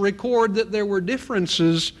traditions record that there were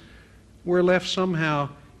differences, we're left somehow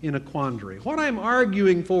in a quandary. What I'm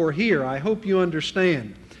arguing for here, I hope you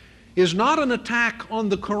understand, is not an attack on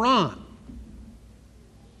the Quran.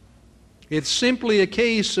 It's simply a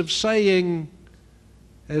case of saying,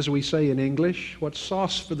 as we say in English, what's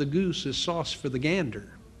sauce for the goose is sauce for the gander.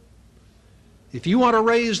 If you want to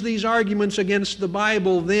raise these arguments against the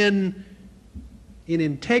Bible, then in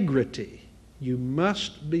integrity, you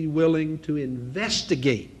must be willing to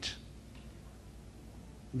investigate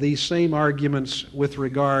these same arguments with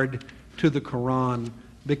regard to the Quran,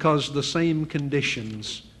 because the same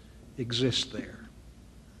conditions exist there.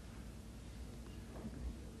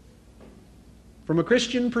 From a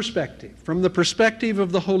Christian perspective, from the perspective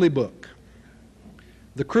of the Holy Book,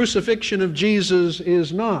 the crucifixion of Jesus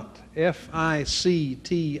is not F-I-C-T-I-O-N,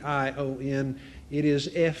 it is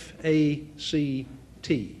F-A-C-T.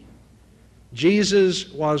 Jesus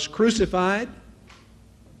was crucified,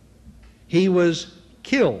 he was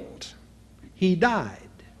killed, he died,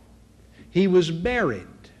 he was buried,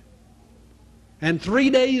 and 3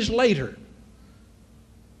 days later,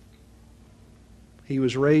 he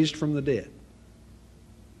was raised from the dead.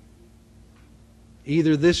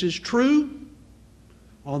 Either this is true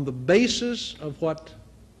on the basis of what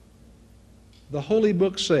the Holy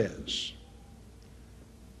Book says,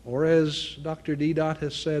 or as Dr. Deedat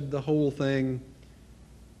has said, the whole thing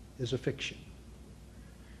is a fiction.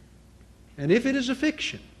 And if it is a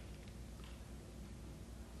fiction,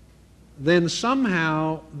 then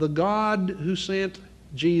somehow the God who sent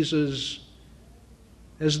Jesus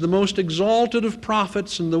as the most exalted of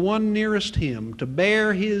prophets and the one nearest him to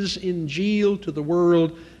bear his Injil to the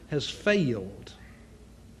world has failed.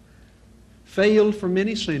 Failed for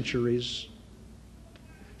many centuries.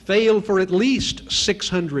 Failed for at least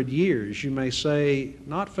 600 years. You may say,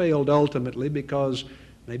 not failed ultimately, because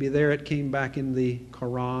maybe there it came back in the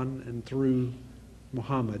Quran and through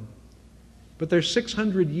Muhammad. But there's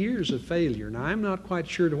 600 years of failure. Now, I'm not quite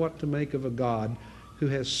sure what to make of a God who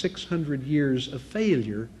has 600 years of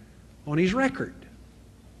failure on his record.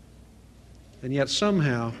 And yet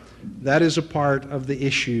somehow that is a part of the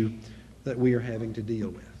issue that we are having to deal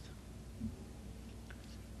with.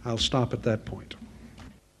 I'll stop at that point.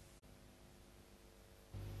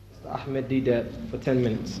 Ahmad Deedat for 10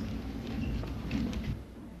 minutes.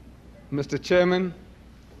 Mr. Chairman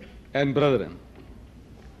and brethren,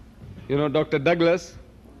 you know, Dr. Douglas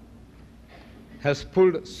has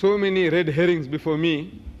pulled so many red herrings before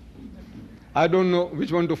me, I don't know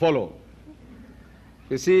which one to follow.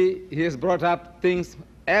 You see, he has brought up things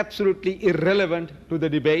absolutely irrelevant to the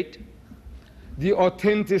debate. The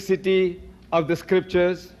authenticity of the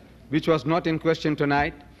scriptures, which was not in question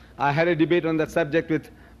tonight. I had a debate on that subject with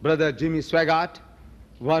Brother Jimmy Swaggart,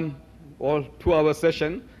 1 or 2 hour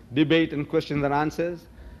session, debate and questions and answers.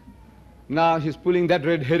 Now he's pulling that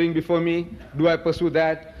red herring before me. Do I pursue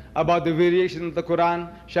that? About the variation of the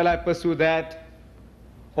Quran, shall I pursue that?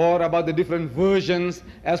 Or about the different versions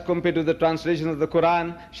as compared to the translation of the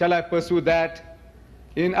Quran, shall I pursue that?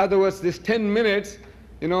 In other words, this 10 minutes,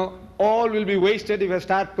 all will be wasted if I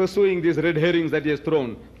start pursuing these red herrings that he has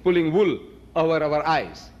thrown, pulling wool over our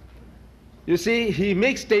eyes. You see, he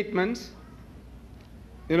makes statements,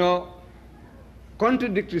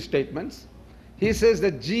 contradictory statements. He says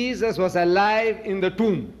that Jesus was alive in the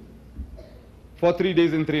tomb for 3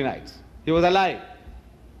 days and 3 nights. He was alive.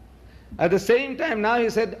 At the same time, now he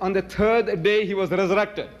said on the 3rd day he was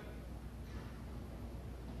resurrected.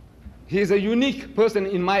 He is a unique person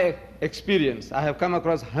in my experience. I have come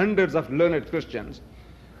across hundreds of learned Christians.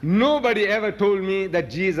 Nobody ever told me that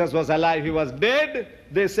Jesus was alive. He was dead,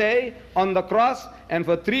 they say, on the cross, and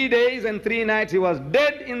for 3 days and 3 nights he was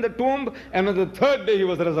dead in the tomb, and on the 3rd day he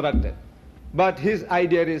was resurrected. But his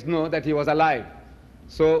idea is no, that he was alive.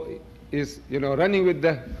 So is running with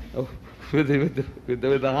the with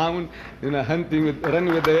the hound, running with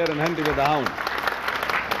the hare and hunting with the hound.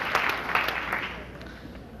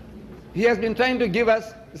 He has been trying to give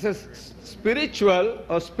us, it says, spiritual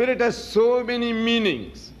or spirit has so many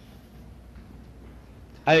meanings.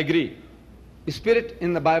 I agree. Spirit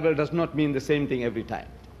in the Bible does not mean the same thing every time.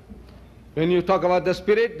 When you talk about the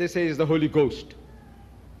Spirit, they say it's the Holy Ghost.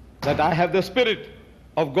 That I have the Spirit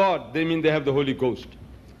of God, they mean they have the Holy Ghost.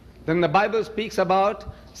 Then the Bible speaks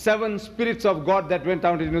about 7 spirits of God that went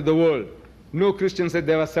out into the world. No Christian said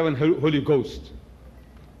there were 7 Holy Ghosts.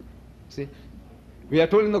 See? We are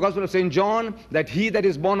told in the Gospel of St. John that he that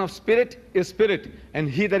is born of spirit is spirit, and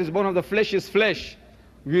he that is born of the flesh is flesh.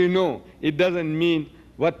 We know it doesn't mean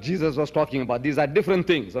what Jesus was talking about. These are different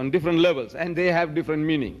things on different levels, and they have different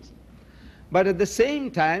meanings. But at the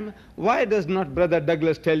same time, why does not Brother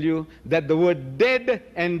Douglas tell you that the word dead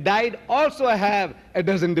and died also have a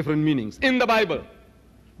dozen different meanings in the Bible?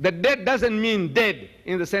 That dead doesn't mean dead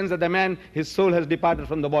in the sense that the man, his soul has departed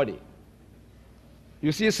from the body.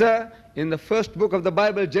 You see, sir, in the first book of the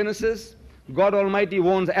Bible, Genesis, God Almighty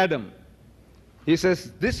warns Adam. He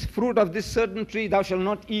says, this fruit of this certain tree thou shalt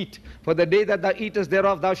not eat, for the day that thou eatest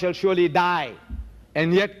thereof thou shalt surely die.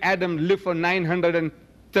 And yet Adam lived for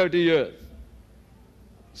 930 years.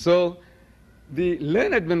 So the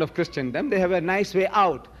learned men of Christendom, they have a nice way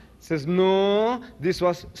out. Says, no, this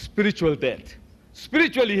was spiritual death.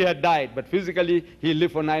 Spiritually he had died, but physically he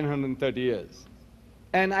lived for 930 years.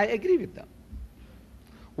 And I agree with them.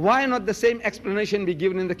 Why not the same explanation be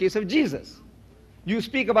given in the case of Jesus? You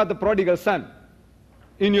speak about the prodigal son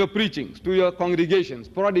in your preachings to your congregations,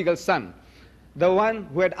 prodigal son, the one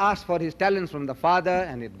who had asked for his talents from the father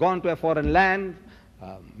and had gone to a foreign land,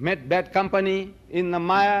 met bad company in the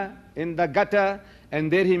mire, in the gutter,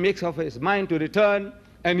 and there he makes up his mind to return,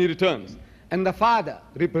 and he returns. And the father,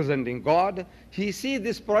 representing God, he sees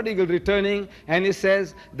this prodigal returning, and he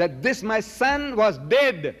says that this my son was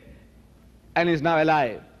dead and is now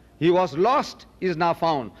alive. He was lost, is now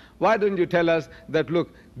found. Why don't you tell us that,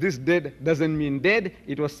 look, this dead doesn't mean dead,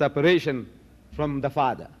 it was separation from the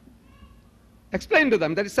father. Explain to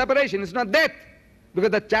them that it's separation, it's not death.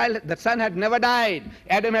 Because the son had never died.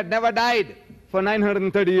 Adam had never died for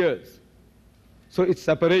 930 years. So it's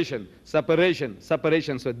separation, separation,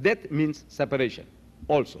 separation. So death means separation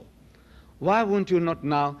also. Why won't you not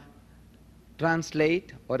now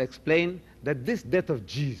translate or explain that this death of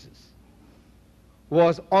Jesus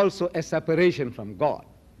was also a separation from God?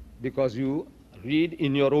 Because you read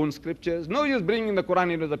in your own scriptures, no use bringing the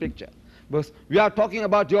Quran into the picture. Because we are talking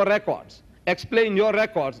about your records. Explain your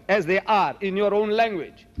records as they are in your own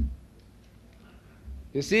language.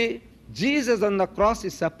 You see, Jesus on the cross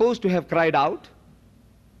is supposed to have cried out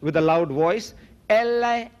with a loud voice,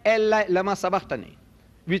 Eli, Eli, lama sabachthani,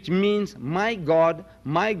 which means, my God,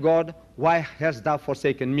 why hast thou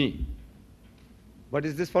forsaken me? What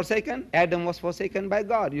is this forsaken? Adam was forsaken by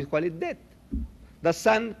God. You call it death. The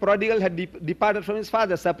son, prodigal, had departed from his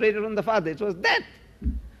father, separated from the father. It was death.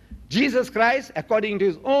 Jesus Christ, according to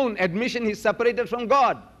his own admission, he is separated from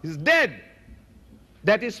God. He is dead.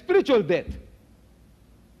 That is spiritual death.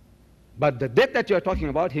 But the death that you are talking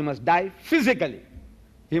about, he must die physically.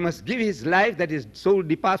 He must give his life, that his soul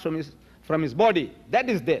departs from his body. That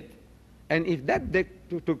is death. And if that death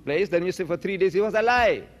took place, then you say for 3 days he was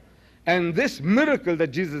alive. And this miracle that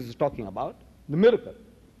Jesus is talking about, the miracle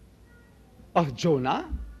of Jonah,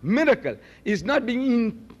 miracle, is not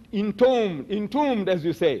being entombed, as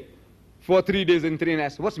you say, for 3 days and 3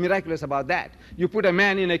 nights. What's miraculous about that? You put a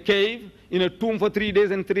man in a cave, in a tomb for 3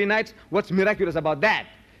 days and 3 nights. What's miraculous about that?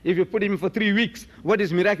 If you put him for 3 weeks, what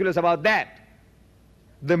is miraculous about that?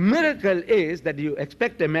 The miracle is that you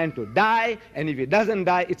expect a man to die, and if he doesn't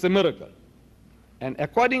die, it's a miracle. And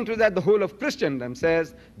according to that, the whole of Christendom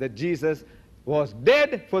says that Jesus was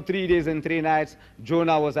dead for 3 days and 3 nights,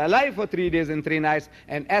 Jonah was alive for 3 days and 3 nights,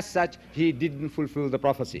 and as such, he didn't fulfill the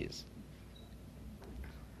prophecies.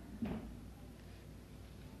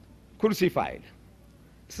 Crucified.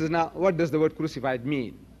 This is now, what does the word crucified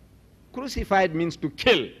mean? Crucified means to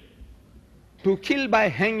kill by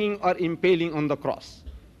hanging or impaling on the cross.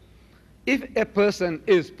 If a person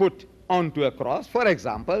is put onto a cross, for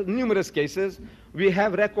example, numerous cases, we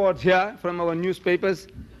have records here from our newspapers,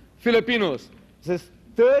 Filipinos. It says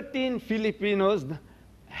 13 Filipinos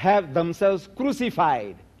have themselves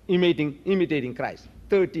crucified, imitating Christ.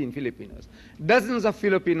 13 Filipinos. Dozens of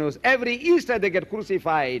Filipinos, every Easter they get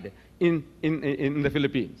crucified in the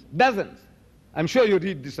Philippines. Dozens. I'm sure you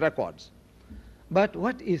read these records. But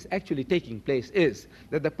what is actually taking place is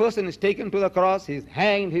that the person is taken to the cross, he's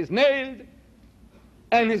hanged, he's nailed,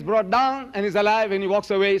 and he's brought down, and he's alive, and he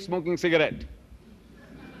walks away smoking cigarette.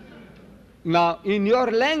 Now, in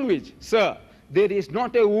your language, sir, there is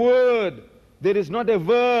not a word, there is not a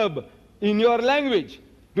verb in your language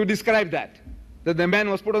to describe that the man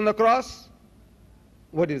was put on the cross.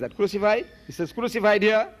 What is that? Crucified? It says crucified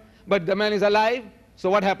here, but the man is alive. So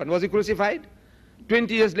what happened? Was he crucified?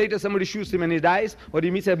 20 years later, somebody shoots him and he dies, or he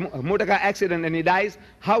meets a motor car accident and he dies.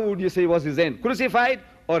 How would you say was his end? Crucified,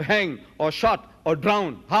 or hanged, or shot, or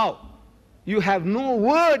drowned? How? You have no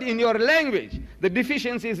word in your language. The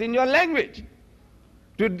deficiency is in your language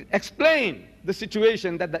to explain the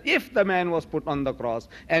situation that if the man was put on the cross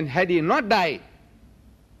and had he not died,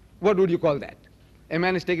 what would you call that? A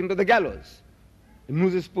man is taken to the gallows. A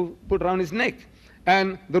noose is put around his neck,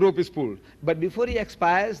 and the rope is pulled. But before he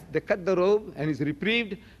expires, they cut the rope and he's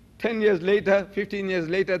reprieved. 10 years later, 15 years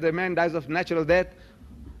later, the man dies of natural death.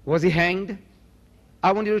 Was he hanged?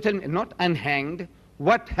 I want you to tell me, not unhanged.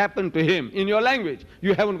 What happened to him? In your language,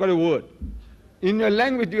 you haven't got a word. In your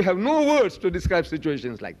language, you have no words to describe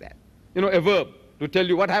situations like that. You know, a verb to tell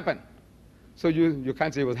you what happened. So you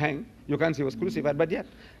can't say he was hanged, you can't say he was crucified, but yet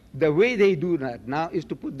the way they do that now is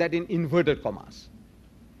to put that in inverted commas.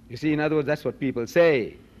 You see, in other words, that's what people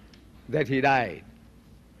say, that he died.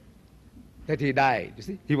 That he died, you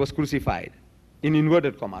see, he was crucified, in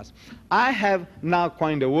inverted commas. I have now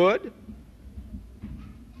coined a word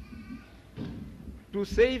to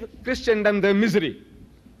save Christendom the misery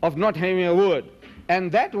of not having a word,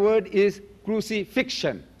 and that word is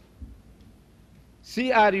crucifixion.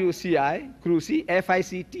 C-R-U-C-I, cruci,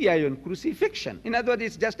 F-I-C-T-I-O-N, crucifixion. In other words,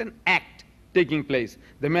 it's just an act taking place.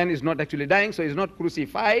 The man is not actually dying, so he's not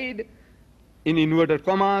crucified in inverted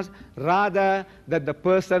commas, rather that the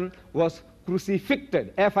person was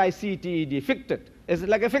crucifixed, F-I-C-T-E-D, ficted. It's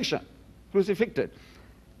like a fiction, crucifixed.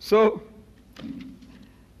 So,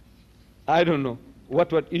 I don't know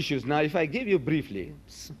what issues. Now, if I give you briefly,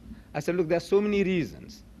 I said, look, there are so many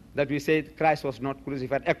reasons that we say Christ was not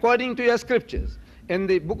crucified. According to your scriptures, in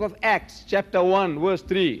the book of Acts, chapter 1, verse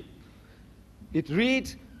 3, it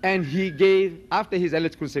reads, and he gave, after his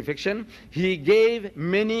alleged crucifixion, he gave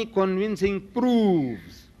many convincing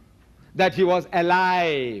proofs that he was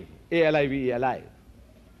alive, A-L-I-V-E, alive.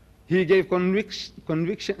 He gave proofs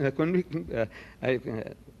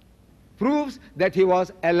that he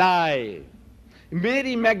was alive.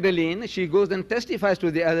 Mary Magdalene, she goes and testifies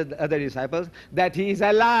to the other disciples that he is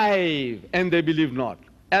alive, and they believe not.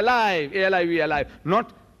 Alive, A-L-I-V, alive,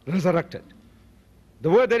 not resurrected. The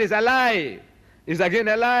word that is alive is again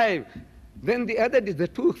alive. Then the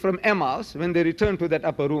two from Emmaus, when they return to that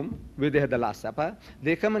upper room where they had the Last Supper,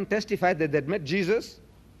 they come and testify that they met Jesus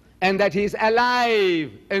and that he is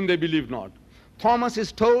alive, and they believe not. Thomas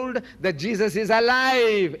is told that Jesus is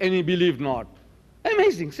alive, and he believed not.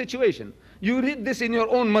 Amazing situation. You read this in your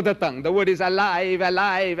own mother tongue. The word is alive,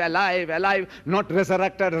 alive, alive, alive, not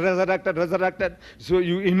resurrected, resurrected, resurrected. So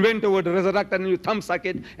you invent the word resurrected and you thumb suck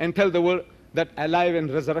it and tell the world that alive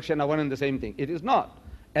and resurrection are one and the same thing. It is not.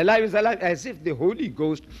 Alive is alive, as if the Holy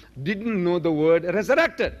Ghost didn't know the word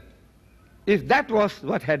resurrected. If that was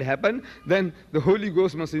what had happened, then the Holy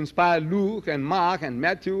Ghost must inspire Luke and Mark and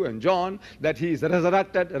Matthew and John that he is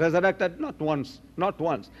resurrected, resurrected, not once, not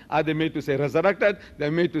once. Are they made to say resurrected? They're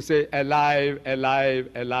made to say alive, alive,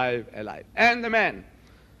 alive, alive. And the man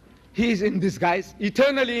He is in disguise,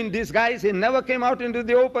 eternally in disguise. He never came out into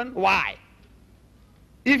the open. Why?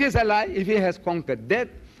 If he is alive, if he has conquered death,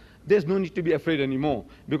 there's no need to be afraid anymore,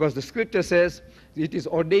 because the scripture says it is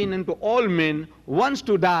ordained unto all men once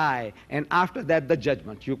to die, and after that the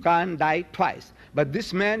judgment. You can't die twice. But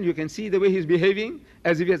this man, you can see the way he's behaving,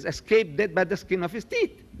 as if he has escaped death by the skin of his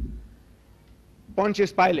teeth.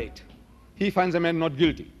 Pontius Pilate, he finds a man not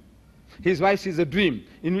guilty. His wife sees a dream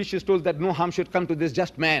in which she is told that no harm should come to this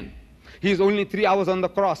just man. He is only 3 hours on the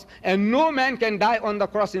cross, and no man can die on the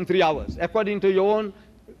cross in 3 hours. According to your own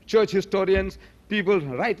church historians, people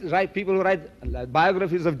who write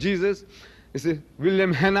biographies of Jesus. You see,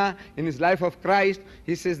 William Hanna, in his Life of Christ,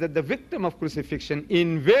 he says that the victim of crucifixion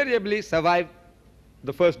invariably survived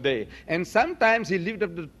the first day. And sometimes he lived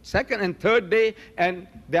up to the second and third day, and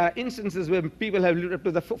there are instances where people have lived up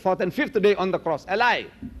to the fourth and fifth day on the cross,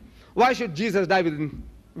 alive. Why should Jesus die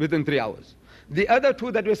within 3 hours? The other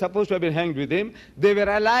two that were supposed to have been hanged with him, they were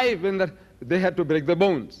alive when they had to break the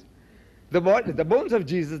bones. The bones of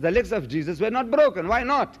Jesus, the legs of Jesus were not broken. Why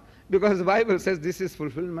not? Because the Bible says this is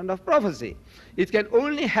fulfillment of prophecy. It can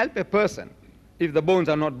only help a person if the bones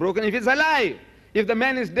are not broken, if he's alive. If the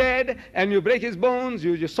man is dead and you break his bones,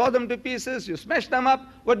 you saw them to pieces, you smash them up,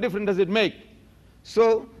 what difference does it make?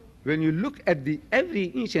 So when you look at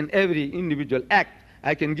each and every individual act,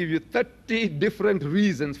 I can give you 30 different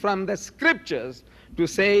reasons from the scriptures to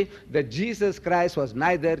say that Jesus Christ was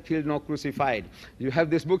neither killed nor crucified. You have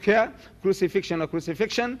this book here, Crucifixion or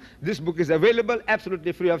Crucifixion. This book is available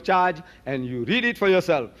absolutely free of charge, and you read it for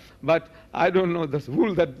yourself. But I don't know this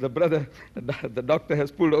wool that the doctor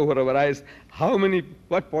has pulled over our eyes.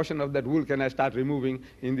 What portion of that wool can I start removing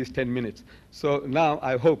in these 10 minutes? So now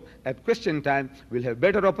I hope at question time we'll have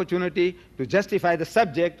better opportunity to justify the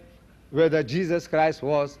subject, whether Jesus Christ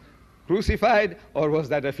was crucified or was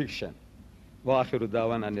that a fiction. وآخر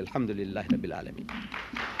دعوانا أن الحمد لله رب العالمين.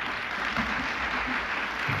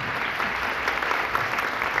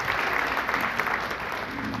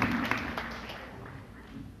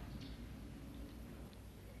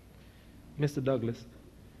 Mr. Douglas,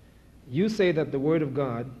 you say that the Word of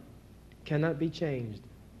God cannot be changed,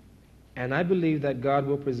 and I believe that God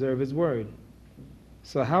will preserve His Word.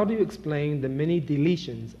 So how do you explain the many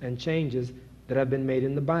deletions and changes that have been made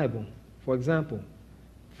in the Bible? For example,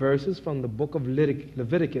 verses from the book of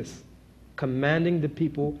Leviticus commanding the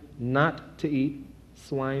people not to eat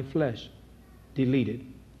swine flesh, deleted.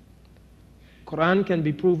 Quran can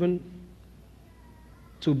be proven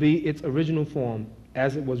to be its original form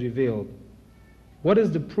as it was revealed. What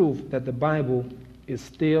is the proof that the Bible is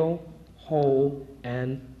still whole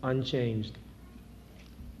and unchanged?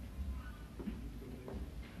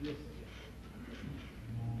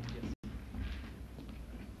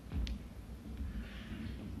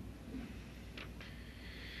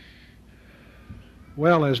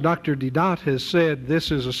 Well, as Dr. Deedat has said, this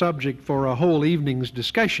is a subject for a whole evening's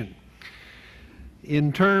discussion.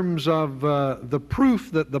 In terms of the proof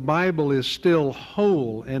that the Bible is still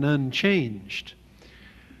whole and unchanged,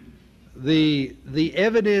 the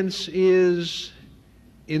evidence is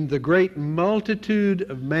in the great multitude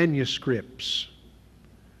of manuscripts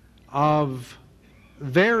of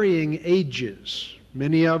varying ages,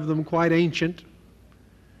 many of them quite ancient,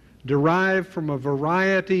 derived from a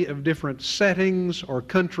variety of different settings or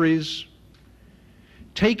countries,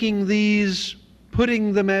 taking these,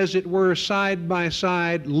 putting them as it were side by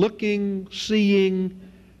side, looking, seeing,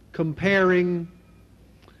 comparing.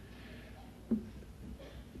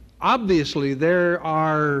 Obviously, there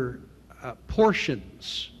are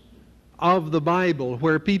portions of the Bible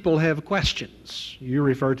where people have questions. You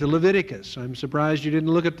refer to Leviticus. I'm surprised you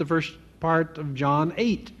didn't look at the first part of John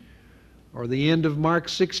 8. Or the end of Mark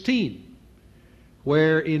 16,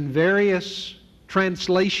 where in various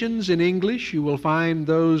translations in English you will find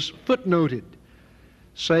those footnoted,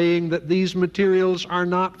 saying that these materials are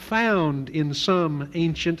not found in some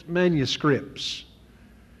ancient manuscripts.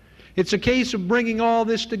 It's a case of bringing all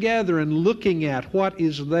this together and looking at what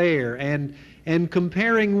is there and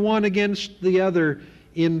comparing one against the other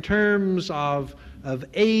in terms of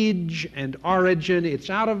age and origin.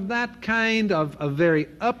 It's out of that kind of a very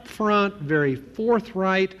upfront, very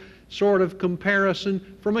forthright sort of comparison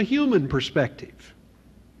from a human perspective.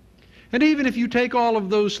 And even if you take all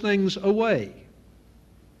of those things away,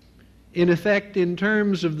 in effect, in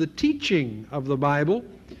terms of the teaching of the Bible,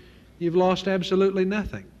 you've lost absolutely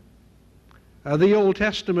nothing. The Old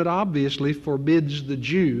Testament obviously forbids the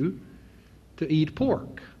Jew to eat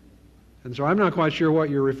pork. And so I'm not quite sure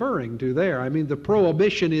what you're referring to there. I mean, the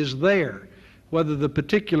prohibition is there. Whether the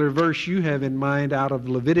particular verse you have in mind out of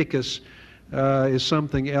Leviticus is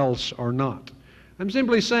something else or not. I'm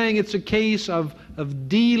simply saying it's a case of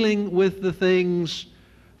dealing with the things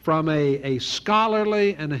from a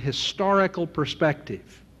scholarly and a historical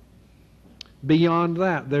perspective. Beyond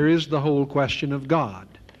that, there is the whole question of God.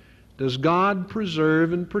 Does God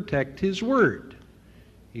preserve and protect His Word?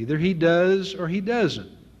 Either He does or He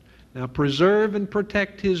doesn't. Now, preserve and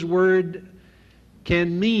protect His Word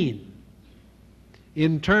can mean,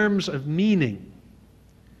 in terms of meaning,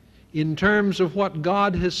 in terms of what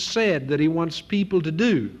God has said that He wants people to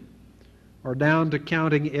do, or down to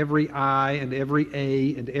counting every I and every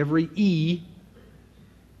A and every E,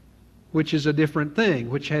 which is a different thing,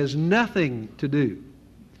 which has nothing to do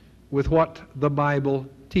with what the Bible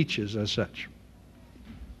teaches as such.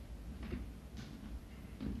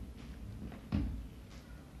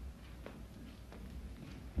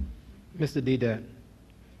 Mr. Deedat,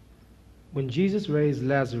 when Jesus raised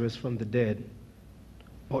Lazarus from the dead,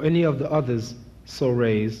 or any of the others so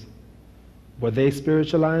raised, were they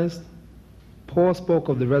spiritualized? Paul spoke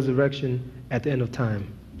of the resurrection at the end of time.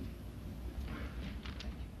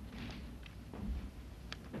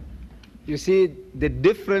 You see, the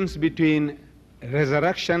difference between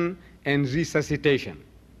resurrection and resuscitation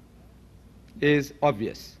is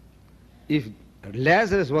obvious. If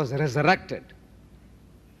Lazarus was resurrected,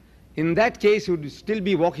 in that case he would still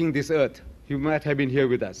be walking this earth. He might have been here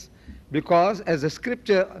with us. Because as the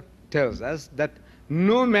scripture tells us that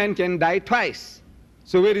no man can die twice.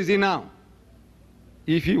 So where is he now?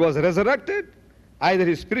 If he was resurrected, either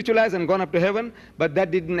he's spiritualized and gone up to heaven, but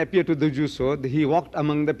that didn't appear to the Jews. So he walked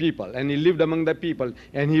among the people and he lived among the people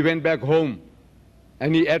and he went back home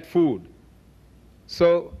and he ate food.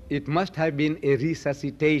 So it must have been a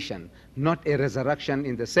resuscitation, not a resurrection,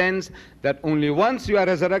 in the sense that only once you are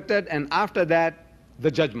resurrected and after that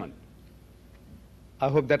the judgment. I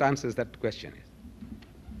hope that answers that question.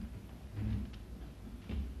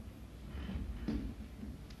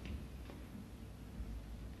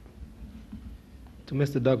 To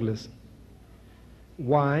Mr. Douglas,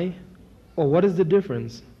 why or what is the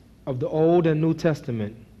difference of the Old and New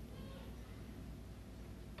Testament?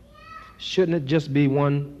 Shouldn't it just be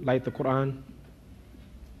one like the Quran?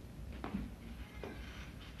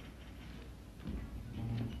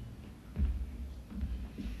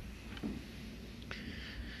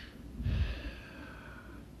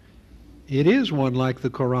 It is one like the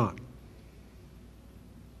Quran.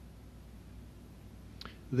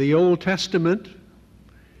 The Old Testament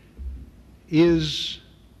is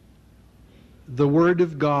the Word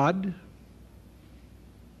of God,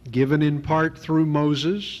 given in part through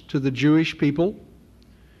Moses to the Jewish people,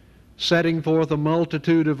 setting forth a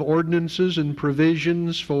multitude of ordinances and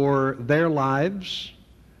provisions for their lives,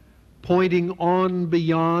 pointing on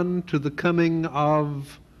beyond to the coming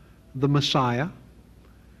of the Messiah.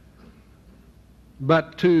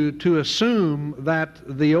 But to assume that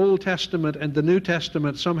the Old Testament and the New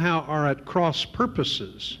Testament somehow are at cross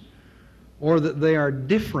purposes, or that they are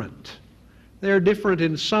different. They are different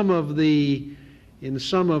in some of the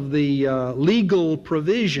legal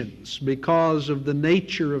provisions because of the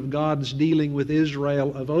nature of God's dealing with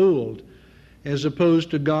Israel of old, as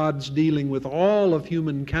opposed to God's dealing with all of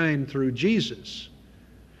humankind through Jesus.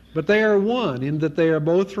 But they are one in that they are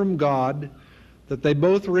both from God, that they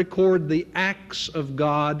both record the acts of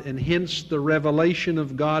God and hence the revelation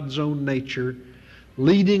of God's own nature,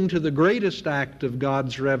 leading to the greatest act of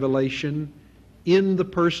God's revelation in the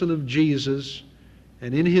person of Jesus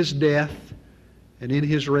and in His death and in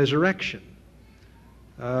His resurrection.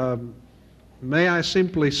 May I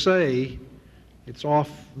simply say, it's off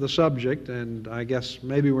the subject, and I guess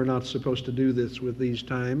maybe we're not supposed to do this with these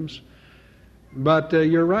times, but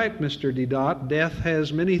you're right, Mr. Deedat, death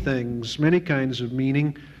has many things, many kinds of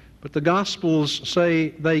meaning, but the Gospels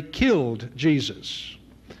say they killed Jesus.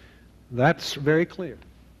 That's very clear.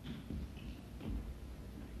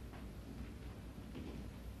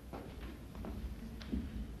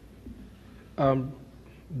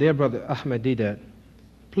 Dear Brother Ahmad Deedat,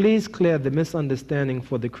 please clear the misunderstanding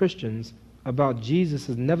for the Christians about Jesus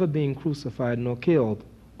never being crucified nor killed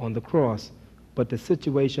on the cross, but the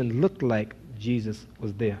situation looked like Jesus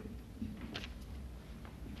was there.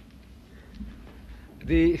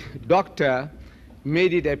 The doctor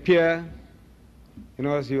made it appear, he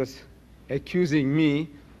was accusing me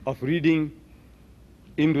of reading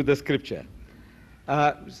into the scripture,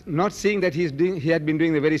 not seeing that he had been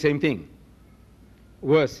doing the very same thing.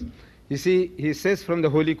 Worse, you see, he says from the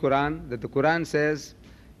Holy Quran that the Quran says,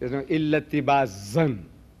 illatibazan,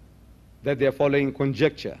 that they are following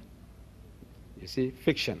conjecture. You see,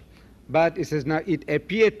 fiction. But it says, now it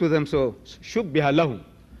appeared to them, so shubbiha lahum.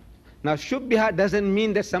 Now shubbiha doesn't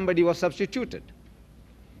mean that somebody was substituted.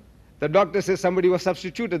 The doctor says somebody was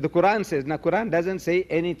substituted. The Quran says. Now, Quran doesn't say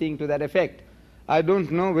anything to that effect. I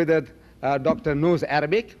don't know whether doctor knows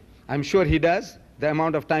Arabic. I'm sure he does, the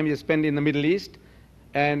amount of time he spent in the Middle East.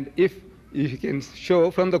 And if you can show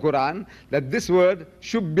from the Quran that this word,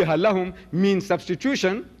 shubbiha lahum, means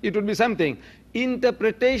substitution, it would be something.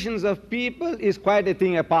 Interpretations of people is quite a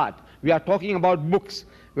thing apart. We are talking about books.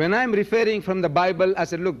 When I'm referring from the Bible, I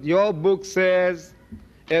said, look, your book says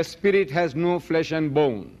a spirit has no flesh and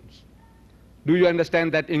bones. Do you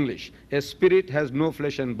understand that English? A spirit has no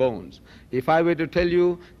flesh and bones. If I were to tell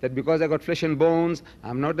you that because I got flesh and bones,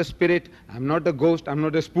 I'm not a spirit, I'm not a ghost, I'm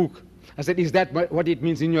not a spook. I said, is that what it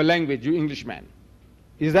means in your language, you Englishman?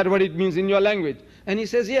 Is that what it means in your language? And he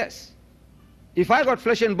says, yes. If I got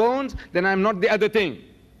flesh and bones, then I'm not the other thing.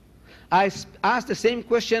 I asked the same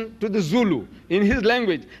question to the Zulu in his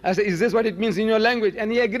language. I said, is this what it means in your language?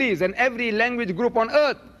 And he agrees. And every language group on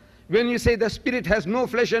earth, when you say the spirit has no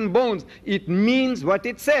flesh and bones, it means what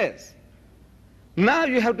it says. Now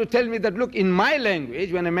you have to tell me that, look, in my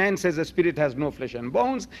language, when a man says a spirit has no flesh and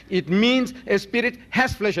bones, it means a spirit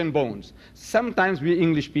has flesh and bones. Sometimes we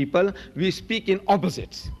English people, we speak in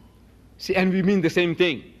opposites. See, and we mean the same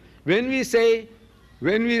thing. When we say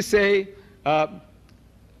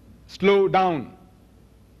slow down,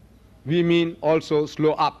 we mean also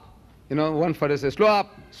slow up. You know, one fellow says,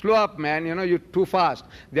 slow up, man, you know, you're too fast.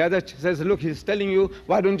 The other says, look, he's telling you,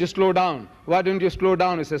 why don't you slow down? Why don't you slow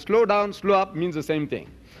down? He says, slow down, slow up means the same thing.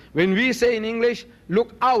 When we say in English,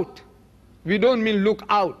 look out, we don't mean look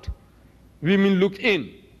out. We mean look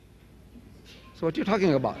in. So what are you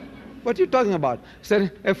talking about? What are you talking about? So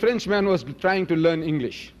a Frenchman was trying to learn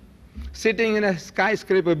English. Sitting in a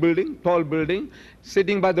skyscraper building, tall building,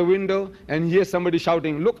 sitting by the window, and he hears somebody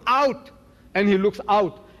shouting, look out! And he looks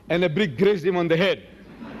out, and a brick grazed him on the head.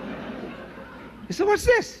 He said, what's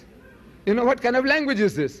this? You know, what kind of language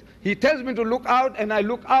is this? He tells me to look out, and I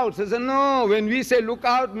look out. He says, no, when we say look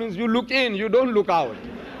out, means you look in, you don't look out.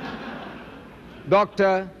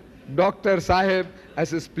 Doctor Sahib, I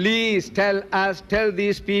says, please tell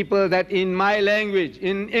these people that in my language,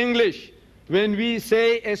 in English, when we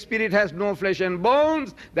say a spirit has no flesh and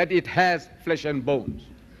bones, that it has flesh and bones.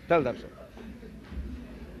 Tell them so.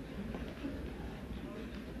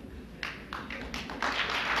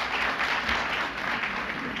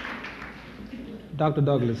 Dr.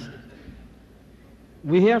 Douglas,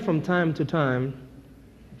 we hear from time to time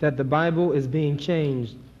that the Bible is being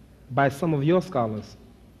changed by some of your scholars,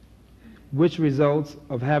 which results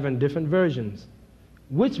of having different versions.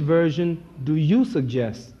 Which version do you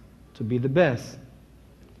suggest to be the best?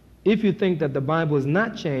 If you think that the Bible is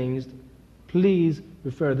not changed, please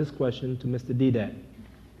refer this question to Mr. Deedat.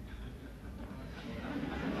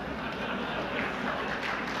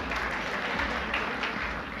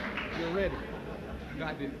 You're ready.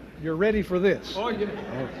 You're ready for this. Oh, yeah.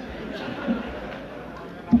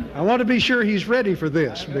 I want to be sure he's ready for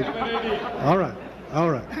this. All right. All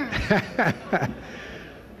right.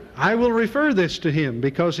 I will refer this to him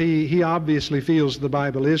because he obviously feels the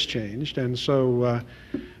Bible is changed, and so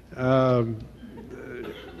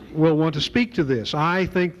we'll want to speak to this. I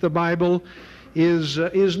think the Bible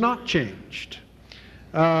is not changed.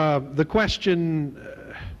 The question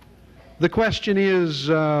is,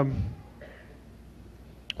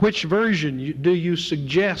 which version do you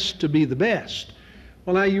suggest to be the best?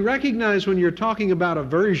 Well, now you recognize when you're talking about a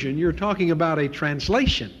version, you're talking about a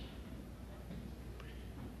translation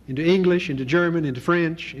into English, into German, into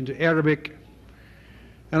French, into Arabic.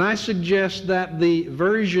 And I suggest that the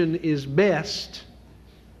version is best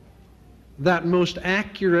that most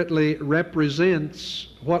accurately represents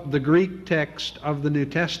what the Greek text of the New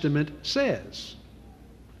Testament says.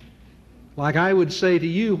 Like I would say to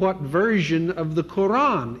you, what version of the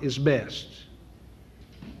Quran is best?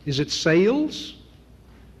 Is it Sales?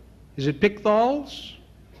 Is it Pickthall's?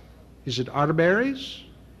 Is it Arterbury's?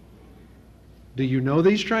 Do you know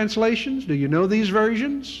these translations? Do you know these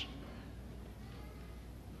versions?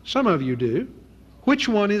 Some of you do. Which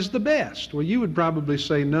one is the best? Well, you would probably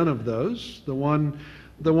say none of those. The one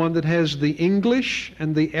that has the English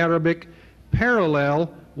and the Arabic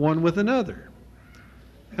parallel one with another.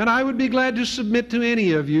 And I would be glad to submit to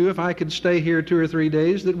any of you, if I could stay here 2 or 3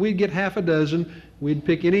 days, that we'd get half a dozen. We'd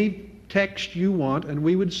pick any text you want, and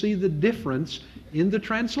we would see the difference in the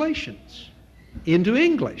translations into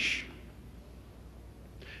English.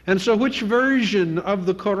 And so which version of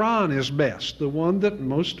the Quran is best? The one that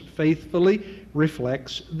most faithfully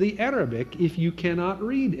reflects the Arabic, if you cannot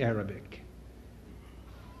read Arabic.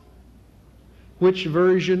 Which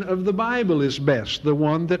version of the Bible is best? The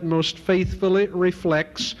one that most faithfully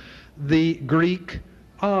reflects the Greek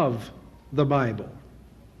of the Bible.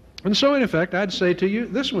 And so, in effect, I'd say to you,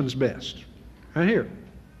 this one's best. Right here.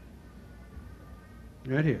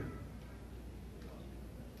 Right here.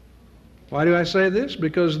 Why do I say this?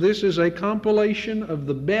 Because this is a compilation of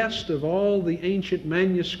the best of all the ancient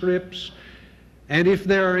manuscripts. And if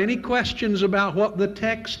there are any questions about what the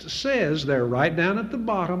text says, they're right down at the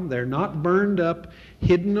bottom. They're not burned up,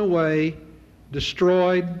 hidden away,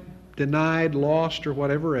 destroyed, denied, lost, or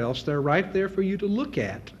whatever else. They're right there for you to look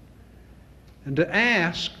at and to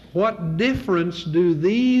ask, what difference do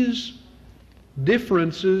these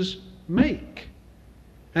differences make?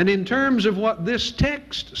 And in terms of what this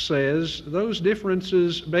text says, those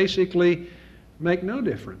differences basically make no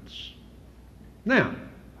difference. Now,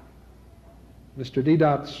 Mr.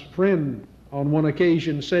 Deedat's friend on one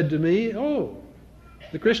occasion said to me, "Oh,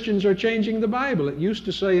 the Christians are changing the Bible. It used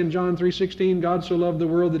to say in John 3:16, God so loved the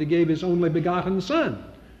world that he gave his only begotten Son.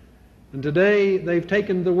 And today they've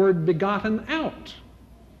taken the word begotten out."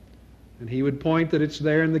 And he would point that it's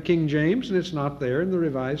there in the King James and it's not there in the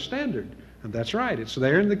Revised Standard. And that's right, it's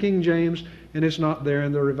there in the King James and it's not there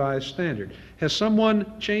in the Revised Standard. Has someone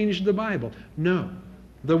changed the Bible? No.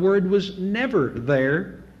 The word was never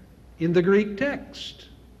there in the Greek text.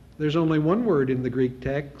 There's only one word in the Greek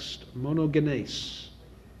text, monogenes.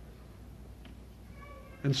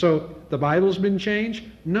 And so the Bible's been changed?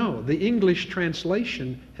 No, the English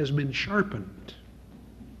translation has been sharpened.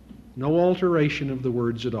 No alteration of the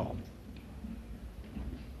words at all.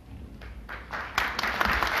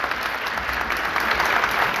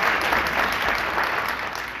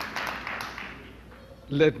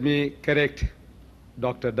 Let me correct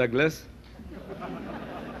Dr. Douglas.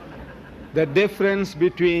 The difference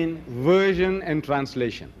between version and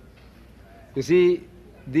translation. You see,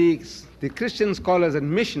 the Christian scholars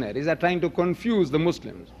and missionaries are trying to confuse the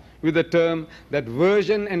Muslims with the term that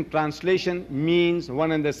version and translation means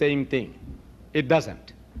one and the same thing. It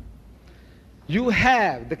doesn't. You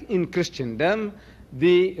have, in Christendom,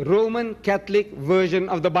 the Roman Catholic version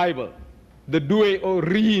of the Bible, the Douay or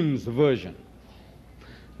Reims version.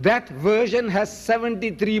 That version has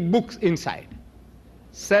 73 books inside.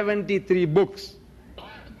 73 books.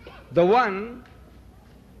 The one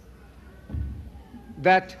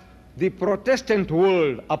that the Protestant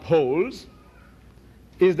world upholds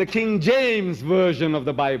is the King James version of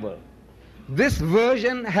the Bible. This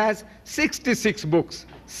version has 66 books,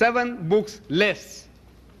 7 books less.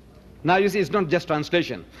 Now you see, it's not just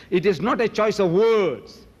translation. It is not a choice of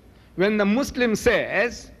words. When the Muslim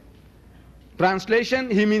says translation,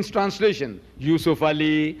 he means translation. Yusuf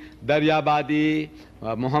Ali, Daryabadi,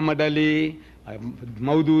 Muhammad Ali,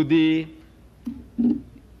 Maududi.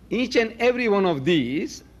 Each and every one of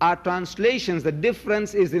these are translations. The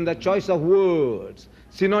difference is in the choice of words.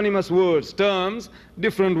 Synonymous words, terms,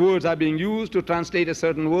 different words are being used to translate a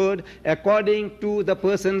certain word according to the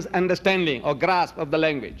person's understanding or grasp of the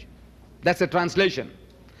language. That's a translation.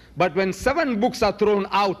 But when 7 books are thrown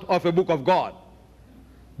out of a book of God,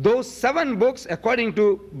 those 7 books, according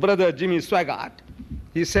to Brother Jimmy Swaggart,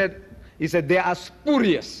 he said they are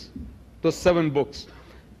spurious, those 7 books.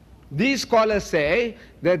 These scholars say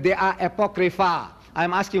that they are apocrypha.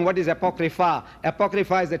 I'm asking, what is apocrypha?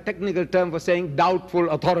 Apocrypha is a technical term for saying doubtful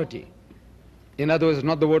authority. In other words,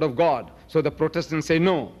 not the word of God. So the Protestants say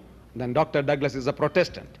no. Then Dr. Douglas is a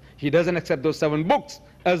Protestant. He doesn't accept those 7 books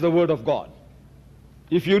as the word of God.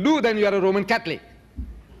 If you do, then you are a Roman Catholic.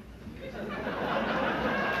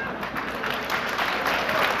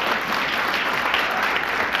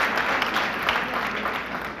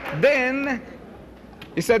 Then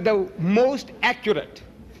he said the most accurate.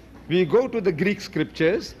 We go to the Greek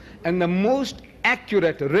scriptures, and the most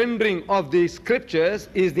accurate rendering of the scriptures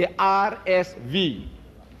is the RSV.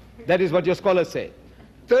 That is what your scholars say.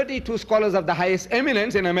 32 scholars of the highest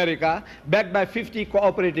eminence in America, backed by 50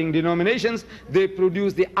 cooperating denominations, they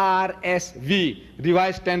produce the RSV,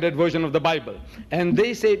 Revised Standard Version of the Bible. And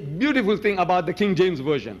they say beautiful thing about the King James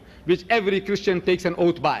Version, which every Christian takes an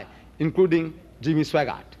oath by, including Jimmy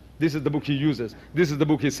Swaggart. This is the book he uses. This is the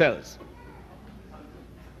book he sells.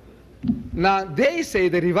 Now, they say,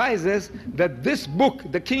 the revisers, that this book,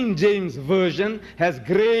 the King James Version, has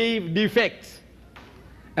grave defects.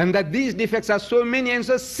 And that these defects are so many and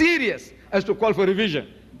so serious as to call for revision.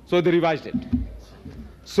 So they revised it.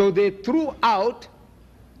 So they threw out,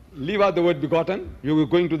 leave out the word begotten. You were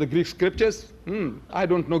going to the Greek scriptures. I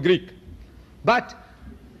don't know Greek. But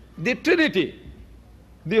the Trinity,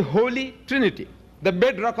 the Holy Trinity, the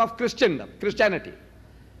bedrock of Christianity.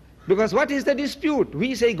 Because what is the dispute?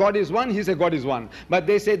 We say God is one, he says God is one. But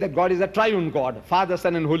they say that God is a triune God, Father,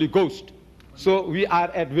 Son, and Holy Ghost. So we are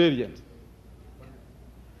at variance.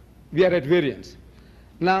 We are at variance.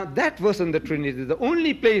 Now, that verse on the Trinity is the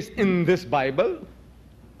only place in this Bible.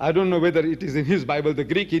 I don't know whether it is in his Bible, the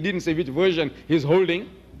Greek. He didn't say which version he's holding.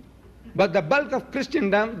 But the bulk of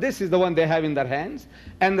Christendom, this is the one they have in their hands.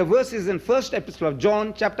 And the verse is in first epistle of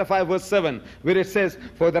John, chapter 5, verse 7, where it says,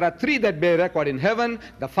 "For there are three that bear record in heaven,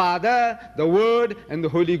 the Father, the Word, and the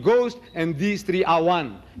Holy Ghost, and these three are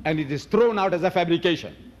one." And it is thrown out as a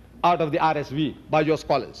fabrication out of the RSV by your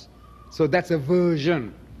scholars. So that's a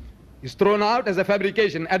version. It's thrown out as a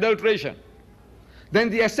fabrication, adulteration. Then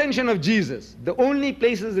the ascension of Jesus. The only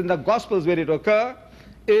places in the Gospels where it occurs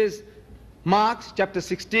is Mark chapter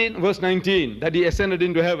 16, verse 19, that he ascended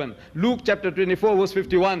into heaven. Luke chapter 24, verse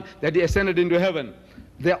 51, that he ascended into heaven.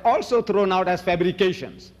 They're also thrown out as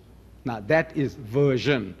fabrications. Now that is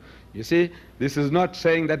version. You see, this is not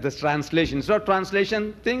saying that this translation. It's not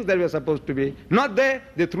translation, things that were supposed to be not there,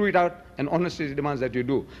 they threw it out, and honesty demands that you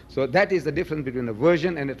do. So that is the difference between a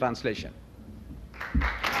version and a translation.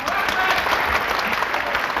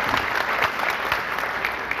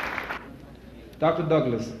 Dr.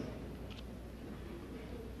 Douglas,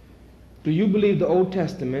 do you believe the Old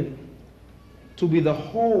Testament to be the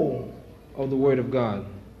whole of the Word of God?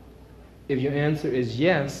 If your answer is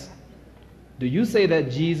yes, do you say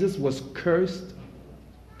that Jesus was cursed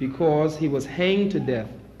because he was hanged to death?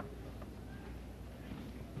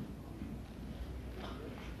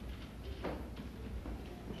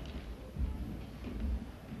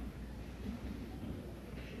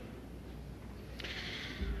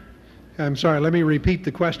 I'm sorry, let me repeat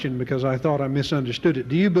the question because I thought I misunderstood it.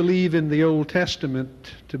 Do you believe in the Old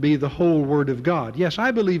Testament to be the whole Word of God? Yes,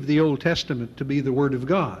 I believe the Old Testament to be the Word of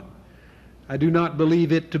God. I do not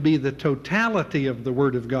believe it to be the totality of the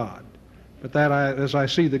Word of God. But that, as I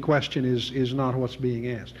see the question, is not what's being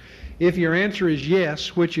asked. If your answer is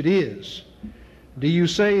yes, which it is, do you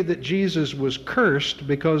say that Jesus was cursed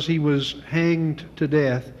because he was hanged to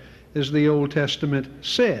death, as the Old Testament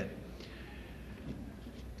said?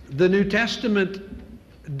 The New Testament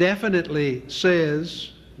definitely says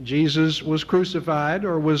Jesus was crucified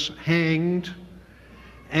or was hanged,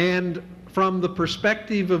 and from the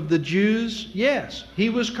perspective of the Jews, yes, he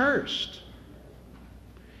was cursed.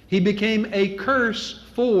 He became a curse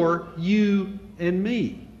for you and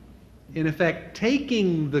me. In effect,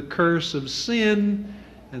 taking the curse of sin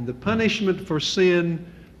and the punishment for sin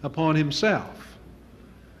upon himself.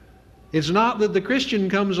 It's not that the Christian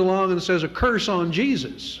comes along and says a curse on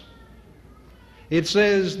Jesus. It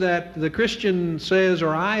says that the Christian says,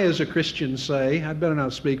 or I as a Christian say, I'd better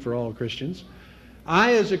not speak for all Christians,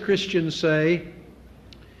 I as a Christian say,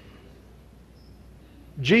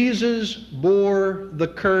 Jesus bore the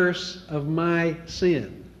curse of my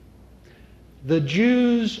sin. The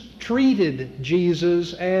Jews treated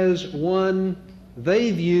Jesus as one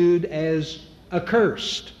they viewed as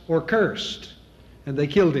accursed or cursed, and they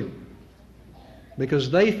killed him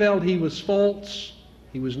because they felt he was false,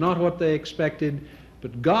 he was not what they expected,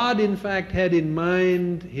 but God in fact had in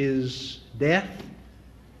mind his death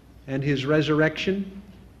and his resurrection,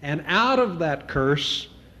 and out of that curse,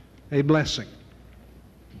 a blessing.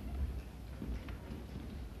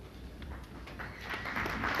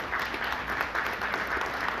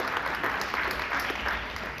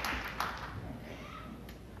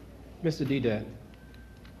 Mr. Deedat,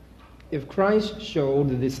 if Christ showed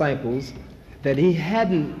the disciples that he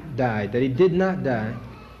hadn't died, that he did not die,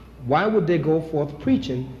 why would they go forth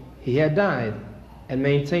preaching he had died and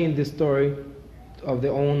maintain this story of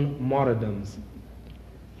their own martyrdoms?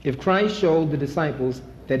 If Christ showed the disciples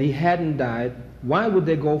that he hadn't died, why would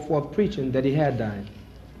they go forth preaching that he had died?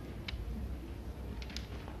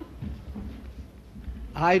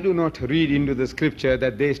 I do not read into the scripture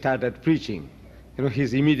that they started preaching.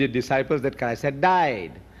 His immediate disciples, that Christ had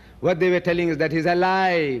died. What they were telling is that he's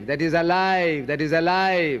alive, that he's alive, that he's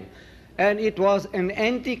alive. And it was an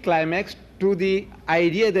anticlimax to the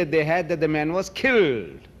idea that they had that the man was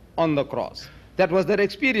killed on the cross. That was their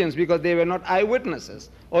experience because they were not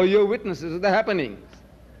eyewitnesses or your witnesses of the happenings.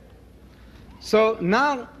 So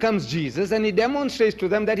now comes Jesus and he demonstrates to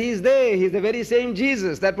them that he is there. He's the very same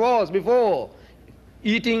Jesus that was before,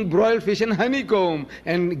 eating broiled fish and honeycomb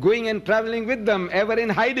and going and traveling with them, ever in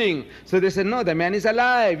hiding. So they said, no, the man is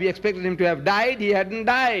alive. We expected him to have died. He hadn't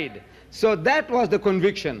died. So that was the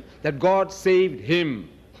conviction that God saved him.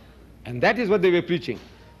 And that is what they were preaching.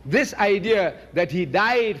 This idea that he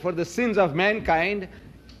died for the sins of mankind,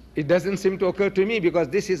 it doesn't seem to occur to me because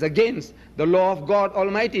this is against the law of God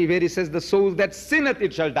Almighty, where he says, the soul that sinneth,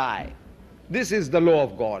 it shall die. This is the law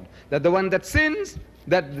of God, that the one that sins,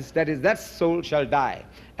 that soul shall die.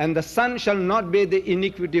 And the son shall not bear the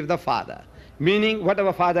iniquity of the father. Meaning,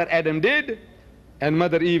 whatever father Adam did, and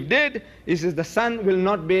Mother Eve did, he says the son will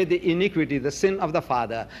not bear the iniquity, the sin of the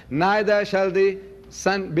father, neither shall the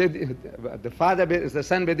son bear the father bear, the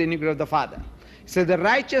son bear the iniquity of the father. He says the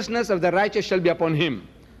righteousness of the righteous shall be upon him.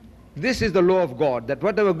 This is the law of God, that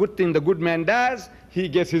whatever good thing the good man does, he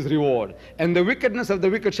gets his reward. And the wickedness of the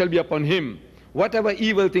wicked shall be upon him. Whatever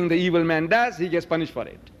evil thing the evil man does, he gets punished for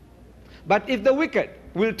it. But if the wicked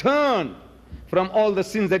will turn from all the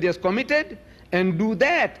sins that he has committed and do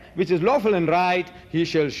that which is lawful and right, he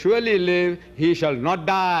shall surely live, he shall not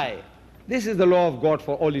die. This is the law of God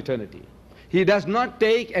for all eternity. He does not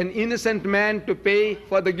take an innocent man to pay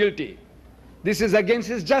for the guilty. This is against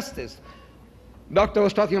his justice. Doctor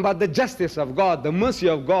was talking about the justice of God, the mercy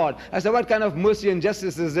of God. I said, what kind of mercy and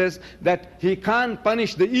justice is this? That he can't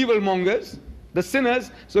punish the evilmongers, the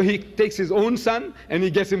sinners, so he takes his own son and he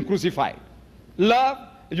gets him crucified. Love,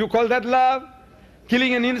 you call that love?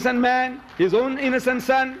 Killing an innocent man, his own innocent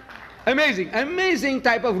son? Amazing, amazing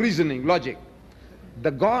type of reasoning, logic.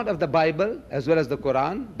 The God of the Bible, as well as the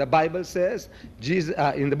Quran, the Bible says, Jesus,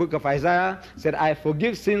 in the book of Isaiah, said, I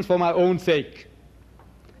forgive sins for my own sake.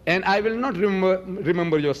 And I will not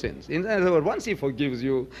remember your sins. In other words, once he forgives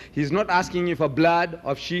you, he's not asking you for blood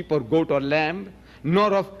of sheep or goat or lamb,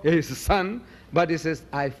 nor of his son, but he says,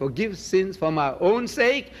 I forgive sins for my own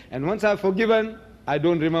sake, and once I've forgiven, I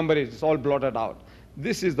don't remember it. It's all blotted out.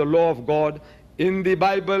 This is the law of God in the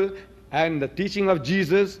Bible and the teaching of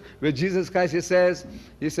Jesus, where Jesus Christ, he says,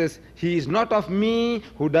 he is not of me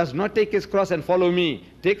who does not take his cross and follow me.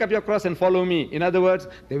 Take up your cross and follow me. In other words,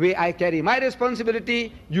 the way I carry my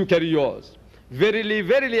responsibility, you carry yours. Verily,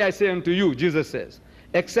 verily, I say unto you, Jesus says,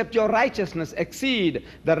 except your righteousness exceed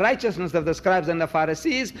the righteousness of the scribes and the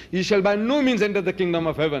Pharisees, you shall by no means enter the kingdom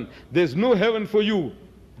of heaven. There's no heaven for you,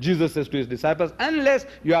 Jesus says to his disciples, unless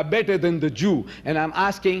you are better than the Jew. And I'm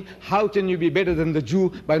asking, how can you be better than the Jew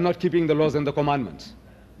by not keeping the laws and the commandments?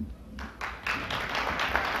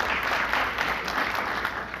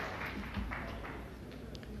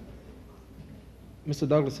 Mr.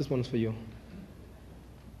 Douglas, this one's for you.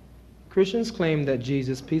 Christians claim that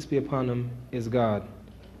Jesus, peace be upon him, is God.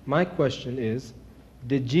 My question is,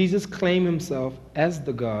 did Jesus claim himself as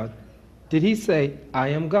the God? Did he say, I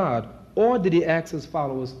am God? Or did he ask his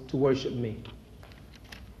followers to worship me?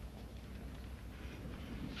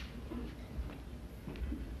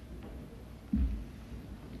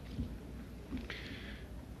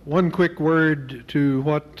 One quick word to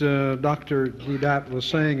what Dr. Deedat was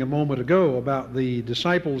saying a moment ago about the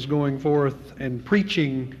disciples going forth and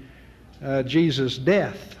preaching Jesus'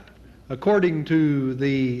 death. According to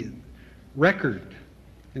the record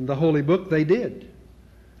in the Holy Book, they did.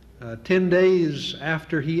 10 days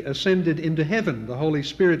after he ascended into heaven, the Holy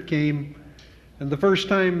Spirit came, and the first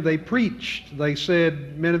time they preached, they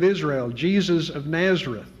said, Men of Israel, Jesus of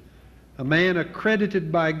Nazareth, a man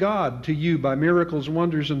accredited by God to you by miracles,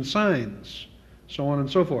 wonders, and signs, so on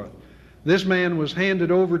and so forth. This man was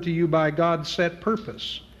handed over to you by God's set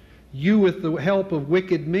purpose. You, with the help of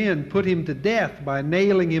wicked men, put him to death by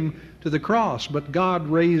nailing him to the cross, but God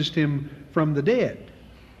raised him from the dead.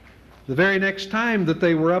 The very next time that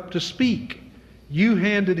they were up to speak, you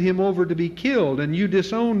handed him over to be killed, and you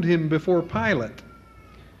disowned him before Pilate.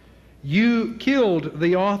 You killed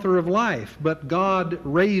the author of life, but God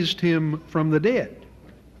raised him from the dead.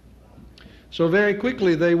 So very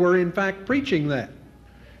quickly they were in fact preaching that.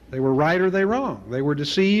 They were right or they wrong. They were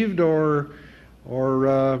deceived or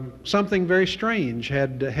something very strange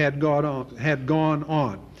had gone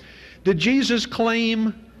on. Did Jesus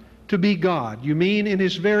claim to be God? You mean in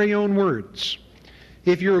his very own words?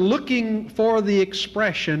 If you're looking for the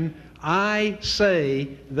expression, I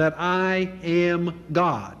say that I am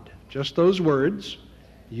God, just those words,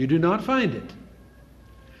 you do not find it.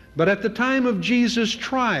 But at the time of Jesus'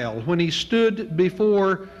 trial, when he stood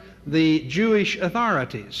before the Jewish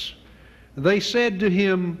authorities, they said to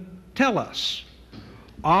him, tell us,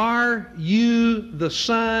 are you the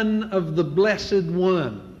Son of the Blessed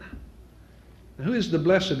One? Who is the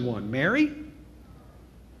Blessed One? Mary?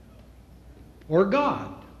 Or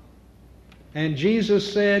God? And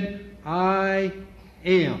Jesus said, I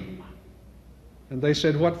am. And they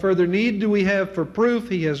said, what further need do we have for proof?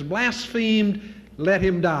 He has blasphemed, let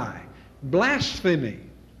him die. Blasphemy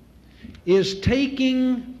is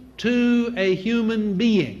taking to a human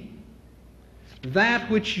being that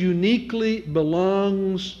which uniquely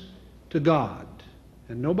belongs to God.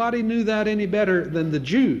 And nobody knew that any better than the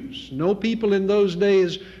Jews. No people in those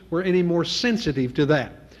days were any more sensitive to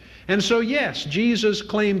that. And so, yes, Jesus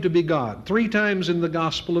claimed to be God. 3 times in the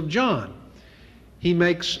Gospel of John, he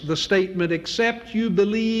makes the statement, except you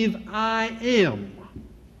believe I am,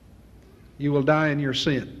 you will die in your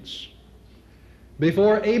sins.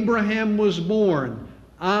 Before Abraham was born,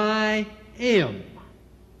 I am.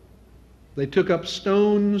 They took up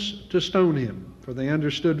stones to stone him, for they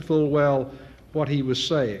understood full well what he was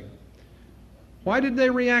saying. Why did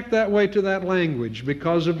they react that way to that language?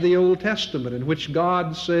 Because of the Old Testament, in which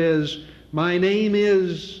God says, my name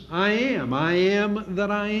is I am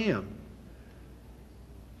that I am.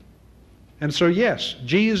 And so yes,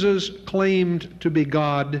 Jesus claimed to be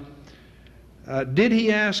God. Did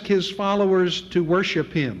he ask his followers to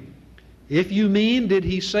worship him? If you mean, did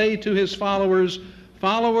he say to his followers,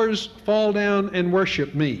 followers, fall down and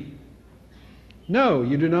worship me? No,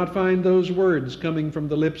 you do not find those words coming from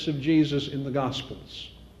the lips of Jesus in the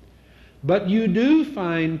Gospels. But you do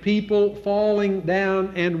find people falling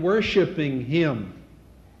down and worshiping him.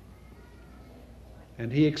 And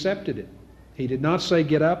he accepted it. He did not say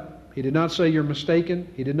get up. He did not say you're mistaken.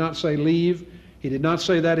 He did not say leave. He did not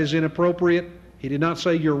say that is inappropriate. He did not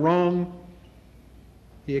say you're wrong.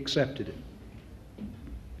 He accepted it.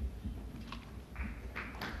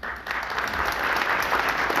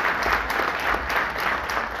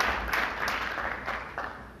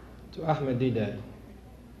 To Ahmad Deedat,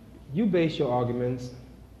 you base your arguments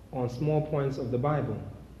on small points of the Bible.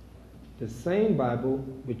 The same Bible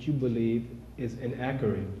which you believe is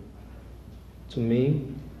inaccurate. To me,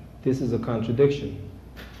 this is a contradiction.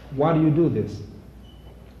 Why do you do this?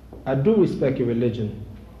 I do respect your religion,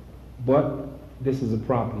 but this is a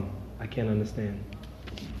problem I can't understand.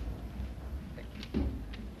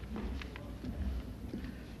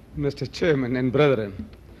 Mr. Chairman and brethren,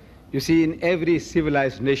 you see, in every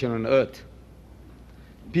civilized nation on earth,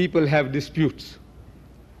 people have disputes.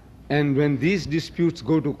 And when these disputes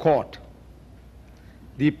go to court,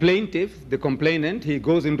 the plaintiff, the complainant, he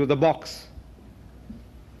goes into the box,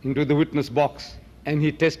 into the witness box, and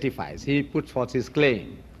he testifies. He puts forth his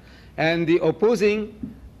claim. And the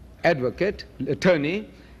opposing advocate, attorney,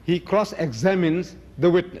 he cross-examines the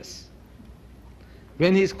witness.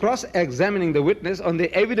 When he's cross-examining the witness on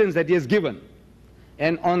the evidence that he has given,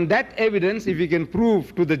 and on that evidence, if he can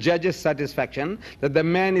prove to the judge's satisfaction that the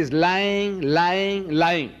man is lying,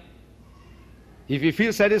 if he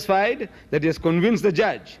feels satisfied that he has convinced the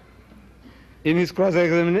judge in his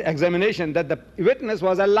cross-examination that the witness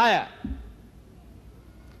was a liar,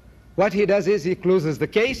 what he does is he closes the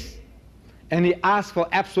case and he asks for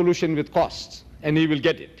absolution with costs, and he will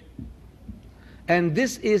get it. And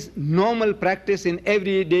this is normal practice in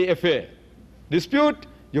everyday affair. Dispute,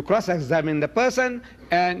 you cross-examine the person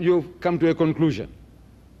and you come to a conclusion.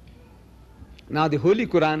 Now the Holy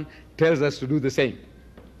Quran tells us to do the same.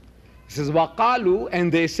 It says, وَقَالُوا,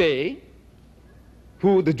 and they say,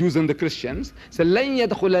 who, the Jews and the Christians, say, لَن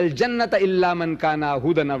يَدْخُلَ الْجَنَّةَ إِلَّا مَنْ كَانَ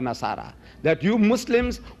هُودًا أَوْ نَصَارَى, that you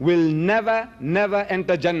Muslims will never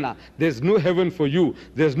enter Jannah. There's no heaven for you.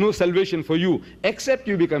 There's no salvation for you, except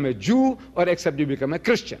you become a Jew or except you become a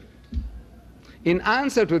Christian. In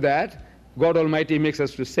answer to that, God Almighty makes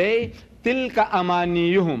us to say, Tilka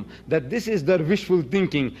amaniyuhum, that this is their wishful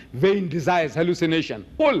thinking, vain desires, hallucination.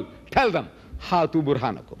 Qul, tell them, hatu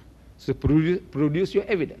burhanakum. So produce your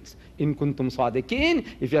evidence. In kuntum sadiqin,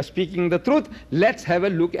 if you are speaking the truth, let's have a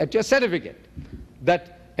look at your certificate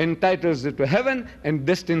that entitles you to heaven and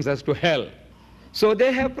destines us to hell. So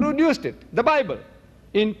they have produced it, the Bible,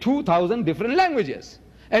 in 2,000 different languages.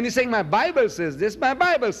 And he's saying, my Bible says this, my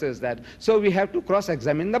Bible says that. So we have to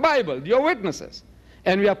cross-examine the Bible, your witnesses.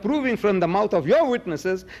 And we are proving from the mouth of your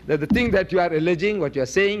witnesses that the thing that you are alleging, what you are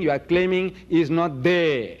saying, you are claiming is not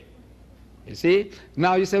there. You see?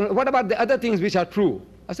 Now you say, what about the other things which are true?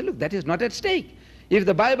 I said, look, that is not at stake. If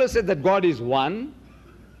the Bible said that God is one,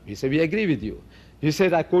 we say, we agree with you. You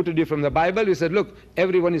said, I quoted you from the Bible. You said, look,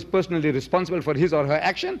 everyone is personally responsible for his or her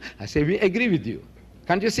action. I say, we agree with you.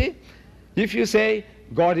 Can't you see? If you say,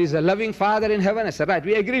 God is a loving Father in heaven, I said, right,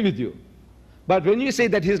 we agree with you. But when you say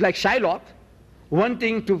that he's like Shylock,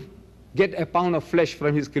 wanting to get a pound of flesh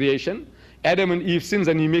from his creation, Adam and Eve sins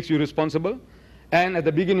and he makes you responsible, and at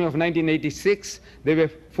the beginning of 1986, there were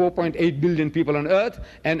 4.8 billion people on earth,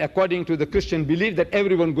 and according to the Christian belief that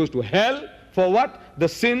everyone goes to hell for what? The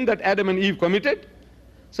sin that Adam and Eve committed.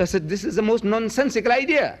 So I said, this is the most nonsensical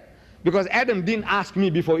idea, because Adam didn't ask me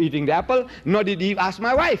before eating the apple, nor did Eve ask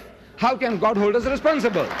my wife. How can God hold us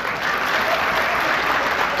responsible?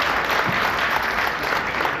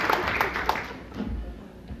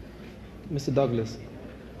 Mr. Douglas,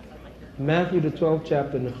 Matthew the 12th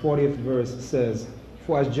chapter and the 40th verse says,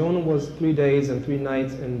 for as Jonah was 3 days and 3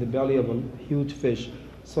 nights in the belly of a huge fish,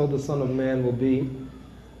 so the Son of Man will be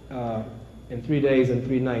in 3 days and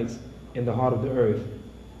 3 nights in the heart of the earth.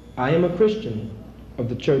 I am a Christian of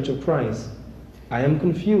the Church of Christ. I am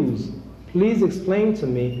confused. Please explain to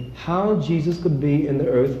me how Jesus could be in the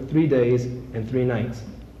earth 3 days and 3 nights.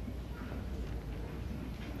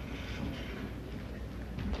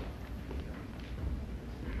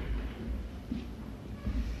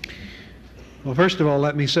 Well, first of all,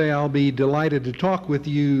 let me say I'll be delighted to talk with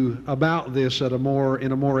you about this in a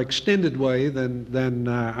more extended way than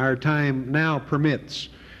our time now permits.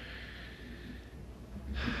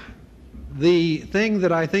 The thing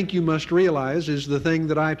that I think you must realize is the thing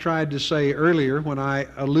that I tried to say earlier when I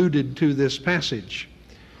alluded to this passage.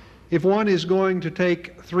 If one is going to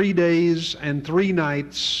take 3 days and 3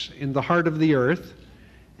 nights in the heart of the earth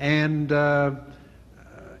and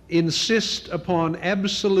insist upon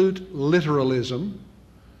absolute literalism,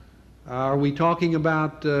 are we talking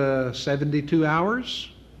about 72 hours?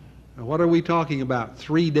 What are we talking about?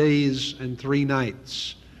 3 days and 3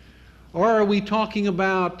 nights? Or are we talking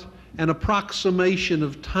about an approximation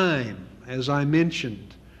of time, as I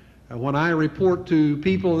mentioned? When I report to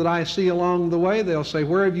people that I see along the way, they'll say,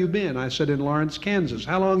 "Where have you been?" I said, "In Lawrence, Kansas."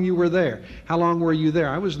 "How long you were there?" "How long were you there?"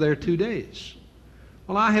 "I was there 2 days."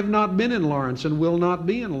 Well, I have not been in Lawrence and will not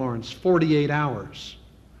be in Lawrence 48 hours.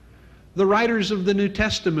 The writers of the New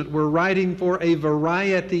Testament were writing for a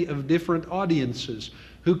variety of different audiences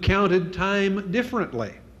who counted time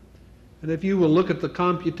differently. And if you will look at the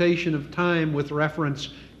computation of time with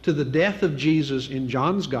reference to the death of Jesus in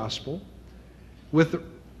John's Gospel,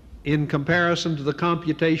 in comparison to the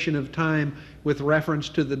computation of time with reference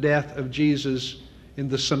to the death of Jesus in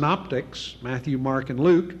the Synoptics, Matthew, Mark, and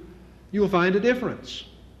Luke, you will find a difference.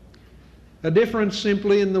 A difference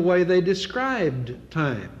simply in the way they described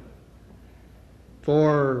time.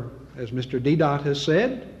 For, as Mr. Deedat has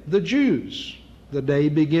said, the Jews, the day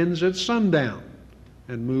begins at sundown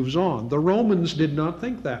and moves on. The Romans did not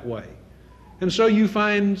think that way. And so you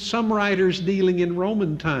find some writers dealing in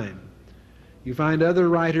Roman time. You find other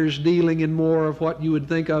writers dealing in more of what you would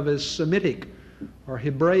think of as Semitic or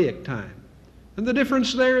Hebraic time. And the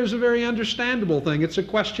difference there is a very understandable thing. It's a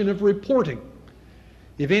question of reporting.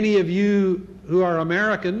 If any of you who are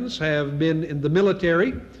Americans have been in the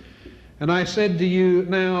military, and I said to you,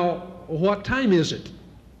 "Now, what time is it?"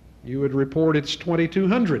 you would report it's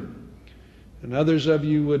 2200. And others of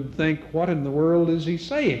you would think, "What in the world is he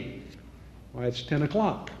saying?" "Why, it's 10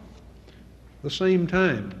 o'clock. The same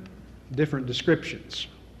time, different descriptions.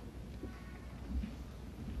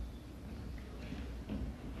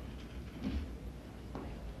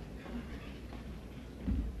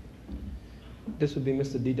 This would be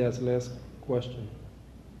Mr. Deedat's last question.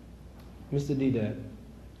 Mr. Deedat,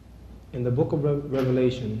 in the book of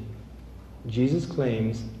Revelation, Jesus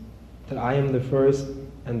claims that I am the first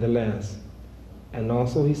and the last. And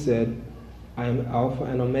also he said, I am Alpha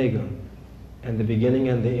and Omega, and the beginning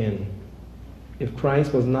and the end. If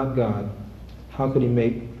Christ was not God, how could he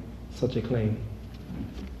make such a claim?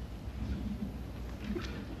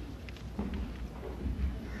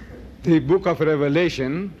 The book of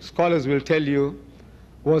Revelation, scholars will tell you,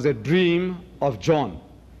 was a dream of John.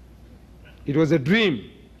 It was a dream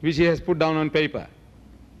which he has put down on paper.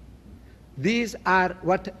 These are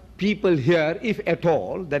what people hear, if at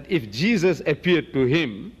all, that if Jesus appeared to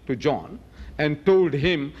him, to John, and told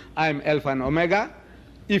him, I am Alpha and Omega,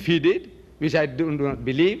 if he did, which I do not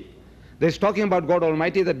believe, there's talking about God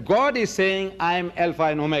Almighty, that God is saying, I am Alpha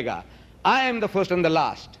and Omega. I am the first and the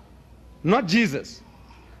last, not Jesus.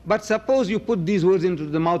 But suppose you put these words into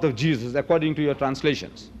the mouth of Jesus, according to your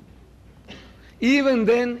translations. Even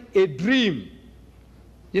then, a dream.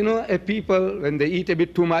 You know, a people, when they eat a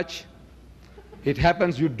bit too much, it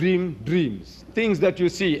happens you dream dreams, things that you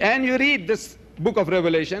see. And you read this book of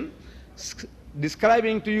Revelation,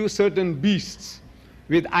 describing to you certain beasts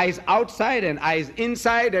with eyes outside and eyes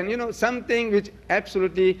inside, and you know, something which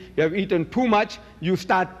absolutely you have eaten too much, you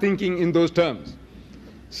start thinking in those terms.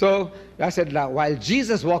 So I said, now, while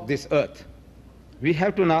Jesus walked this earth, we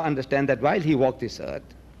have to now understand that while he walked this earth,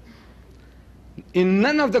 in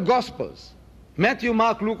none of the Gospels, Matthew,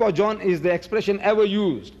 Mark, Luke, or John, is the expression ever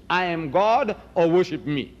used, I am God or worship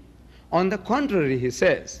me. On the contrary, he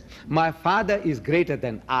says, my Father is greater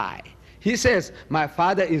than I. He says, my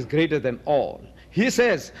Father is greater than all. He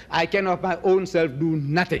says, I can of my own self do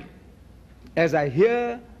nothing. As I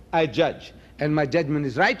hear, I judge. And my judgment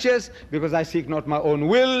is righteous, because I seek not my own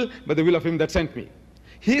will, but the will of him that sent me.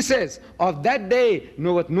 He says, of that day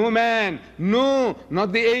knoweth no man, no,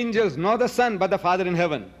 not the angels, nor the Son, but the Father in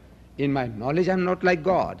heaven. In my knowledge I am not like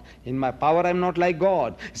God. In my power I am not like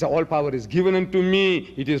God. So all power is given unto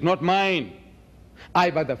me, it is not mine.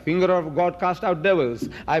 I by the finger of God cast out devils.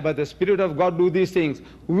 I by the Spirit of God do these things.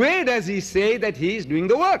 Where does he say that he is doing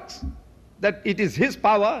the works? That it is his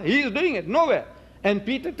power, he is doing it? Nowhere. And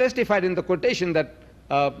Peter testified in the quotation that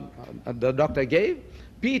the doctor gave.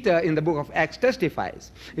 Peter in the book of Acts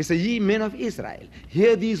testifies. He says, ye men of Israel,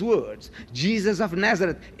 hear these words. Jesus of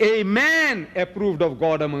Nazareth, a man approved of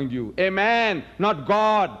God among you. A man, not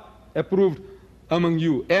God, approved among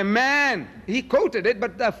you. A man. He quoted it,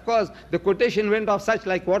 but of course the quotation went off such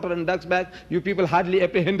like water and duck's back, you people hardly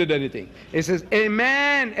apprehended anything. It says, a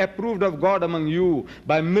man approved of God among you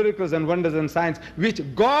by miracles and wonders and signs, which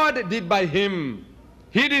God did by him.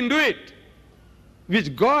 He didn't do it.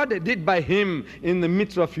 Which God did by him in the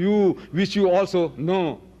midst of you, which you also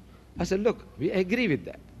know. I said, look, we agree with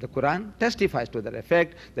that. The Quran testifies to that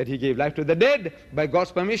effect, that he gave life to the dead by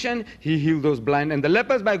God's permission. He healed those blind and the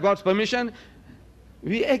lepers by God's permission.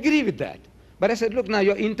 We agree with that. But I said, look, now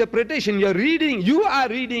your interpretation, you are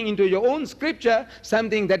reading into your own scripture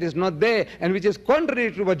something that is not there and which is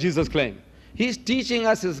contrary to what Jesus claimed. He's teaching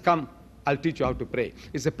us, come, I'll teach you how to pray.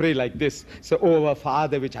 It's a pray like this. So, oh, our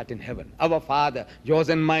Father which art in heaven, our Father, yours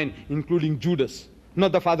and mine, including Judas,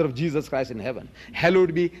 not the Father of Jesus Christ in heaven.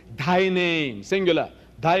 Hallowed be thy name, singular,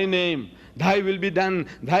 thy name, thy will be done,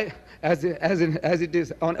 thy, as it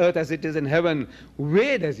is on earth as it is in heaven.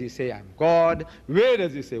 Where does he say I'm God? Where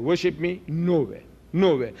does he say worship me? Nowhere.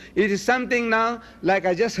 Nowhere. It is something now, like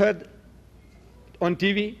I just heard on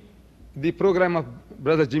TV, the program of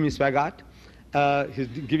Brother Jimmy Swaggart. He's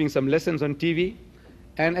giving some lessons on TV,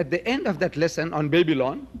 and at the end of that lesson on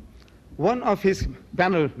Babylon, one of his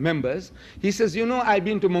panel members, he says, you know, I've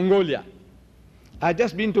been to Mongolia. I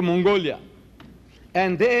just been to Mongolia,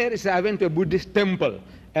 and there I went to a Buddhist temple,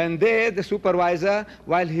 and there the supervisor,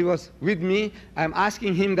 while he was with me, I'm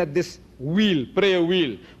asking him that this wheel, prayer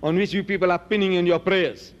wheel, on which you people are pinning in your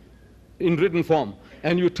prayers in written form,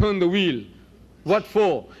 and you turn the wheel. What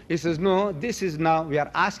for? He says, no, this is now, we are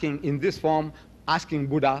asking in this form, asking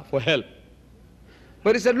Buddha for help.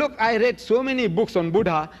 But he said, look, I read so many books on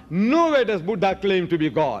Buddha, nowhere does Buddha claim to be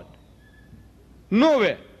God.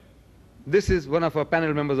 Nowhere. This is one of our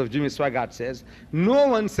panel members of Jimmy Swaggart says, no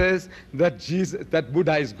one says that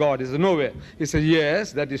Buddha is God. He says, nowhere. He says,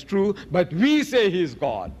 yes, that is true, but we say he is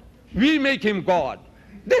God. We make him God.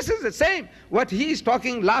 This is the same. What he is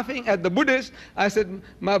talking, laughing at the Buddhists, I said,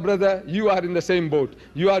 my brother, you are in the same boat.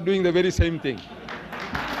 You are doing the very same thing.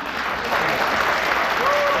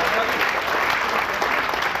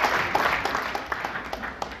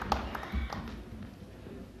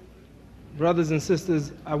 Brothers and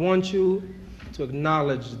sisters, I want you to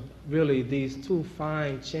acknowledge really these two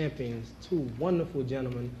fine champions, two wonderful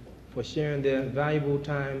gentlemen, for sharing their valuable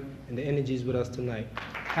time and their energies with us tonight.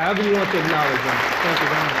 However you want to acknowledge them. Thank you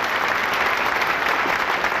very much.